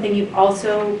was something you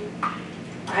also,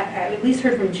 I at least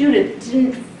heard from Judith,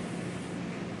 didn't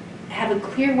have a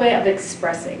clear way of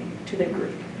expressing to the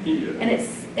group. Yeah.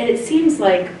 And it seems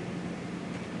like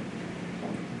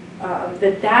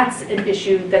that's an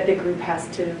issue that the group has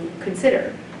to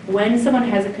consider. When someone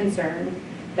has a concern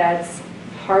that's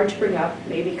hard to bring up,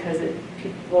 maybe because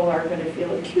people are going to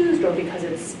feel accused or because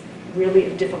it's really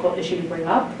a difficult issue to bring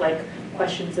up, like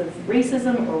questions of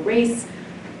racism or race,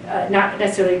 not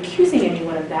necessarily accusing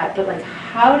anyone of that, but like,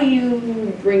 how do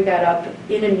you bring that up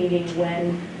in a meeting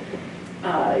when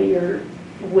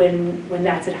when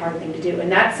that's a hard thing to do?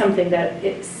 And that's something that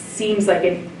it seems like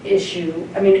an issue.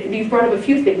 I mean, you've brought up a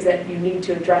few things that you need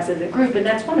to address as a group, and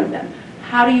that's one of them.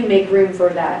 How do you make room for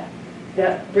that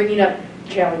bringing up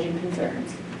challenging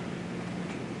concerns?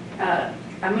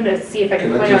 I'm going to see if I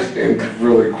can I just end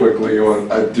really quickly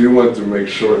on, I do want to make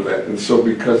sure that, and so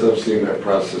because I've seen that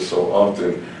process so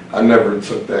often, I never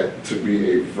took that to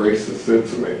be a racist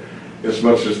sentiment, as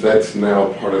much as that's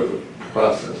now part of the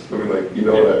process. I mean, like, you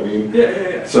know what I mean?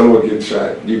 Yeah. Someone gets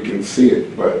shot, you can see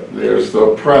it, but there's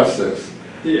the process.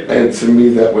 Yeah. And to me,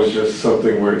 that was just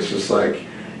something where it's just like,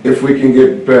 if we can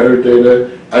get better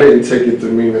data, I didn't take it to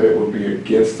mean that it would be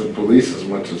against the police as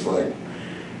much as, like,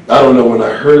 I don't know, when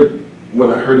I heard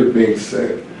it being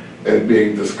said and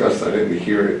being discussed, I didn't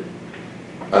hear it.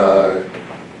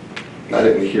 I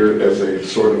didn't hear it as a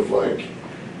sort of like,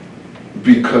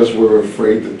 because we're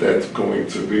afraid that that's going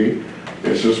to be.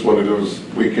 It's just one of those,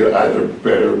 we could either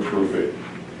better prove it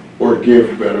or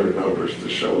give better numbers to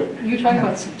show it. You're talking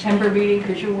about September meeting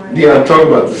because you weren't. Yeah, I'm talking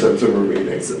about the September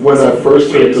meeting. When I first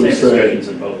heard them say,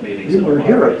 in both meetings. You weren't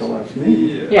here at the last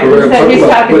meeting. Yeah, correct, I'm he's talking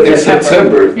about, talking but in September.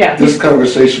 September, Yeah. this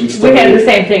conversation started. We had the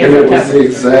same thing in And it was September. the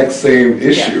exact same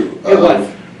issue. it was.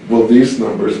 Will these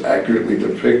numbers accurately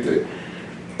depict it?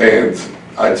 And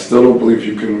I still don't believe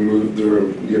you can move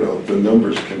the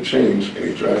numbers can change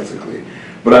any drastically.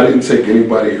 But I didn't take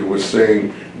anybody who was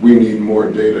saying we need more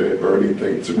data or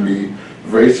anything to be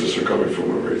racist or coming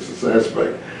from a racist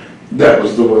aspect. That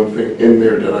was the one thing in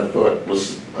there that I thought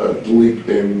was a leap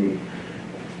in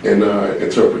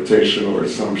interpretation or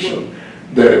assumption,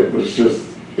 that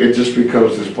it just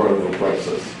becomes this part of a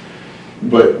process.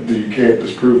 But you can't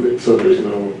disprove it, so there's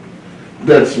no,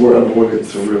 that's where I wanted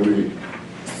to really.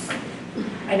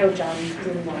 I know John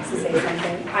really wants to say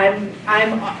something.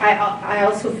 I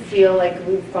also feel like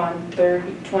we've gone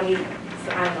 30, 20, I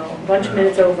don't know, a bunch of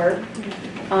minutes over.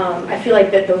 I feel like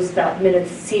that those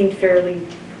minutes seemed fairly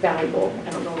valuable. I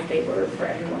don't know if they were for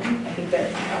everyone. I think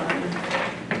that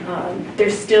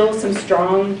there's still some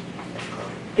strong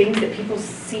things that people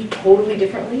see totally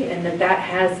differently, and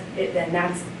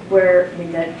that's where, I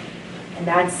mean, and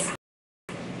that's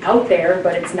out there,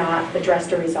 but it's not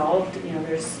addressed or resolved. You know,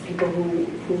 there's people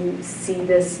who see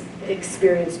this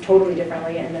experience totally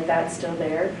differently, and that's still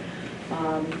there.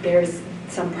 There's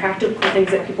some practical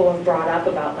things that people have brought up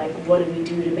about, like, what do we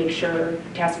do to make sure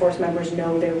task force members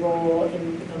know their role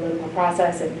in the political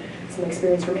process, and some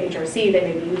experience from HRC that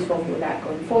may be useful for that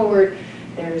going forward.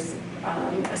 There's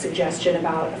a suggestion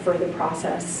about a further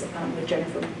process with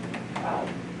Jennifer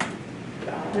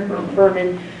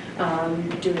Berman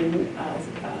doing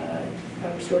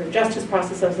a restorative justice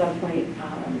process at some point.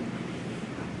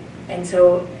 And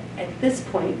so at this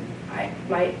point,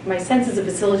 my sense as a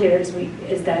facilitator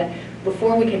is that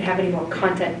before we can have any more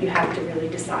content, you have to really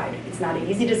decide. It's not an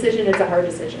easy decision, it's a hard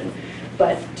decision.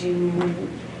 But do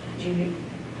you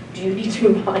need to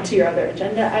move on to your other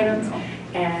agenda items?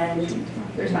 And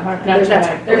There's not time. There's not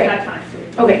time. There's Okay. not time.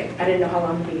 Okay, I didn't know how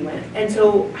long the meeting went. And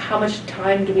so how much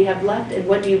time do we have left, and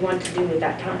what do you want to do with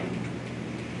that time?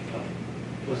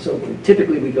 Well, so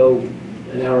typically we go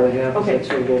an hour and a half, Okay. is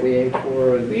that sort of what we aim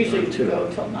for? We usually Two. go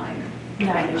till 9.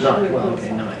 Nine. Nine, well,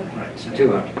 okay, 9, right, so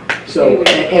 2 hours. So,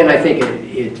 and I think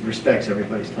it respects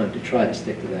everybody's time to try to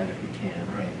stick to that if we can,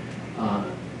 right?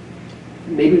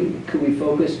 Maybe could we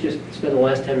focus, just spend the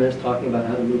last 10 minutes talking about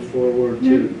how to move forward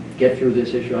to get through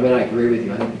this issue? I mean, I agree with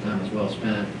you, I think the time is well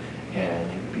spent,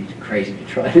 and it'd be crazy to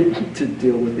try to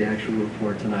deal with the actual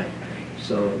report tonight.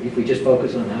 So if we just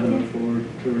focus on how to move forward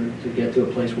to get to a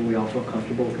place where we all feel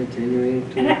comfortable continuing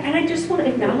to. And I just want to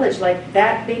acknowledge, like,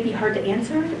 that may be hard to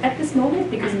answer at this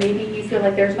moment, because maybe you feel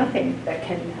like there's nothing that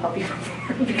can help you move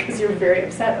forward because you're very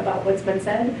upset about what's been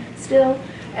said still.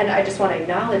 And I just want to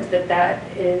acknowledge that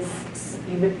is,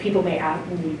 people may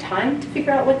need time to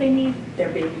figure out what they need. There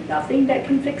may be nothing that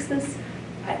can fix this.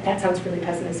 That sounds really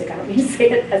pessimistic. I don't mean to say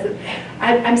it as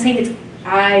I'm saying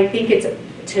I think it's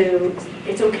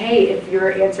okay if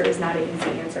your answer is not an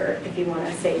easy answer, if you want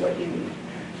to say what you need.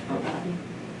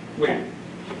 Wait,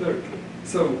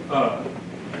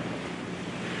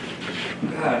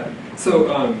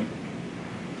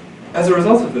 as a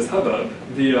result of this hubbub,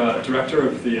 the director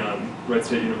of the Wright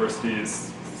State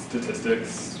University's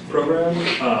statistics program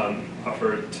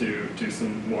offered to do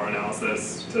some more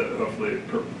analysis to hopefully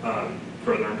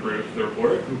further improve the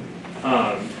report.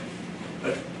 I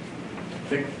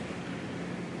think.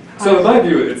 So in my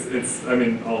view, it's I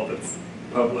mean, all of it's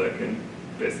public, and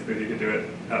basically he could do it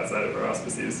outside of our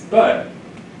auspices. But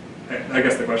I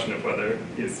guess the question of whether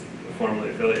he's formally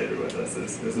affiliated with us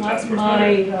is a task force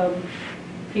matter. My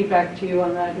feedback to you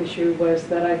on that issue was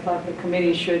that I thought the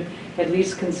committee should at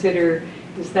least consider,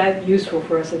 is that useful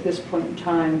for us at this point in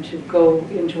time to go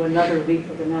into another leap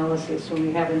of analysis when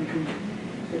we haven't,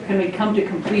 can we come to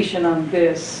completion on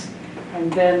this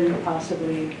and then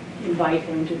possibly invite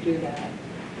him to do that?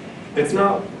 It's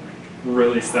not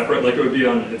really separate, like it would be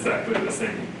on exactly the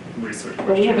same research questions.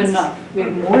 But we have enough, we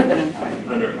have more than enough.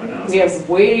 Under analysis. We have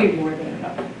way more than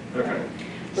enough. Okay.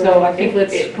 So I think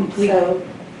let's complete. So,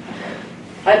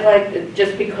 I'd like to,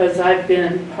 just because I've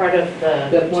been part of the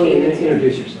Beth, why don't you team.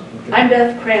 introduce yourself? Okay. I'm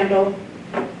Beth Crandall,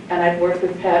 and I've worked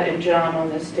with Pat and John on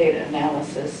this data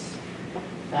analysis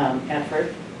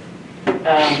effort.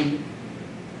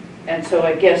 And so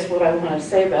I guess what I want to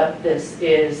say about this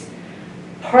is,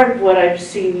 part of what I've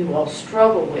seen you all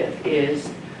struggle with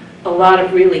is a lot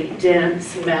of really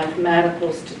dense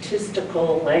mathematical,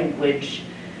 statistical language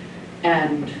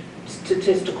and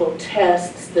statistical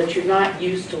tests that you're not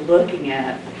used to looking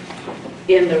at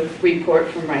in the report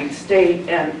from Wright State.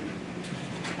 And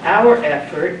our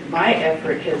effort, my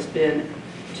effort, has been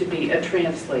to be a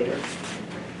translator.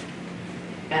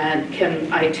 And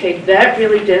can I take that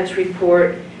really dense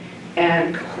report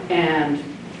and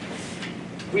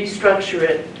restructure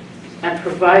it and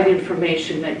provide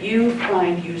information that you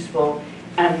find useful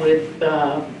and would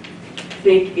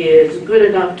think is good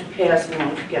enough to pass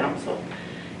along to council.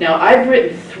 Now, I've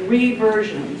written 3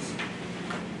 versions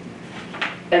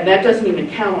And that doesn't even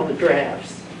count all the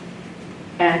drafts.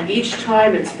 And each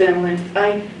time it's been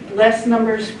like, less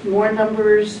numbers, more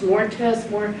tests,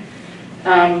 more.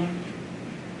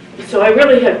 So I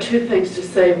really have two things to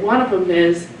say. One of them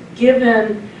is,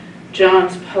 given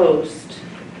John's post,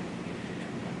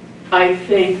 I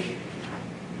think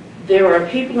there are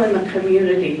people in the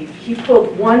community, he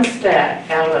pulled one stat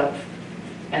out of,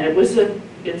 and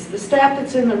it's the stat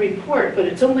that's in the report, but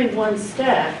it's only one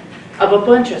stat of a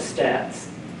bunch of stats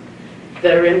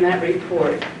that are in that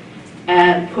report,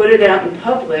 and put it out in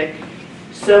public.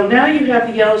 So now you have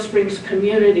the Yellow Springs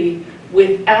community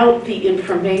without the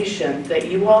information that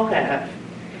you all have.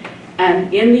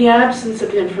 And in the absence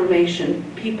of information,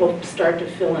 people start to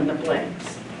fill in the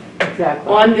blanks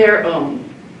Exactly. on their own.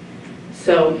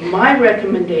 So my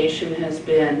recommendation has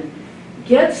been,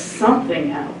 get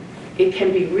something out. It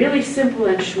can be really simple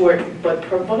and short, but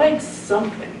provide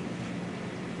something.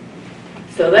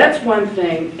 So that's one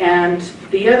thing. And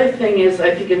the other thing is,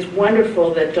 I think it's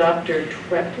wonderful that Dr.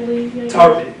 Trepley,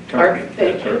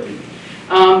 thank you,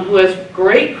 who has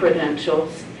great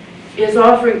credentials, is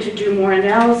offering to do more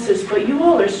analysis, but you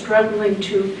all are struggling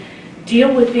to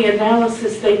deal with the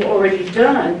analysis they've already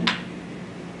done,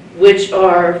 which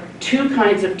are two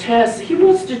kinds of tests. He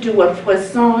wants to do a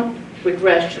Poisson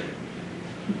regression.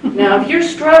 Now, if you're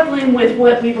struggling with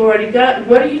what we've already got,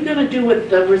 what are you going to do with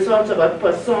the results of a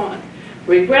Poisson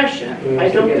regression? I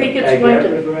don't think it's going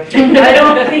to. I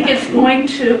don't think it's going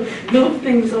to move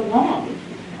things along.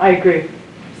 I agree.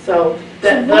 So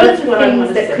So one of the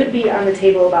things that could be on the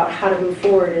table about how to move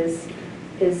forward is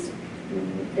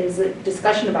a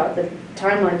discussion about the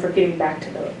timeline for getting back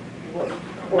to the work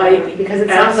order. Because it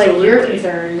sounds like your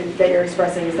concern that you're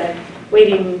expressing is that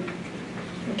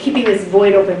keeping this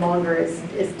void open longer is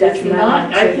It's detrimental.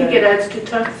 not, I think it adds to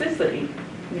toxicity.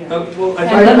 Well, I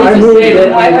I And let me just move say,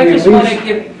 that I we just want to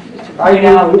release- point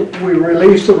out, we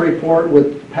release the report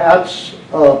with Pat's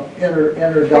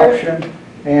introduction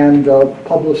and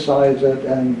publicize it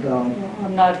and,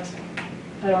 I'm not,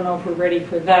 I don't know if we're ready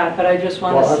for that, but I just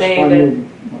want well, to that's say fine.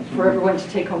 that for everyone to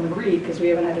take home and read, because we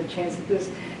haven't had a chance at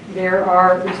this, there's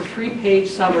a 3-page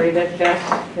summary that Beth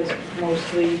has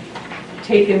mostly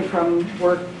taken from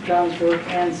John's work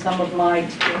and some of my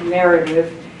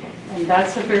narrative, and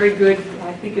that's a very good,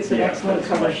 I think it's an Yeah, excellent that's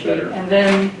cover much sheet. better. And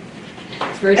then,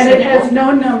 it's very And simple. it has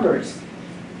no numbers.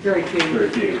 Very few. Very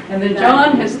few. And then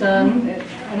John has done,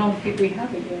 I don't think we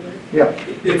have it yet. Yeah,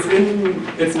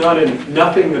 It's not in,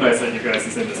 nothing that I sent you guys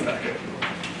is in this packet.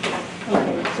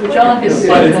 Okay, so John has But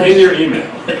sent it's in your us. email.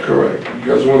 Correct. You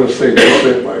guys want to say that's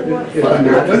it, like, No, that's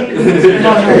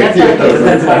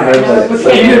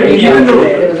not.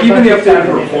 Even the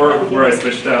updated report where I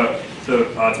switched out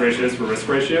the odds ratios for risk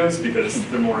ratios because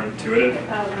they're more intuitive,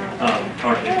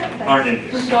 aren't in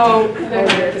here. So,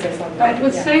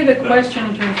 let's say the question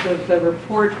in terms of the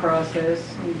report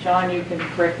process, and John, you can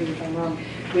correct me if I'm wrong,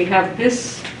 we have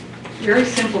this very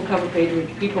simple cover page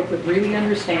which people could really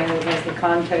understand, it has the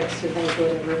context, it has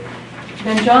whatever.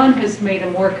 Then John has made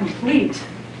a more complete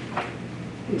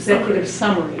executive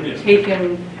summary, Yeah.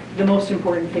 taken the most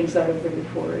important things out of the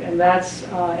report, and that's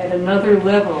at another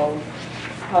level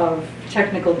of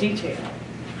technical detail,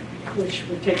 which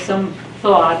would take some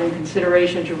thought and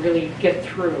consideration to really get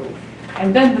through.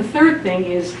 And then the third thing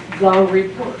is the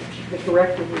report, the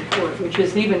corrected report, which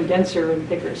is even denser and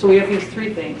thicker. So we have these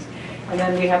three things, and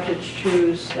then we have to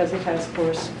choose as a task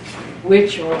force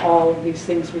which or all of these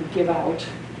things we give out.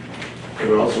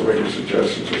 And also make a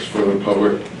suggestion just for the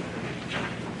public,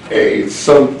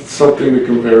 something to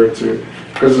compare it to.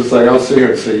 Because it's like, I'll sit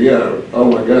here and say, yeah, oh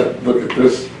my God, look at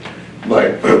this.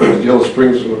 Like, Yellow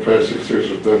Springs in the past 6 years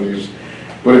have done these.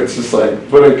 But it's just like,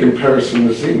 but in comparison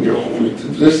to Xenia,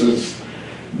 this is,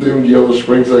 the Yellow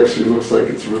Springs actually looks like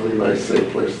it's a really nice, safe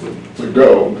place to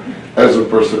go as a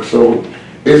person. So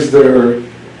is there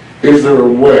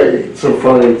a way to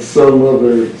find some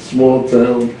other small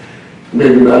town,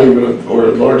 maybe not even or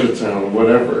a larger town,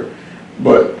 whatever,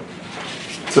 but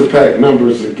to pack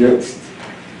numbers against?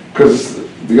 Because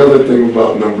the other thing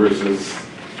about numbers is,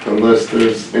 unless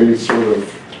there's any sort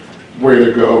of way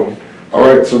to go, all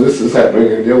right, so this is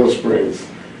happening in Yellow Springs.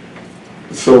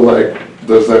 So like,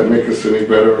 does that make us any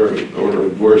better or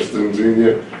worse than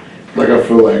Xenia? Like, I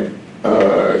feel like,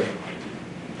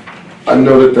 I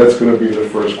know that that's gonna be the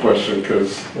first question,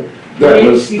 because that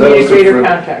was You need a greater the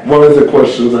context. one of the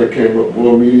questions that came up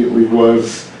immediately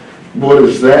was, what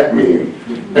does that mean?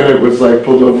 And it was like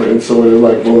pulled over, and so they're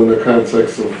like, well, in the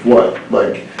context of what?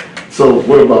 Like, so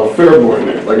what about Fairborn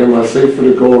then? Like, am I safer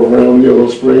to go around Yellow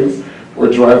Springs or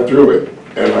drive through it?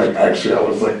 And like, actually, I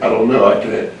was like, I don't know, I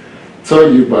can't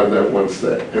tell you by that one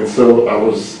step. And so I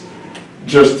was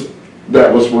just,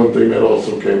 that was one thing that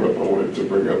also came up I wanted to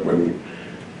bring up when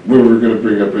we were gonna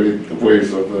bring up any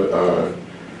ways of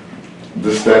the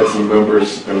stats and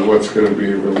numbers and what's gonna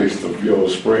be released of Yellow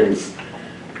Springs.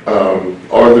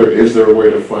 Is there a way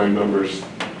to find numbers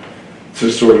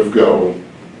to sort of go,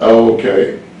 oh,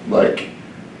 okay, like,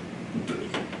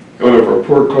 on a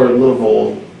report card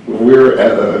level, we're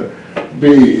at a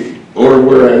B or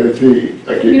we're at a D.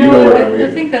 Like, you know what I mean?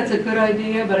 I think that's a good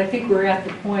idea, but I think we're at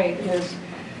the point, as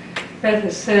Beth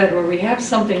has said, where we have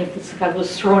something that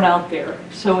was thrown out there.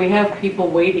 So we have people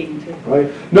waiting to.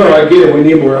 Right. No, I get it, we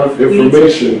need more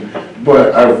information,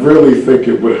 but I really think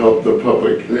it would help the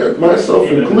public, myself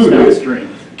Even if it's included. downstream.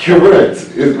 Correct,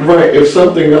 right, if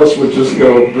something else would just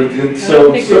go, but it's I don't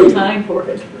so. think there's time for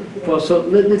it. Well, so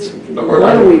let's,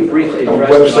 why don't we briefly A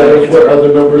address website of what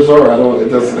other numbers are, it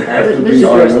doesn't have to Let's be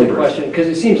our address the numbers. question, because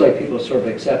it seems like people are sort of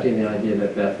accepting the idea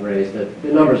that Beth raised, that the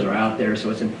numbers are out there, so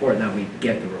it's important that we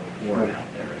get the report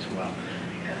out there as well.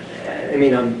 I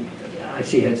mean, I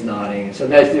see heads nodding, and so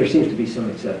there seems to be some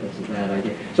acceptance of that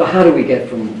idea. So how do we get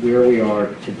from where we are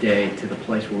today to the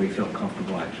place where we feel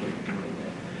comfortable actually doing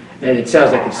that? And it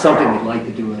sounds like it's something we'd like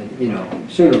to do,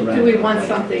 sooner rather than Do we want later.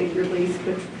 something released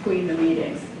between the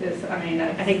meetings?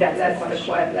 I think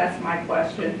that's my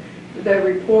question. The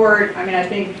report, I'm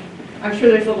sure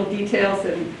there's little details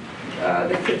and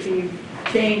that could be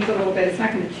changed a little bit. It's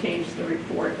not going to change the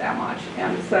report that much.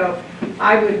 And so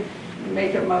I would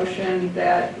make a motion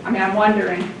that, I'm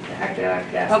wondering, actually,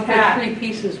 Of the Pat. three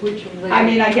pieces, which of the?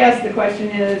 I guess the question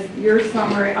is, your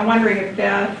summary, I'm wondering if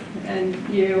Beth and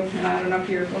you, and I don't know if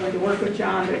you're willing to work with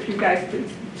John, but if you guys could,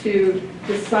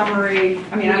 the summary,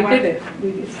 We did it.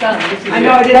 It's done. This is I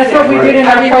know it is. That's what we did in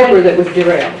Right. October that was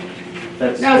derailed.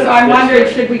 No, so I'm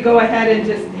wondering, should we go ahead and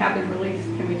just have it released?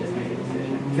 Can we just make a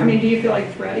decision? Do you feel like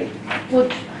it's ready? Well,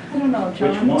 I don't know, Which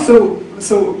John. one?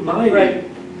 So my Which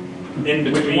one?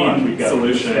 in-between We've got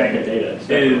solution a stack of data,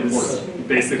 stack of reports. is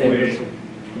basically,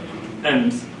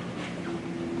 and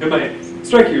it might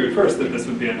strike you at first that this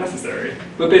would be unnecessary,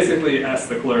 but basically ask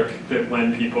the clerk that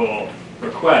when people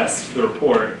request the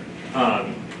report,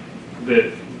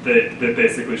 that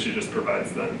basically she just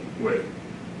provides them with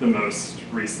the most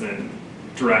recent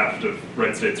draft of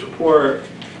Wright State's report,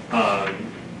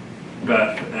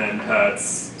 Beth and Pat's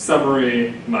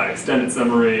summary, my extended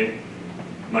summary,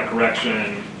 my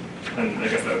correction, and I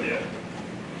guess that would be it.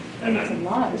 And That's a then,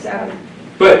 lot. Is that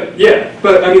but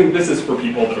this is for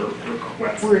people that are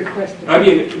requesting. we're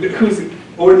requesting?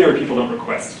 Ordinary people don't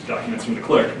request documents from the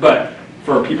clerk, but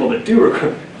for people that do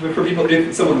request,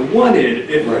 if someone wanted,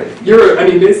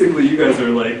 Right. basically you guys are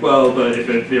like, well, but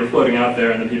if they're floating out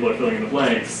there and then people are filling in the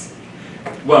blanks,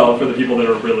 well, for the people that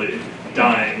are really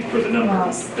dying for the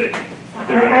numbers,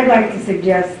 I'd like to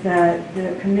suggest that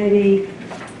the committee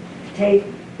take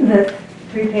the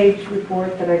 3-page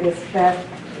report that I guess Beth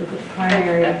is the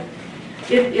primary.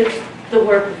 It's the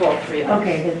work of all three of us.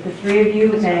 Okay, that the three of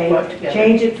you Let's may work together.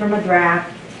 change it from a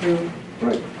draft to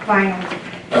Right. final.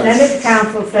 Send it to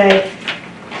council, say,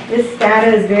 this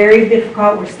data is very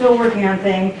difficult, we're still working on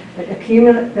things, but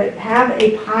have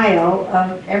a pile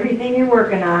of everything you're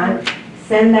working on,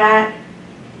 send that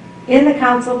in the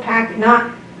council pack,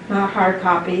 not hard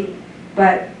copy,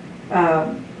 but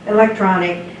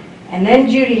electronic, and then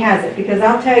Judy has it, because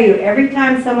I'll tell you, every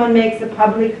time someone makes a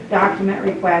public document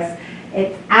request,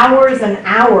 it's hours and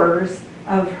hours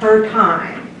of her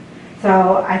time.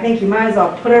 So I think you might as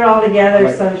well put it all together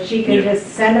Right. so she can Yeah.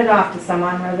 just send it off to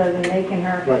someone rather than making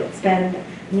her Right. spend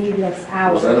needless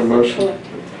hours. Was that a motion?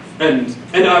 And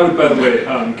I would, by the way,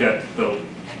 get the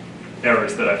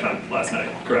errors that I found last night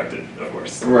corrected, of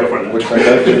course. before Right, that. which I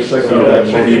got your second So,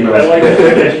 that email. I like the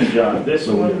definition, John, this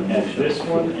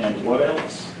one, and what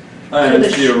else? And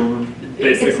So you're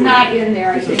basically. It's not in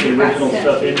there. I This is think the it got original sent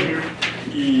stuff to in you. here?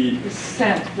 It was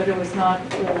sent, but it was not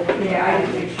all. Yeah, I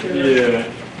didn't make sure. Yeah,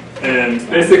 and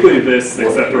basically this,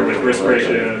 except for with risk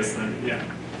ratios,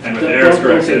 and with the errors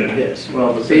Don't say corrected. this.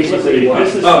 Well, Basically, what?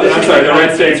 this is. Oh, this I'm is sorry, the kind Red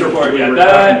of States things report, we yeah, were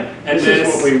that, talking- and This is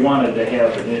this. what we wanted to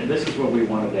have, and this is what we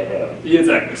wanted to have. Yeah,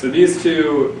 exactly, so these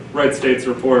two, Wright States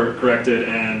report corrected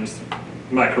and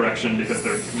my correction because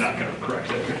they're not gonna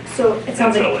correct it. So it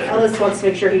sounds like Until later. Ellis wants to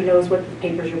make sure he knows what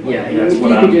papers you're Yeah, putting you in. That's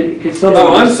what I'm- could somebody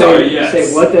Oh, I'm just sorry, say, yes.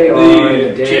 say what they are, The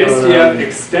the date on JSTF them.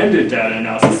 extended data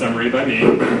analysis summary by me,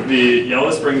 the Yellow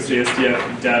Springs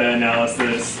JSTF data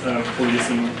analysis of police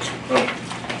and,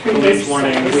 police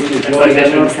warnings Which is and what we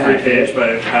have in our citations, 3-page packet.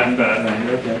 by Pat and Beth.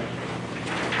 Right, okay.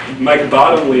 Mike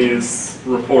Bottomley's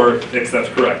report,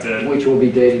 except corrected, Which will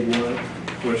be dated what?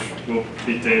 which will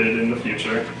be dated in the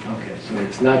future. Okay, so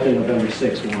it's not the November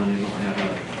 6th one, it'll have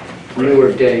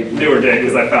Newer day. Newer day,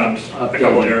 because I found a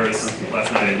couple errors Okay.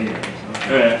 last night.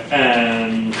 Okay.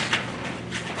 And.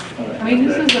 I mean,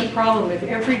 this is a problem. If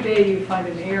every day you find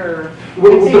an error,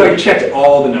 But I checked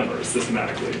all the numbers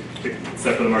systematically,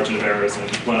 except for the margin of errors and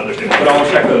one other thing. But I'll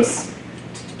check those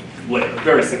later,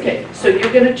 very soon. Okay, so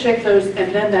you're gonna check those,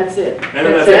 and then that's it? And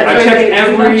then that's it. I right. checked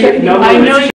every number I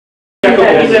know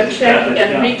that's you have checkable. checked Yeah.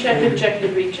 and rechecked and checked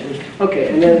and rechecked. Okay,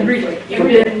 and then, You've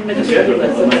been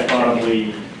meticulous.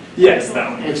 Probably, Yes,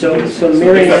 that one. and so Except for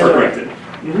Mary corrected.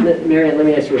 Ann, let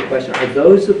me ask you a question. Are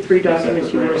those the 3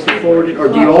 documents you want to see forwarded, or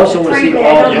do you also want to see Frankly,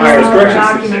 all I don't Yes, know all the corrections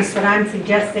documents, exist. but I'm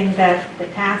suggesting that the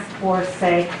task force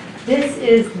say, this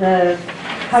is the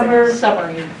cover,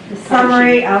 summary. the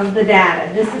summary of the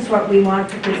data. This is what we want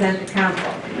to present to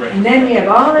council. Right. And then we have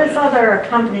all this other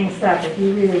accompanying stuff, if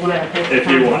you really want to take the If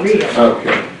you time to want read to. it.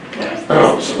 Okay.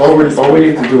 So all we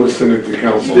need to do is send it to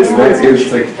council. This That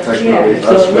is technically Yeah.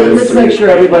 us. So let's make sure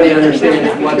everybody understands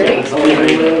what the proposal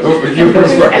is. Oh, you were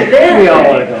right. And then We all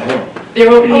want to go home. there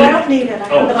will Oh, I be don't need it.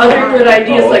 I have the other form. good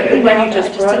ideas like the I one you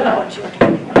just didn't brought know up what you were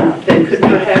talking about. that could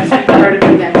perhaps be part of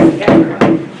the next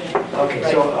effort.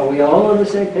 Okay, so are we all on the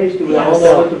same page? Do we all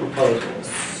know what the proposal is?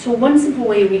 So one simple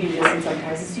way we do this in some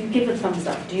cases is you give a thumbs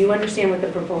up. Do you understand what the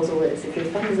proposal is? If your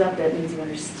thumbs up, that means you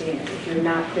understand. If you're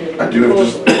not clear I what the do have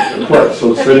proposal is. just, right,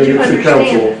 so That sending means you it to understand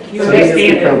council. it. You Sending it understand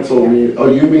to it. council mean,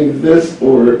 oh, you mean this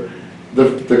or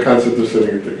the concept of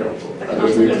sending it to council? I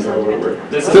just need to know what we're.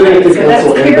 This is- Sending it to So that's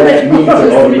council and clear that that means it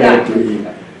proposed, automatically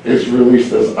is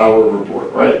released as our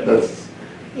report, right? That's,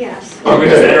 Yes. We're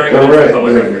just okay, entering it all into the right,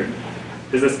 public then. record.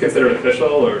 Is this considered official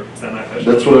or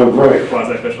semi-official? That's what I'm right,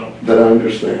 Quasi-official? that I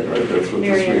understand, right? That's what this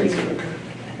Mary Ann, means. you-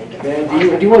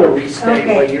 Man, do you want to restate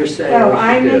Okay, what you're saying? So what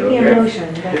I you make did, the okay?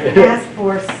 motion that the task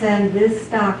force send this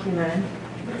document,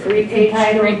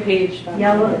 Three-page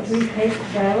Yellow, documents. 3-page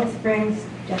Yellow Springs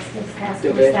Justice Task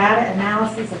Force Okay. data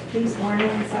analysis of police warning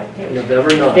and citation. November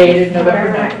 9th. Dated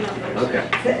November 9th.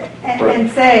 Okay.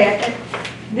 And say,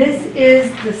 this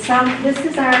is this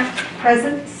is our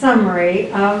present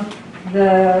summary of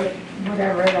the,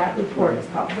 whatever that report is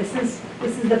called. This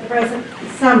is the present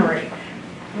summary.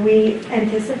 We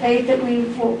anticipate that we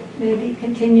will maybe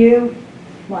continue,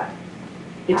 what?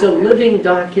 It's a living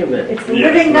document. It's a Yeah,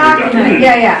 living living document, document.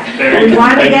 yeah. Very We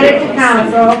want to good. get it to Thank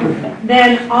council,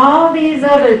 then all these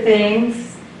other things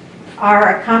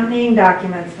are accompanying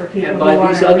documents for people And who by want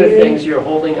these to other read. things, you're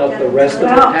holding up the rest of the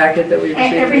Well, packet that we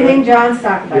received? Everything John's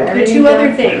talked about. Yeah. The everything two other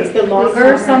John's things, said. the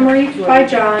longer summary by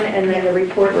John and then the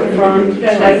report from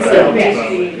That's myself.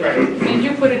 Did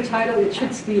you put a title? It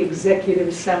should be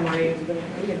executive summary of the,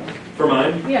 For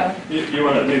mine? yeah. You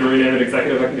want me to rename it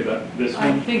executive? I can do that. This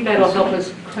I one? think that'll help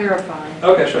us clarify.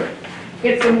 Okay, sure.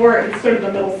 It's a word, it's sort of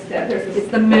the middle step, there's It's a.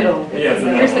 the middle. Yeah, it's the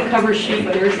There's the middle. cover sheet,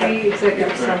 there's the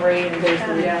executive summary, and there's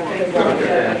the,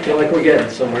 Yeah, I feel like we're getting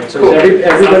somewhere. So Cool. is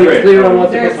Sounds everybody great. clear on what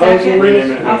the There's a proposal second. Rename is?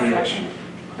 it. I'll Rename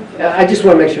it. I just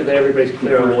want to make sure that everybody's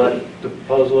clear on what the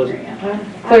proposal is.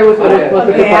 Clear with what the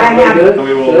Okay, I proposal have- is. And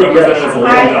we will Good, represent yes. it as a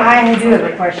living document. I do have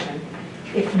a question.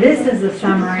 If this is a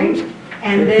summary,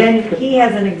 and then he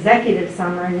has an executive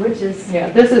summary, which is, Yeah,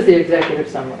 this is the executive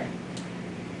summary.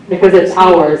 Because it's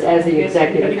ours as the I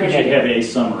executive think we should have committee. a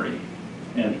summary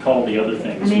and call the other I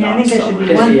things mean, I not think there should be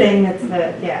summaries. one Yeah. thing that's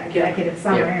the, executive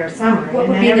summary or summary, What and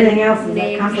would then be everything the else is a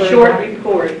name for company. short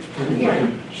report?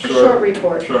 Short- Short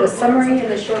report, short the summary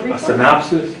and the short A report?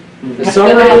 synopsis? The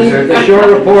summary, the short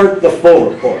report, the full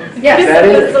report. Yes, That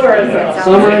that's is- sort of it sounds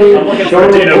Summary, I'm looking for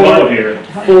short a Dina Bow report, here.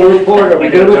 full report. Are we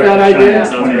good with that idea?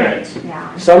 Sounds great.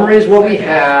 Yeah. Summary is what we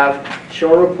have,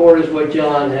 short report is what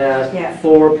John has, Yeah.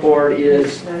 full report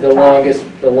is the longest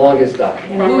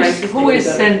document. who is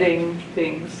sending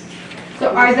things? So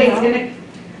are they gonna,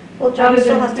 Well, John other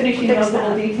still than has to finishing fix those little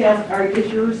that. details,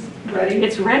 is yours ready?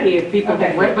 It's ready if people Okay.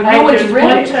 have read, but no one's There's read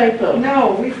one it. typo.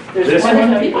 No, we, There's This one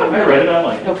one, typo. I read it, I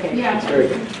like it. Okay. yeah. It's very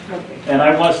good. Okay. And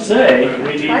I must say,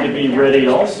 we need to be ready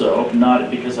also,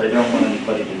 not because I don't want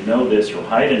anybody to know this or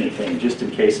hide anything, just in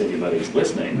case anybody's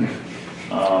listening.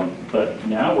 But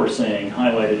now we're saying,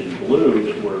 highlighted in blue,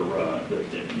 that we're,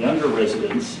 that the younger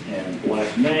residents and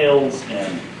black males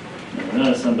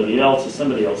and somebody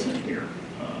else in here.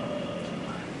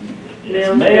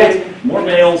 It's Males, males, more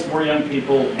males, more young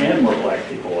people, and more black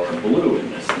people are blue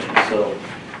in this thing. So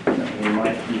we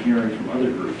might be hearing from other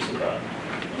groups about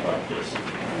this.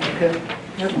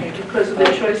 Because of the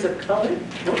choice of color?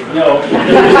 No.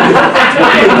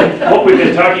 What we've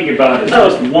been talking about is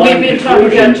just one We've been talking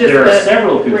conclusion. about just There are the-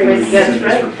 several conclusions that's in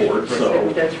this right. report, so,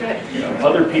 That's right.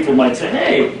 other people might say,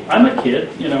 hey, I'm a kid,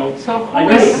 So I who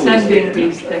know is the police sending did.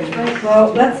 these things?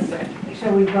 Well,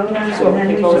 shall we vote on it, So and then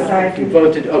we if decide? you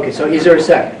voted, okay, so is there a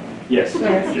second? Yes.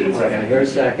 Yes. June Okay, I 2nd. hear a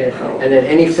second. And then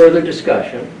any further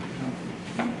discussion?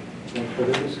 No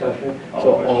further discussion?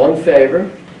 So all in favor?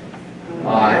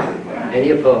 Aye.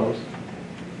 Any opposed?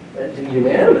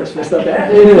 Unanimous, that's not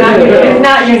bad. It's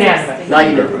not unanimous. Not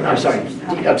unanimous, I'm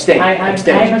sorry, abstain, I'm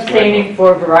abstention. abstaining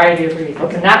for a variety of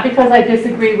reasons. Not because I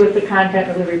disagree with the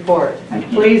content of the report. And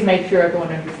please make sure everyone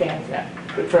understands that,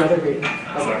 but for other reasons.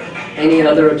 Sorry. Any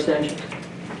other abstentions?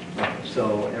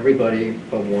 So everybody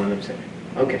but one abstention.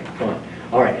 Okay, fine.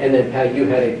 All right, and then Pat, you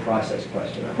had a process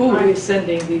question. Who is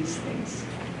sending these things?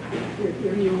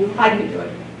 You? I can do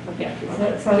it. Okay.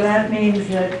 So that means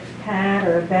that Pat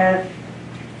or Beth,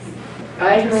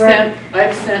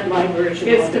 I've sent my version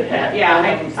It's on to to Pat. yeah,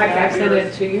 I sent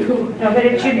it to you. no, but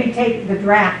it should be the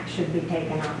draft should be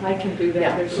taken off. I can do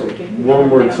that. There's So working. one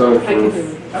more time I can do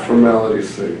for it. formality's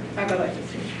sake. I would like to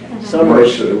see it. Summary.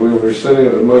 Motion, we were sending,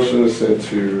 a motion is sent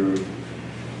to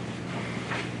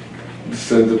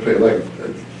send the, like,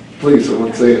 please,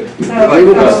 someone say it. We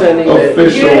will be sending it.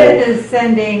 Official. Judith is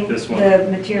sending This one. the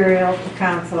material to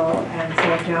council, and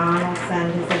so John will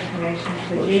send his information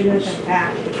to Judith, and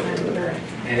Pat will send her.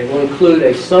 And it will include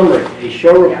a summary, a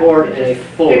show report, and a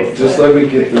full report. Just let me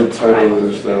get the title of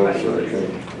this down so I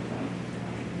can.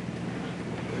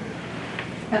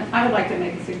 And I would like to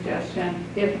make a suggestion,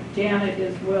 if Janet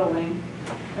is willing,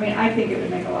 I mean, I think it would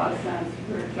make a lot of sense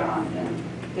for John and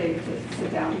Dave to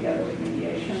sit down together with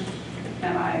mediation.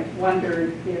 And I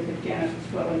wondered if Janet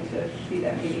was willing to be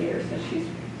that mediator since she's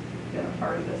been a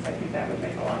part of this. I think that would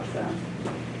make a lot of sense.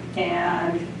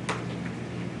 And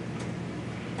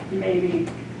maybe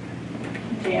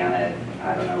Janet,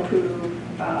 I don't know who,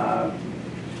 I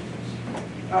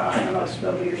don't know if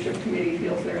the leadership committee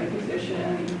feels they're in a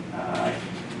position,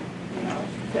 you know,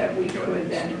 that we could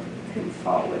then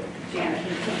consult with Janet in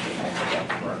terms of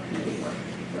that for our committee work,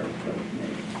 for the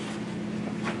committee.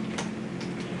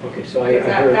 Okay, so I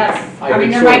heard. I mean,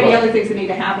 there might be other things that need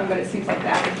to happen, but it seems like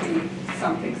that would be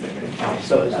some things that could help.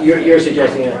 So you're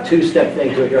suggesting a two-step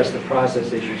thing to address the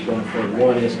process issues going forward.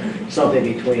 One is something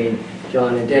between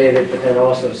John and David, but then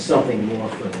also something more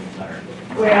for the entire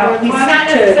group. Well, Or we not start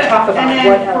to necessarily- talk about and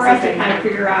what then else for us is to in kind of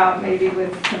there. figure out, maybe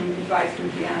with some advice from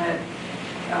Janet,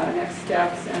 next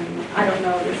steps, and I don't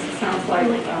know, this sounds like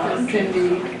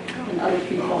Cindy and other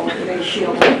people, they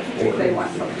feel like they want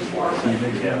something more.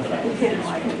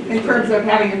 In terms of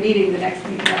having a meeting next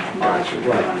month, we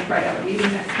Right. want to try to have a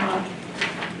meeting next month.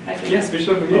 I think- Yes, we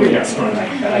should have a meeting next month.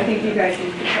 But I think you guys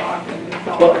need to talk and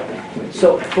resolve Well, it.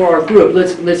 so for our group, I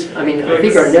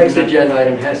think our next agenda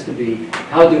item has to be,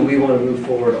 how do we want to move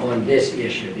forward on this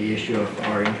issue, the issue of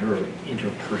our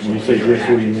interpersonal When you say this, what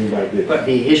do you interaction? mean by this?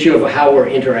 The issue of how we're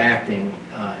interacting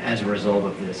as a result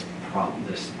of this problem,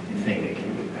 this thing that came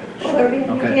Will there be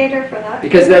a Okay. mediator for that?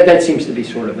 Because that seems to be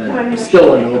sort of still an That's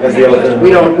open the question. elephant. We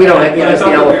don't have, I that's the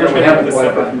thought that we were elephant, we trying to haven't get this quite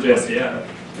separate from got. JSDF.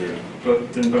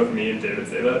 Didn't both me and David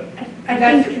say that?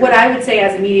 I think what I would say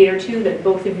as a mediator too, that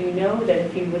both of you know, that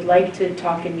if you would like to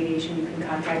talk in mediation, you can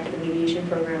contact the mediation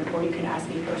program, or you can ask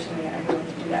me personally, I'm willing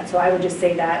to do that. So I would just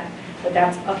say that, but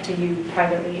that's up to you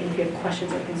privately, and if you have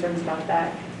questions or concerns about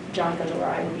that, John Fudgel or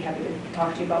I would be happy to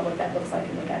talk to you about what that looks like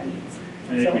and what that means.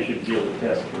 I think we should deal with the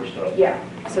test first off. Yeah,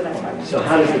 so that's why. So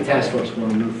how does the task force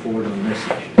want to move forward on this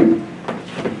issue?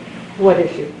 What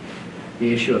issue?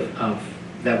 The issue of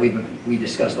that we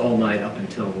discussed all night up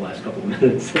until the last couple of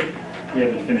minutes. We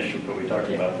haven't finished with what we talked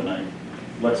about tonight.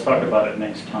 Let's talk about it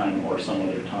next time or some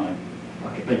other time.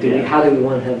 Okay, but how do we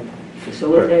want to have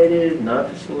facilitated, not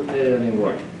facilitated, I mean,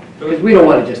 what? Because we don't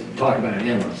want to just talk about it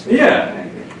endlessly. Yeah,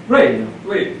 right,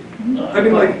 wait. I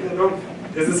mean, like, I don't,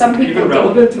 is this Some people even don't.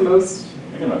 relevant to most?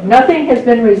 Nothing has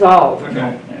been resolved,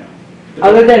 Okay. Yeah.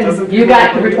 other Doesn't than you people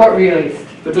got the want- report released.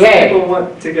 But does Yay. people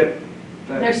want to get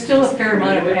that? There's still a fair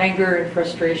amount of remediated? anger and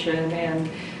frustration and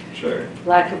Sure.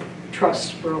 lack of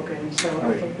trust broken, so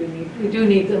I think we do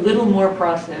need a little more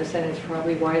process, and it's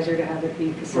probably wiser to have it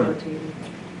be facilitated.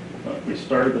 We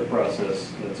started the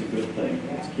process, that's a good thing.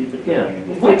 Let's keep it Yeah.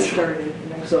 going. We'll get started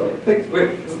next So, week. Wait,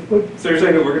 so you're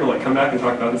saying that we're gonna like come back and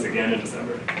talk about this again in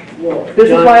December? well, This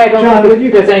is why I don't know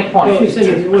if there's any No, point.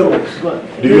 Cindy, wait,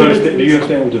 wait, Do you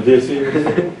understand what the this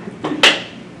is?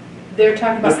 They're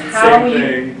talking about This is the how same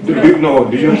you. thing. Do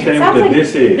you understand Sounds what the like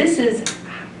this is? This is,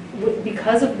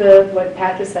 because of what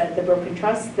Pat just said, the broken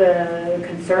trust, the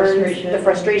concerns, Frustration. the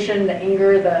frustration, the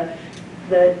anger, the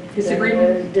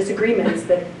Disagreement. disagreements,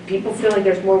 that people feel like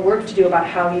there's more work to do about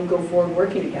how you go forward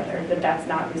working together, that that's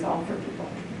not resolved for people.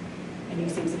 And you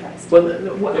seem surprised. well,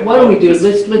 why don't we do,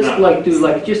 let's Not-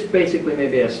 do just basically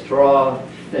maybe a straw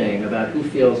thing about who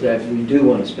feels that we do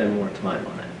want to spend more time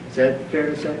on it. Is that fair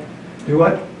to say? Do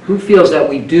what? who feels that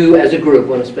we do, as a group,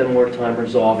 want to spend more time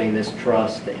resolving this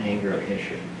trust, anger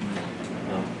issue?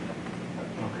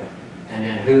 Okay. And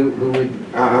then who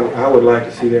would, I would like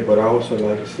to see that, but I also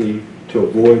like to see, to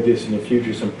avoid this in the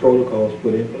future, some protocols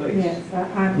put in place. Yes,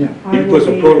 Yeah. I You will put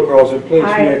some be- protocols in place, we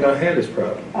I- ain't gonna have this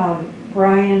problem.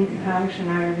 Brian Palish and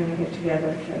I are going to get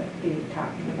together to be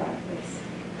talking about this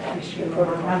issue, and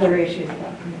other issues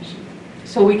about commission.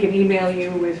 So we can email you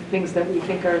with things that we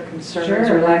think are concerns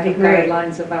Sure, or lack that'd of be great.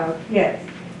 guidelines about. Yes,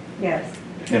 yes.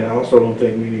 And I also don't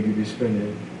think we need to be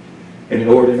spending an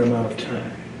inordinate amount of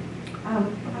time.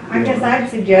 I guess I'd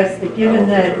suggest that given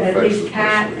that at least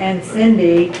Pat and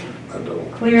Cindy I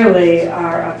don't. clearly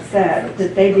are upset,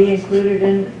 that they be included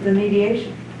in the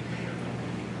mediation.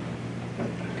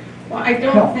 Well, I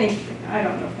No. don't think, I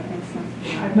don't know if that makes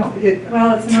sense. No,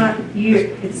 Well, it's not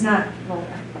you, it's not,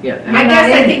 yeah. I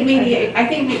guess I think mediate, I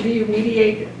think that you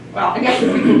mediate, well, I guess the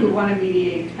people who want to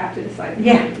mediate have to decide. to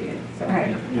Yeah. mediate, So,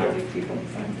 Right. how these people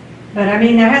decide. but I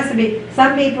mean, there has to be,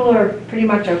 some people are pretty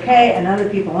much okay and other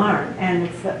people aren't. And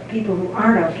it's the people who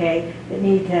aren't okay that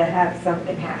need to have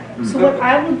something happen. So what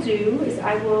I will do is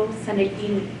I will send an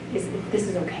email, if this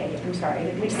is okay, I'm sorry, I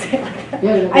didn't mean to say it like that.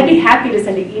 Yeah. I'd be happy to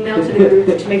send an email to the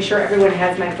group to make sure everyone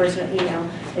has my personal email,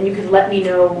 and you could let me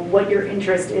know what your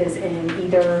interest is in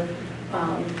either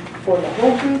for the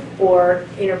whole group or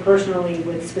interpersonally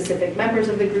with specific members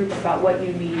of the group about what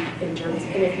you need in terms,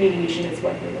 and if mediation is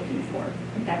what you're looking for.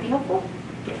 Would that be helpful?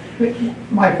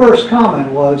 my first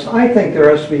comment was, I think there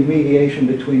has to be mediation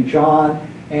between John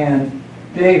and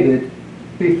David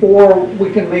before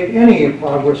we can make any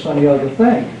progress on the other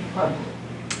thing.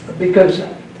 Because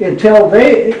until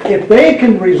if they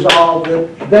can resolve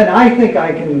it, then I think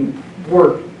I can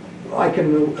work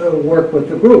with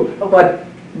the group. But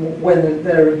when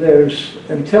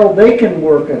until they can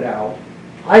work it out,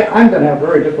 I'm going to have a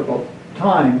very difficult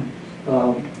time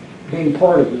being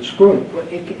part of this group. Well,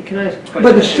 can I ask a question?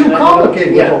 But it's too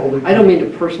complicated with Yeah, all the- I don't mean to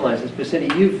personalize this, but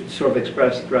Cindy, you've sort of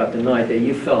expressed throughout the night that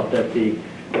you felt that the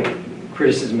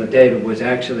criticism of David was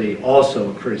actually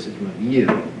also a criticism of you.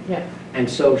 Yeah. And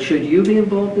so should you be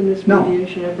involved in this No.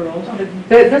 mediation effort also?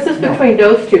 This is between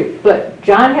those two, but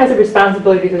John has a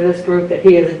responsibility to this group that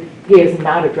he is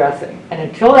not addressing. And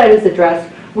until that is addressed,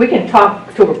 we can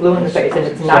talk till we're blue in the face, and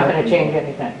it's not going to change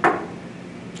anything.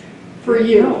 For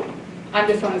you, I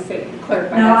just want to say,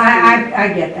 clarify. No, that's for you.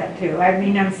 I get that too. I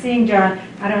mean, I'm seeing John,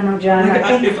 I don't know, John.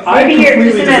 I think If I maybe you're-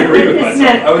 completely just a minute, disagree with just a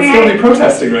myself, minute. I would May still be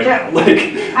protesting right now, John, like,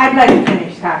 I'd like to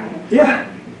finish talking. yeah.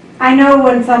 I know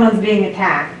when someone's being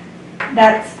attacked,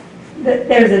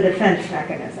 there's a defense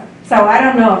mechanism. So I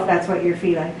don't know if that's what you're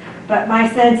feeling, but my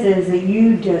sense is that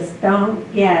you just don't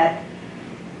get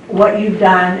what you've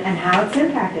done and how it's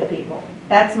impacted people.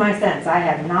 That's my sense. I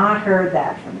have not heard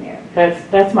that from you.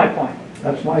 That's my point.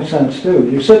 That's my sense too.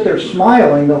 You sit there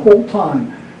smiling the whole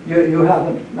time.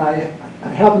 I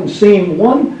haven't seen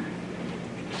one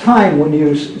time when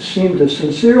you seem to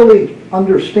sincerely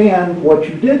understand what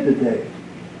you did today.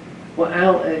 Well,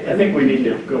 Al, I think we need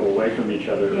to go away from each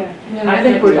other. I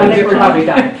think we're probably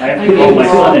done. I have to call my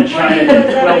son in China in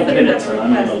 12 minutes, and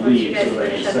I'm going to leave so that I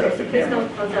can set up the Please camera. don't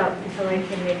close out until I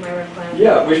can make my request.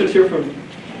 Yeah, we should hear from,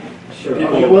 sure.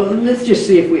 Okay, well, let's just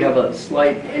see if we have a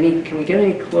slight, can we get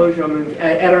any closure? I mean,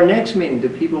 at our next meeting, do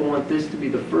people want this to be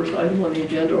the first item on the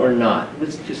agenda or not?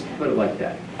 Let's just put it like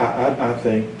that. I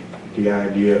think the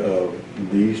idea of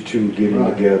these two getting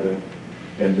Right. together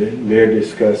and then they're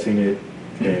discussing it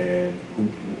and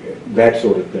that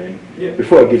sort of thing, Yeah.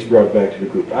 before it gets brought back to the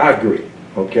group. I agree,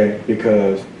 okay?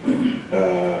 Because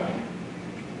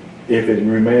if it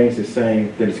remains the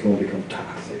same, then it's going to become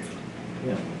toxic.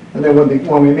 And then when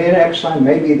we meet next time,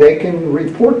 maybe they can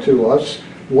report to us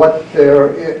what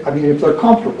their, I mean, if they're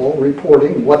comfortable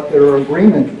reporting what their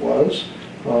agreement was,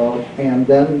 and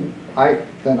then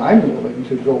I'm willing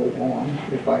to go on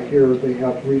if I hear they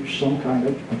have reached some kind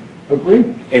of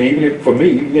agreement. And even if, for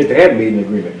me, even if they hadn't made an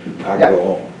agreement, I'd Yeah. go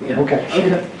on. Yeah. Okay.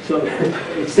 Okay, so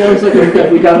it sounds like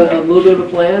we got a little bit of a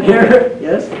plan here,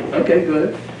 yes? Okay,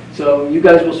 good. So you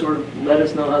guys will sort of let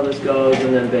us know how this goes,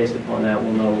 and then based upon that,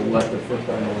 we'll know what the first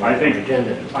item on I think the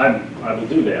agenda is. I will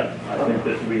do that. I think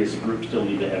that we as a group still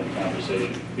need to have a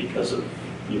conversation because of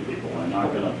you people. I'm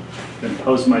not going to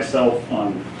impose myself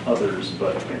on others,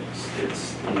 but it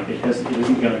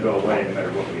isn't going to go away no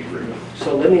matter what we agree with.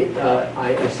 So let me,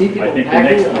 I see people I think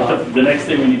packing up. the next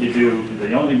thing we need to do,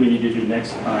 the only thing we need to do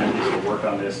next time is to work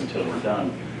on this until we're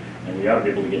done. And we ought to be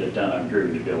able to get it done. I agree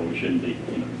with you, Bill. We shouldn't be,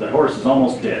 you know, the horse is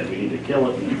almost dead. We need to kill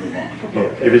it and then move on.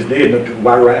 If it's dead,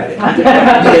 why ride it?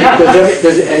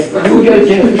 You'll get a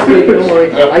chance to speak, don't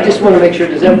worry. I just want to make sure,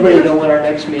 does everybody know when our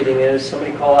next meeting is?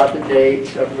 Somebody call out the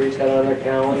dates, everybody's got it on their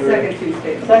calendar. Second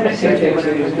Tuesday. Second Tuesday,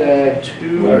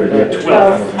 The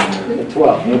 12th. the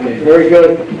 12th, okay, very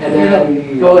good. And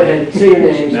then, go ahead, say your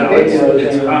names. No, it's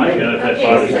Hanukkah. That's Okay,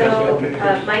 Father's Day.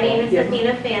 so my name is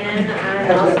Athena Fannin.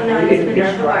 I'm also known as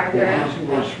Minerva Barker. Al.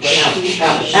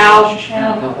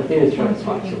 Athena's trying to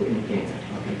talk, so we can't.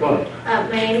 Okay, go ahead.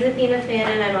 My name is Athena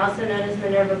Fannin. I'm also known as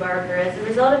Minerva Barker. As a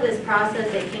result of this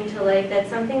process, it came to light that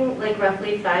something like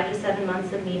roughly 5 to 7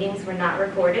 months of meetings were not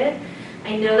recorded.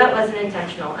 I know that wasn't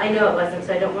intentional. I know it wasn't,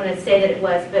 so I don't want to say that it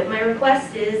was. But my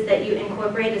request is that you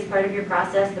incorporate as part of your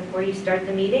process before you start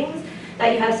the meetings,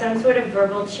 that you have some sort of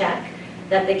verbal check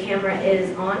that the camera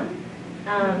is on,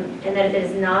 and that if it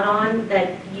is not on,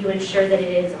 that you ensure that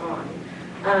it is on.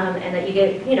 And that you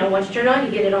get, you know, once you turn it on,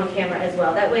 you get it on camera as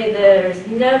well. That way there's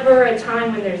never a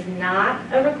time when there's not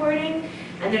a recording,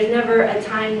 and there's never a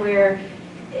time where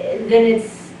then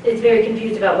it's very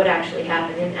confused about what actually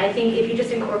happened. And I think if you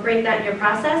just incorporate that in your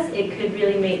process, it could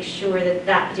really make sure that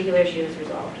that particular issue is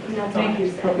resolved. And that's all I have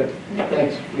to say. Okay,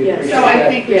 thanks. We Yes. appreciate So I that.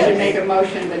 think we Yes. should make a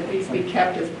motion that these be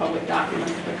kept as public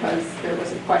documents because there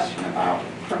was a question about,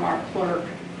 from our clerk,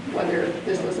 whether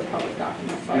this was a public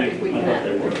document. So I think we I thought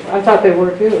they were. can. I thought they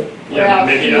were too. Yeah, Well,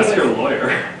 maybe she ask her was-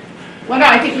 lawyer. Well, no,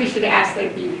 I think we should ask that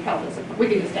it be held as a, we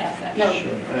can just ask that. No.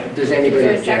 Does anybody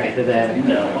Is there a object second? to that?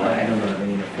 No. I don't know, I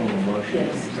need a formal motion.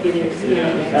 Yes, it is.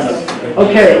 Kind of-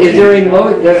 Okay, is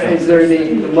there the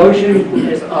motion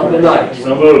of the night,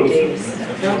 So moved.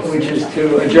 which is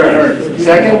to adjourn?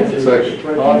 Second?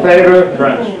 Second. All in favor?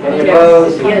 Crunch. Any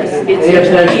opposed? Yes, Any it's in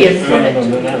abstentions?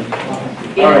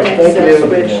 in All right, an thank Excel you.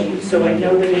 spreadsheet, so I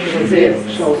know that it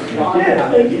exists. So, John,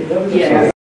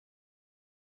 Yes.